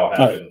what the hell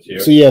happened here.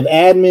 So you have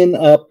admin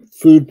up,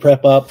 food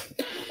prep up.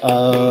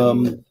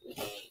 Have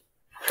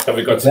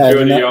we got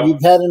security up?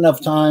 You've had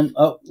enough time.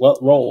 Oh, well,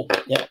 roll.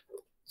 Yeah.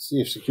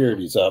 See if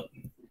security's up.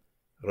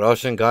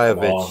 Roshan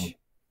Guyevich.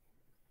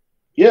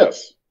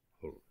 Yes.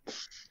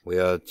 We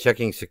are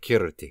checking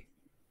security.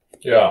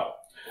 Yeah.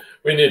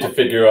 We need to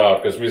figure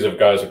out, because these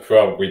guys have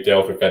probably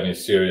dealt with any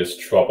serious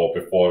trouble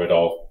before it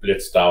all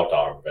blitzed out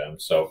on them.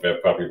 So they're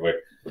probably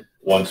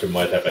ones who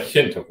might have a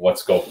hint of what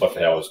the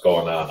hell is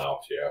going on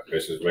out here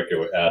versus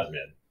regular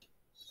admin.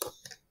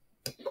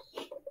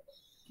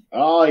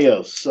 Ah,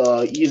 yes.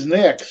 He's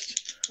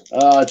next.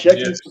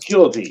 Checking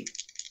security.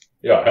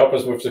 Yeah, help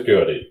us with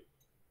security.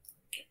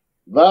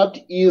 That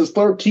is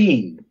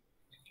 13.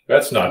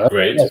 That's not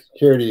great. Yeah,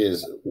 security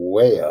is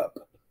way up.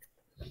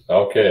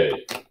 Okay.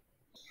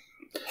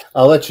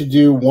 I'll let you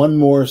do one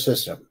more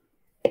system.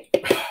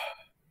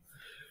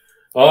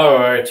 All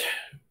right.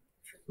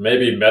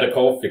 Maybe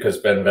medical,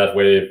 because then that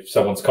way, if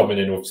someone's coming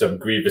in with some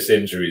grievous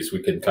injuries,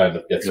 we can kind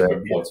of get some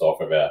reports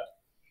off of that.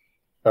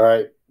 All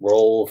right.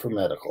 Roll for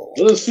medical.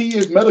 Let us see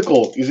if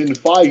medical is in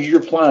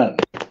 5-year plan.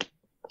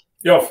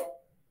 Yo.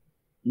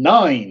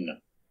 9.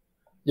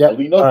 Yeah.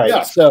 All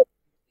right. So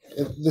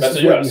That's a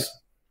is what yes.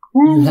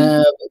 you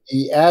have.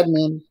 The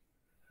admin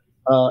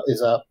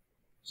is up,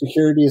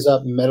 security is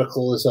up,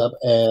 medical is up,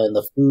 and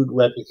the food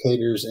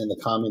replicators in the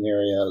common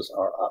areas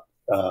are up.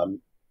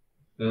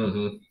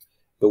 Mm-hmm.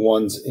 The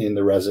ones in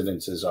the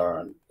residences are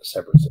on a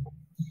separate zone.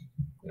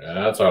 Yeah,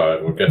 that's all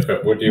right.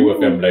 We'll deal with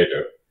them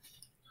later.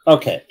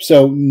 Okay,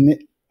 so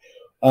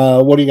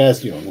what are you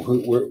guys doing?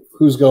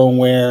 Who's going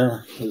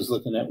where? Who's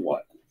looking at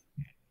what?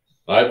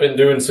 I've been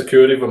doing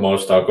security the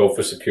most. I'll go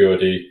for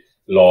security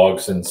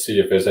logs and see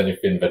if there's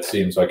anything that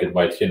seems like it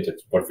might hint at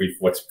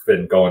what's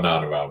been going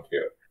on around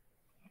here.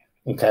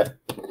 Okay.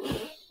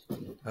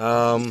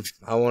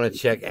 I want to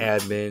check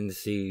admin to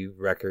see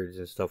records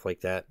and stuff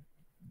like that.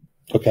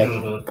 Okay.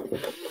 Mm-hmm.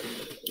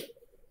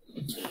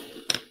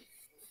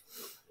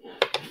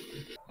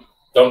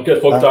 Don't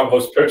get hooked on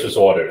those purchase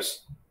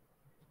orders.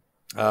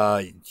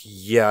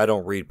 Yeah, I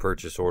don't read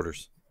purchase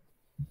orders.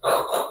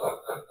 All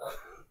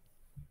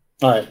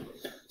right.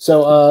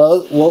 So,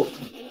 well,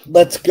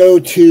 let's go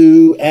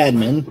to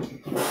admin.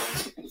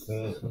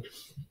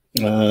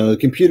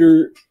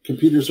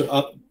 Computers are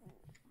up.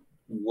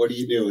 What are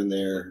you doing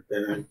there,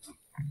 Baron?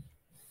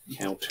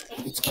 Count.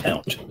 It's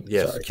count.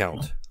 Yes, Sorry.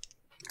 count.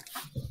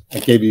 I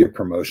gave you a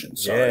promotion.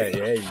 Sorry.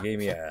 Yeah, you gave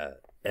me a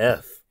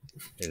F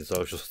in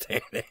social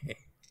standing.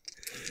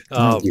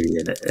 I'll give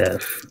you an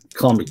F.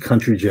 Call me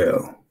Country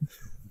Joe.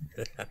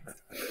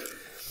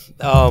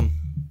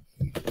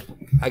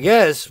 I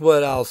guess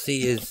what I'll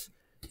see is,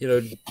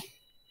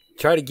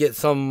 try to get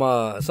some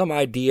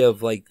idea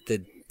of like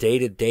the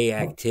day-to-day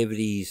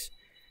activities,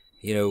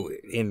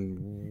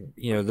 in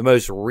the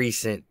most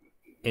recent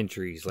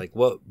entries. Like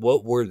what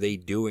were they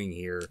doing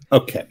here?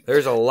 Okay.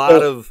 There's a lot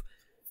of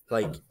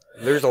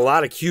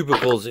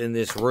cubicles in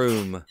this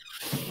room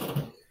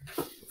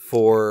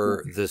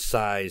for the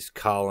size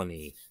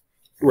colony.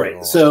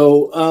 Right.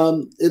 So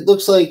it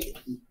looks like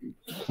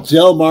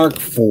Delmark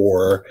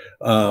 4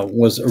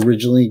 was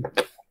originally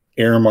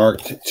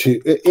airmarked to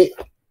it.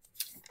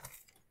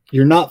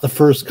 You're not the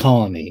first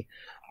colony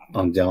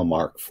on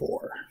Delmark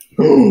 4.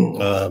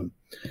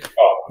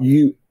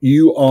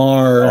 You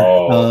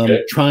are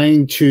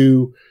trying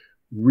to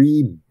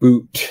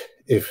reboot,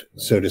 if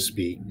so to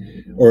speak,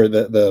 or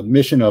the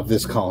mission of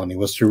this colony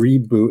was to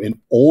reboot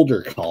an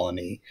older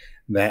colony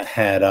that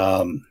had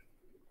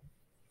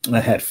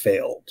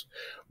failed.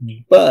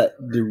 But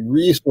the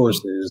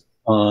resources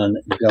on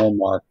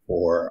Delmark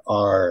 4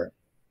 are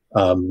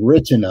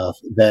rich enough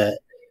that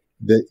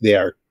they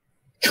are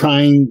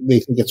trying. They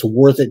think it's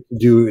worth it to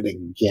do it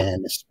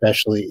again,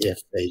 especially if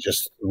they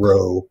just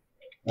throw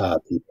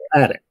people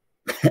at it.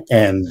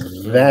 And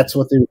that's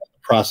what they're in the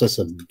process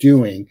of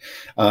doing.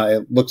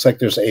 It looks like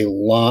there's a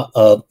lot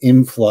of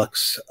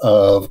influx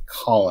of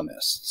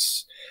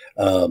colonists.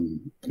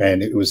 And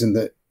it was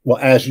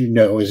as you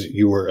know, as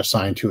you were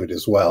assigned to it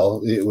as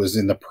well, it was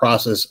in the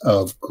process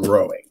of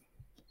growing.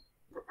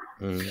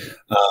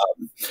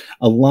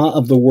 A lot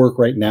of the work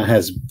right now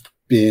has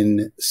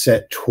been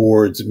set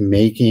towards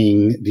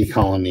making the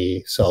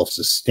colony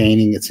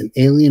self-sustaining. It's an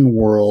alien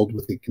world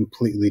with a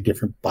completely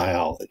different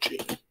biology.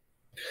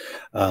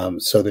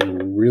 So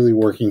they're really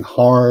working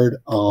hard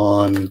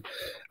on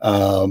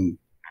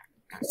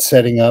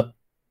setting up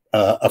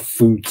a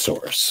food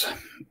source.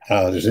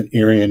 There's an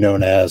area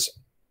known as,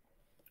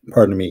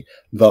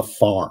 the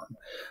farm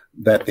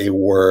that they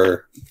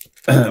were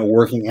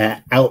working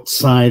at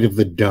outside of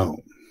the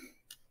dome.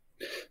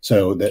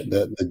 So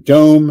the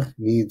dome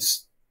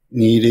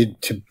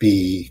needed to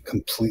be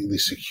completely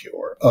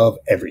secure of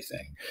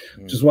everything,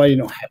 which is why you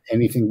don't have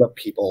anything but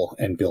people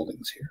and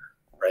buildings here,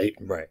 right?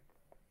 Right.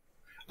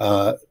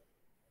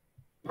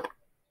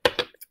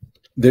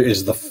 There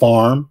is the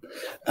farm.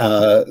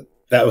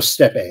 That was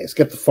step A, is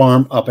get the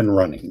farm up and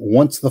running.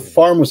 Once the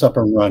farm was up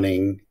and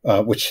running,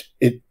 which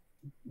it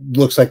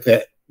looks like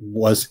that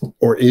was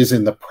or is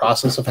in the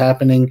process of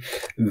happening,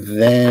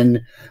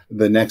 then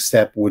the next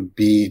step would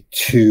be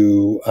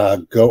to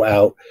go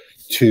out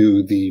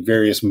to the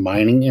various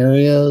mining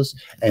areas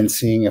and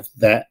seeing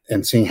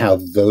how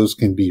those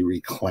can be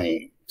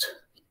reclaimed.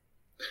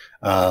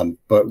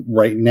 But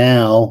right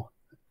now,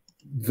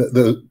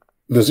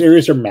 those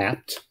areas are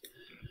mapped,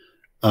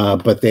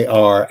 but they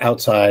are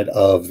outside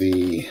of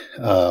the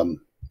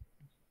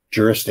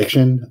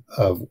jurisdiction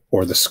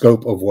or the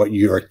scope of what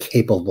you are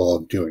capable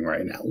of doing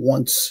right now.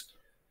 Once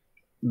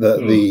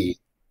the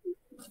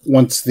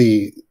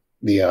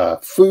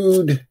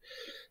food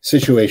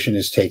situation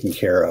is taken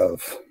care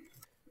of,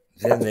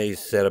 then they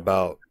set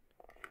about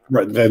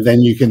right.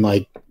 Then you can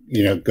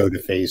go to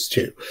phase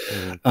 2.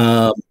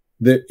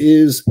 There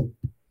is.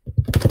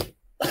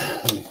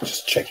 Let me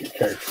just check your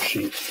character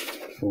sheet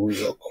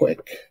real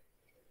quick.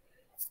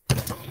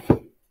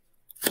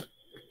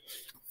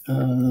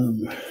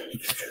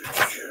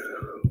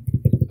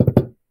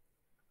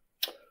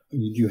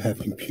 You do have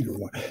computer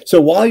one.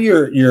 So while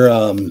you're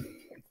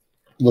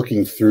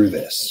looking through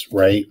this,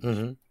 right?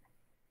 You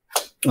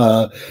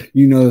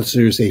notice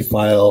there's a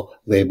file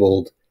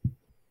labeled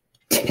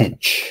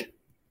Tench.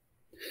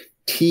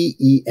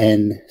 Tenche.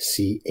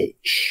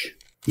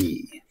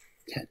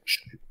 Tench.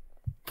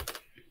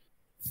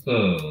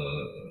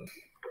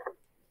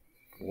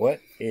 What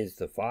is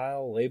the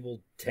file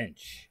labeled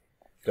Tench?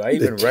 Do I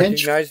even Tench-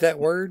 recognize that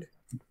word?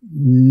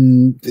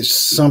 There's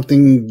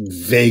something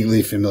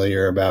vaguely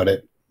familiar about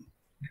it.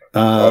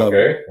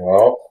 Okay,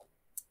 well,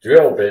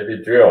 drill,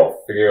 baby,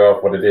 drill. Figure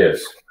out what it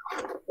is.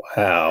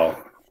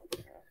 Wow.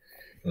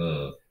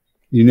 Hmm.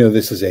 You know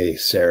this is a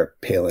Sarah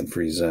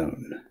Palin-free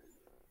zone.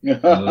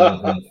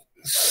 Mhm.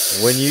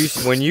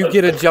 When you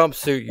get a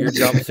jumpsuit, your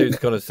jumpsuit's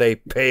going to say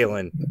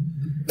Palin.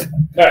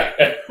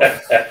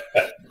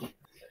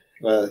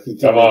 Well, he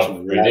did, Come mention on,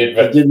 the we rabbit. need-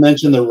 He did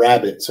mention the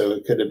rabbit, so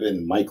it could have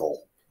been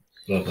Michael.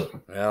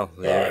 Mhm. Well,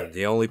 they're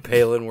the only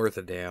Palin worth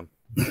a damn.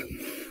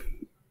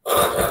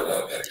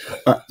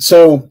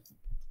 So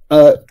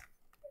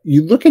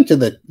you look into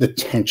the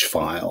Tench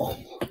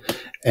file,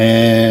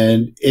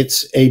 and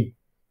it's a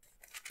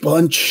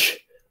bunch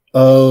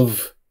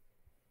of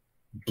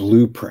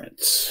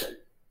blueprints.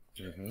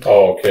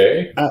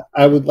 Okay.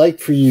 I would like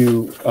for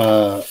you,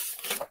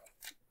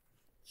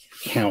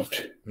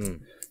 Count,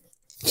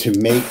 to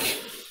make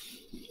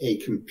a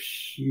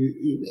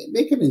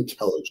make an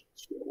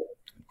intelligence roll.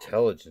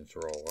 Intelligence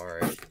roll, all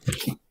right.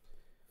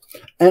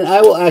 And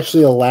I will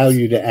actually allow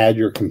you to add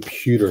your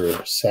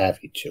computer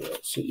savvy to it,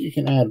 so you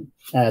can add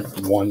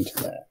 1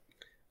 to that.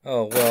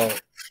 Oh, well,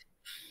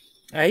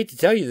 I hate to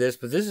tell you this,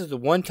 but this is the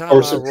one time Or I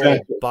rolled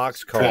subtract it.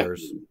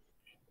 boxcars.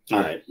 All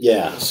right,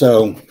 yeah.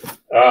 So,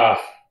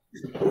 Ah.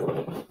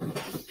 all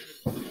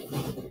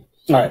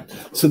right.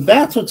 So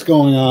that's what's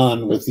going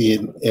on with the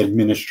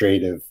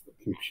administrative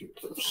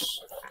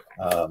computers.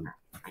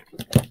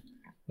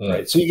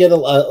 Right. So you get a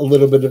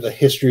little bit of a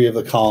history of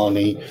the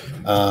colony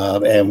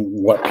and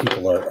what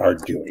people are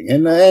doing,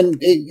 and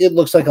it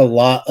looks like a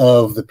lot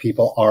of the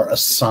people are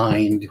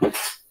assigned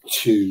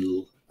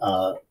to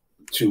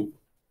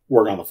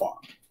work on the farm.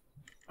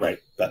 Right.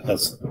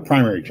 That's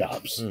primary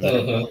jobs. That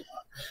are going on.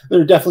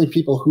 There are definitely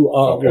people who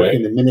are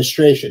working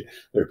administration.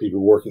 There are people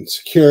working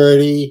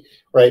security.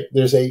 Right.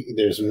 There's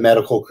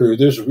medical crew.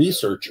 There's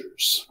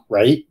researchers.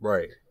 Right.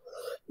 Right.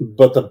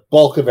 But the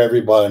bulk of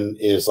everyone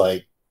is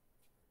like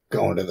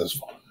going to this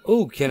farm.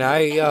 Ooh, can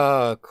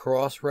I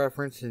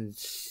cross-reference and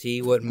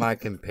see what my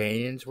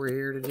companions were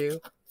here to do?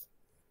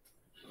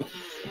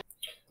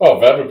 Oh,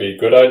 that would be a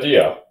good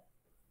idea.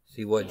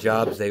 See what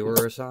jobs they were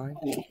assigned?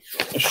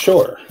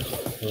 Sure.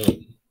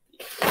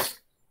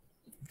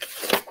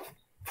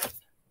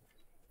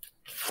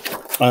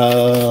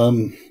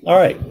 All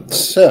right.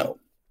 So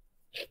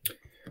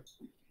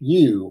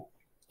you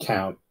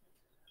count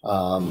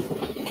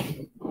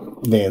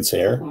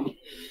Vansair.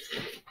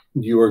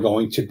 You are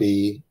going to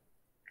be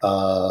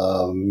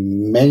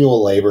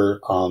manual labor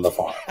on the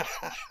farm.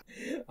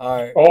 All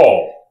right.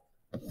 Oh.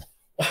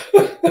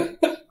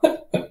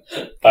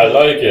 I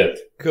like it.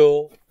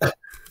 Cool.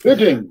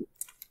 Fitting.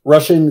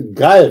 Russian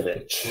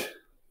Guyevich,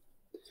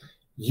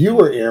 you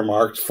were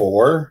earmarked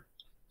for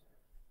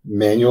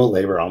manual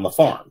labor on the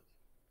farm.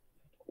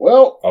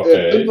 Well,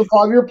 Okay. it's in the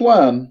 5-year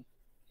plan.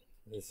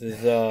 This is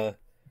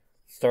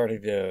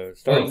starting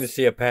to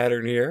see a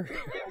pattern here.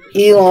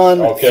 Elon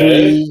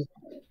Okay.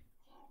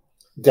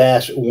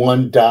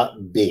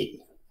 3-1.b.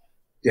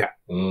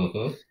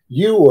 Mm-hmm.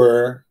 You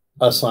were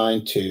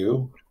assigned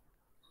to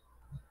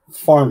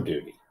farm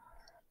duty.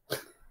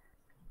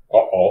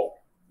 Uh-oh.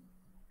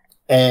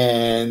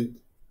 And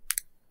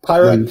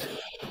Pirate,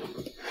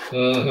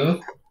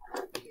 Mm-hmm.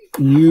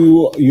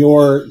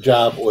 your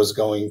job was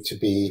going to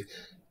be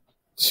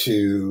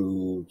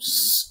to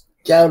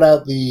scout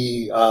out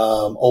the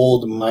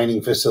old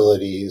mining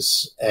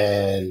facilities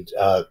and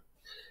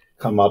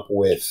come up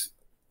with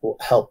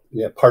part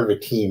of a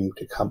team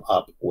to come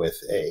up with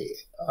a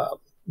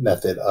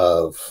method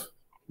of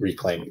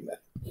reclaiming them.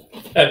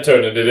 And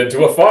turning it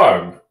into a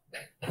farm.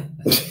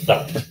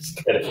 No, just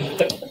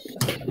kidding.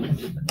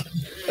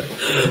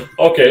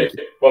 Okay,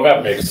 well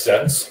that makes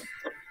sense.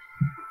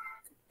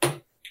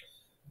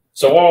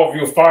 So all of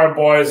you farm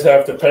boys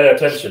have to pay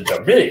attention to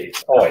me.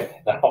 Oh wait,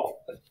 no.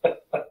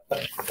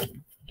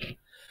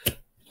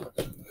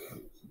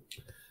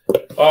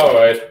 All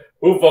right,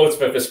 who votes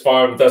if this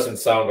farm doesn't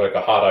sound like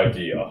a hot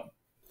idea?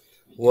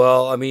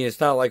 Well, I mean, it's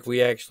not like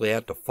we actually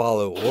have to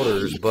follow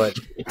orders, but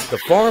the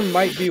farm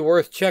might be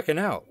worth checking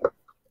out.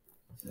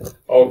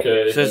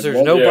 Okay. Since there's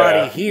Well, nobody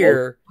yeah.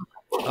 here,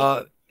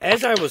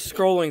 as I was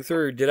scrolling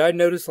through, did I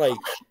notice like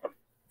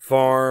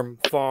farm,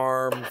 The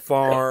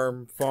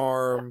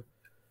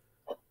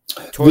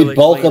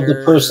bulk of the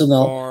cleaner,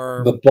 personnel,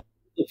 farm. the bulk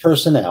of the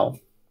personnel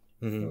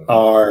Mhm.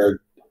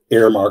 are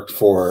earmarked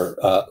for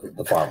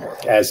the farm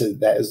work. That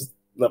is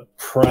the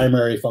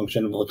primary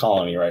function of the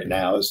colony right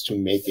now, is to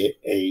make it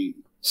a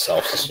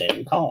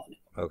self-sustaining colony.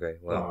 Okay,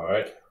 well, All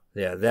right.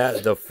 yeah,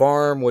 that the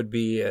farm would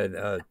be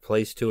a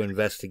place to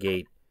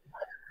investigate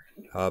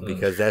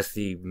because that's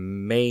the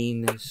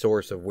main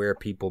source of where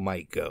people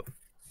might go.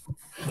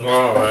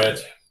 All right.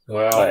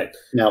 Well, All right.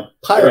 Now, we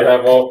Pirate,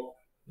 have all.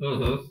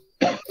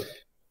 Mm-hmm.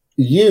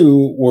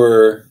 you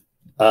were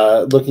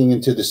looking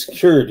into the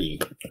security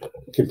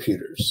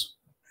computers.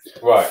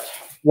 Right.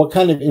 What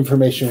kind of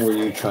information were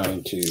you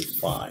trying to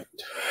find?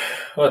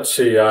 let's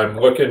see. I'm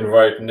looking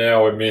right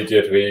now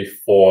immediately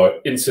for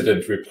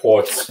incident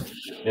reports,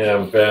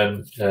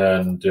 Ben,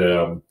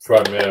 and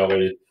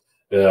primarily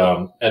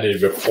any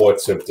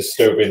reports of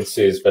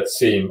disturbances that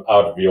seem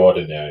out of the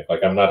ordinary.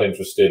 Like, I'm not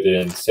interested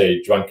in,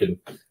 say,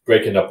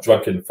 breaking up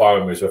drunken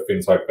farmers or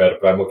things like that,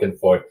 but I'm looking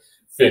for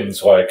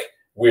things like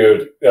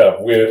weird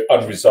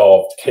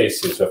unresolved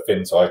cases or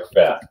things like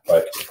that,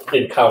 like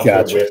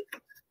encounter with,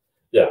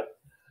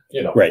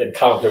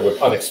 encounter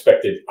with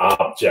unexpected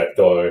object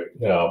or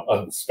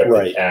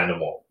unexpected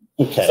animal,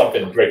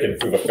 something breaking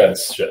through the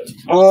fence shit.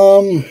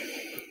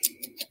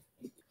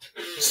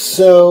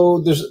 So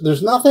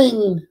there's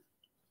nothing.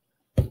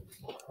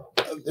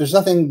 There's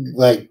nothing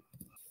like.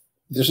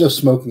 There's no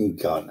smoking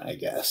gun, I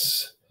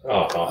guess.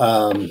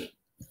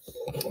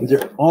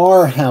 There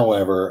are,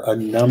 however, a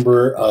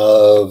number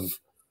of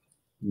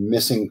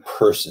missing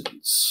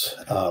persons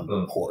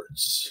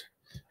reports.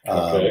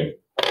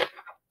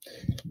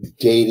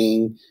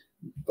 Dating.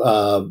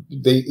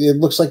 It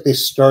looks like they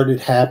started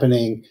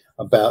happening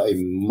about a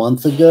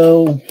month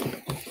ago.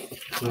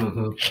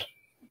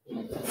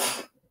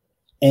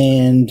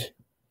 And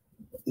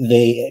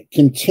they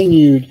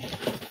continued,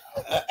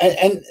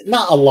 and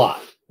not a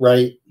lot,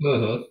 right?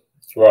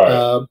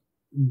 Right.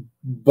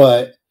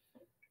 But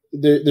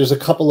there's a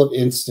couple of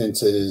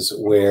instances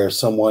where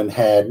someone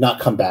had not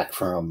come back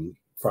from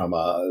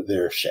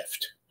their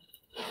shift.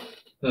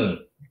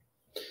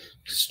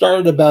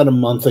 Started about a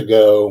month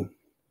ago.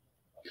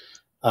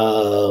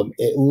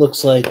 It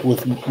looks like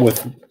with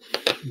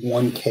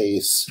one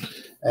case,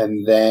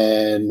 and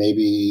then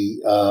maybe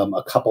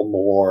a couple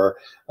more.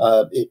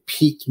 It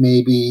peaked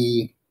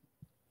maybe,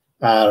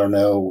 I don't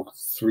know,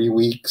 3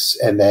 weeks,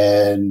 and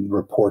then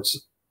reports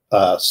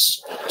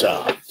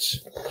stopped.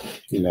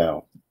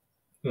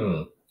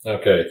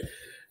 Okay.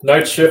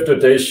 Night shift or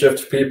day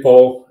shift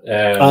people,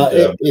 and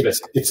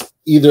it's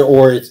either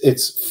or.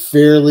 It's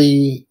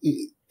fairly.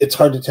 It's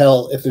hard to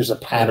tell if there's a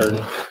pattern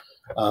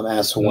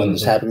as to when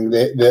this is happening.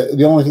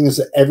 The only thing is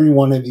that every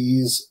one of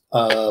these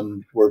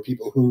were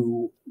people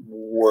who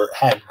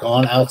had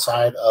gone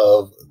outside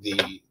of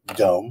the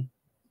dome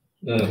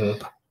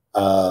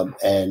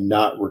and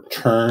not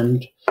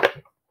returned.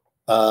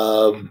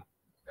 I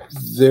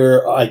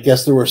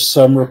guess there were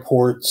some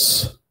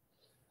reports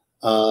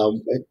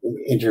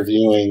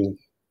interviewing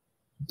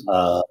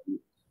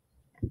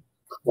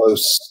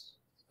close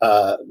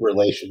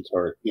relations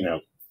or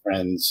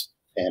friends,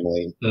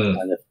 family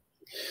kind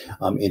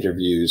of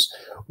interviews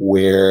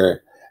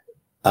where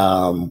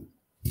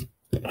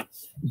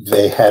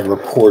they had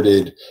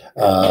reported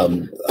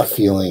a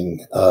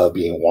feeling of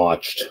being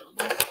watched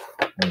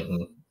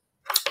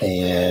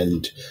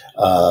and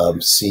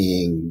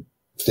seeing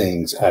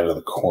things out of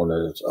the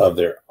corners of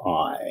their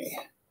eye.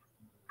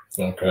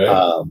 Okay.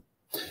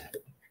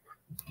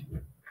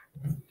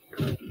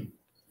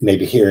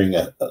 Maybe hearing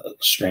a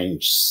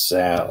strange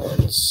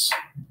sounds.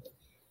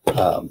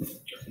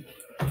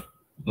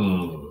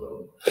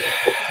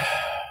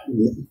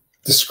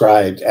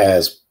 Described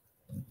as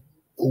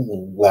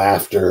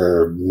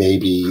laughter,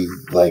 maybe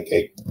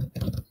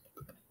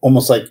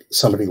almost like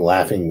somebody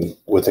laughing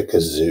with a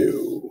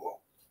kazoo.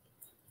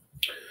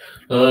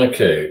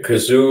 Okay,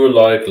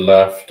 kazoo-like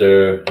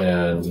laughter,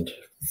 and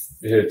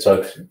it's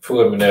like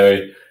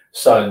preliminary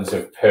signs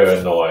of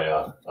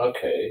paranoia.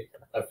 Okay,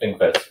 I think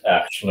that's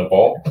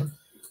actionable.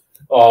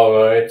 All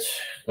right,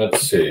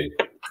 let's see.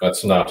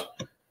 That's not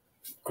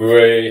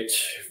great,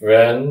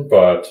 Ren,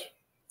 but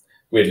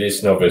we at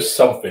least know there's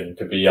something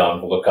to be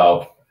on the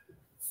lookout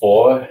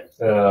for.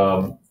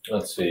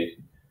 Let's see.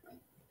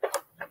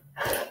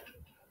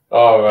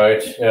 All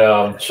right,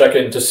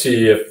 checking to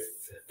see if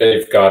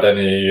they've got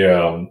any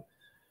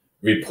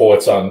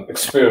reports on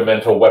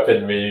experimental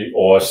weaponry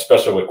or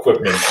special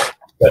equipment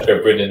that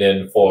they're bringing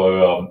in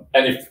for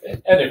any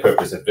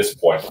purpose at this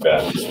point,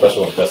 Ben.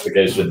 Special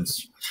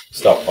investigations,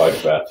 stuff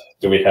like that.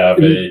 Do we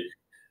have a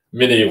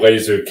mini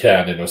laser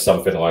cannon or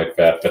something like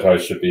that I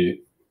should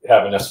be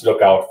having us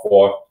look out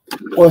for?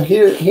 Well,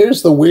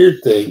 here's the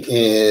weird thing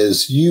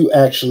is you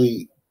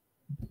actually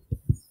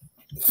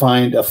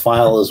find a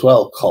file as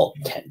well called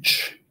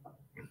Tench.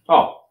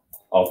 Oh,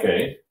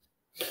 okay.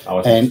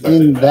 And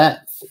in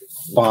that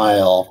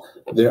file,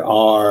 there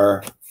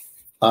are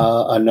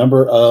a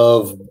number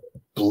of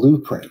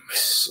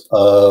blueprints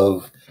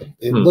of,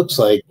 it looks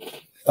like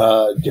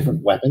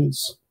different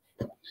weapons.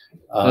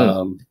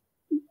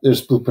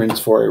 There's blueprints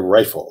for a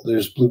rifle.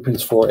 There's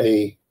blueprints for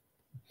a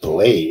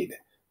blade.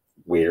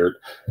 Weird.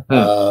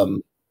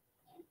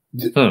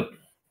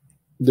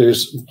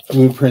 There's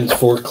blueprints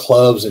for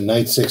clubs and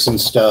nightsticks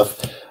and stuff.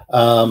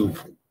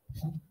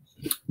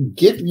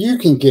 You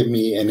can give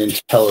me an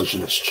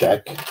intelligence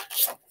check,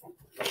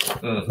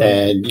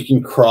 and you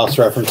can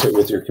cross-reference it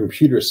with your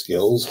computer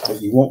skills,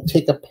 but you won't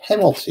take a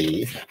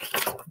penalty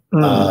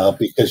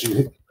because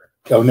you.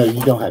 Oh no,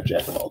 you don't have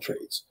jack of all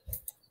trades.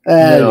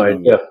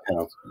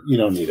 You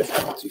don't need a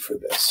penalty for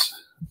this.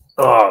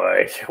 All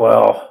right.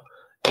 Well,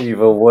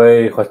 either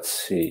way, let's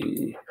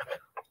see.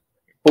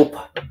 Oop.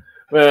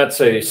 That's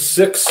a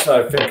 6.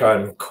 I think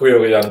I'm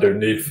clearly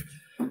underneath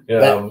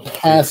That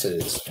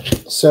passes.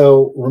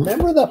 So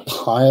remember the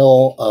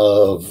pile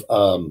of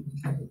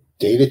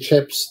data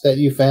chips that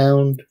you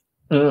found?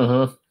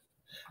 Mm-hmm.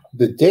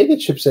 The data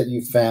chips that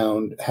you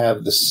found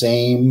have the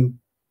same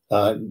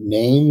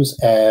names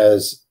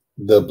as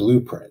the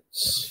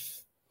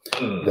blueprints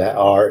that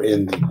are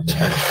in the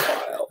tech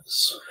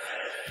files.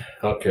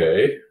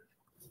 Okay.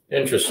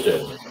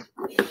 Interesting.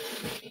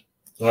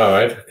 All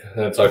right.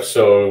 It's like,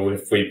 so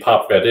if we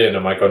pop that in,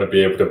 am I going to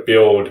be able to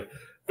build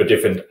the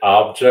different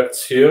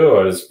objects here,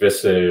 or is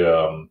this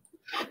a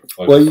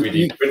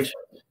 3D print?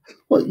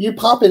 Well, you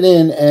pop it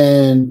in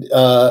and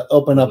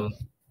open up,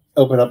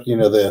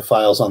 the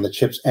files on the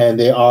chips, and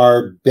they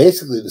are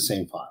basically the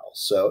same files.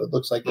 So it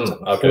looks like it's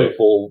a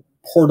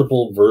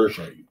portable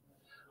version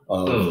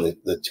of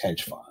the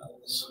Tench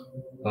files.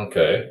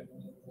 Okay.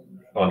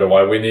 Wonder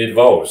why we need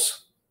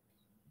those.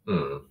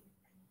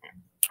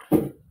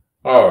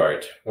 All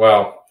right.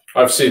 Well,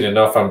 I've seen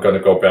enough. I'm going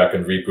to go back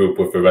and regroup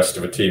with the rest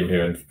of the team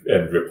here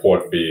and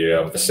report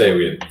the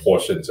salient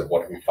portions of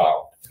what we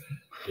found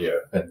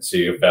here and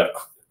see if that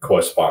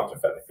corresponds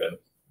with anything.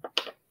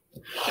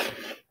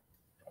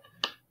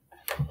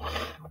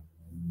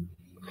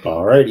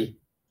 All righty.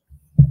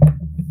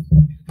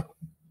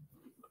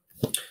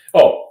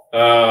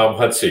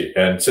 Let's see.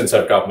 And since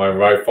I've got my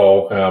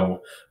rifle,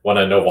 when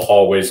I know the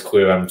hallway's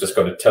clear, I'm just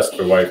going to test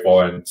the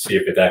rifle and see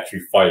if it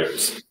actually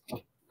fires.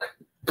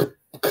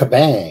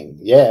 Kabang!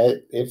 Yeah,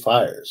 it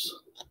fires.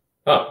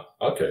 Oh,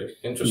 okay,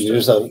 interesting.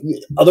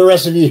 The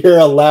rest of you hear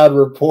a loud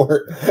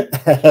report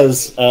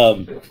as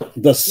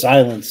the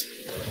silence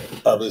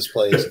of this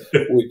place,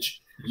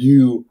 which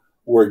you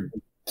were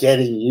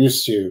getting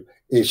used to,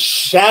 is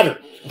shattered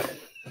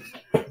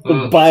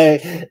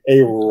by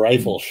a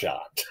rifle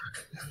shot.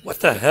 What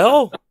the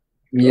hell?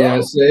 Yeah,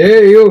 I say,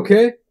 hey, you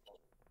okay?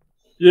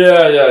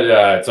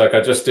 Yeah. It's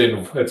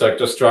like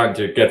just trying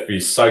to get the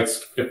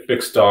sights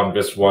fixed on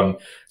this one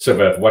so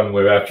that when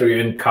we're actually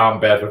in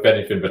combat with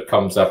anything that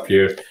comes up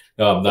here,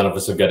 none of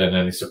us are getting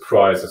any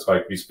surprises,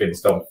 like these things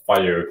don't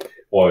fire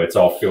or it's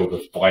all filled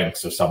with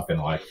blanks or something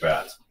like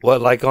that.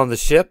 What, like on the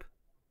ship?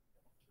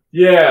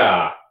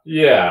 Yeah,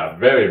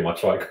 very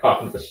much like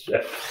on the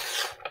ship.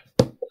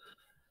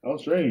 How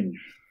strange.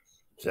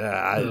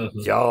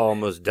 Y'all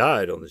almost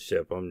died on the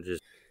ship. I'm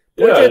just...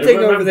 What's that thing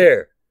over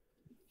there?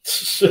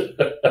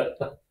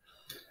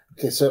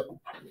 Okay, so...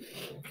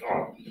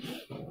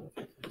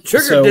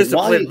 Trigger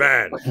discipline,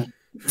 man.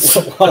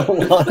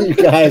 While you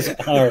guys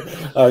are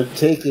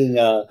taking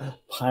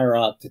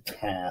Pyrock to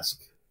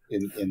task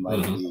in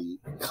the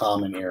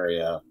common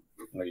area,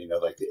 or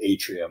like the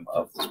atrium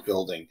of this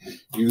building,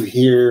 you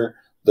hear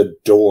the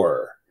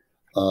door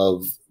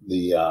of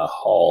the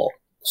hall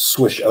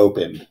swish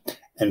open,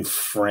 and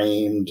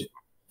framed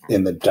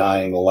in the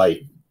dying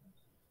light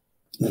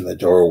in the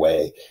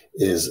doorway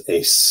is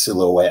a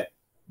silhouette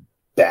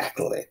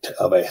backlit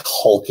of a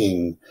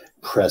hulking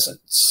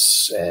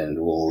presence, and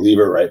we'll leave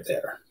it right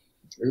there.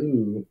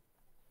 Ooh.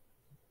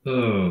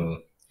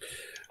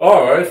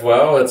 All right.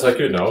 Well, it's like,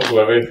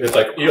 it's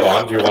like,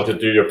 Elon, do you want to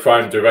do your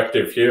prime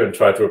directive here and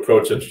try to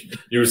approach it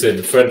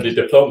using friendly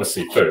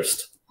diplomacy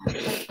first?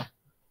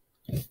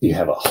 You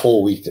have a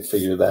whole week to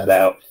figure that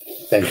out.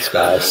 Thanks,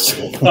 guys.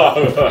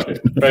 All right.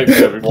 Thanks,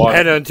 everyone.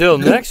 And until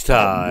next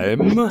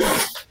time,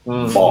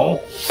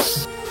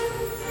 balls.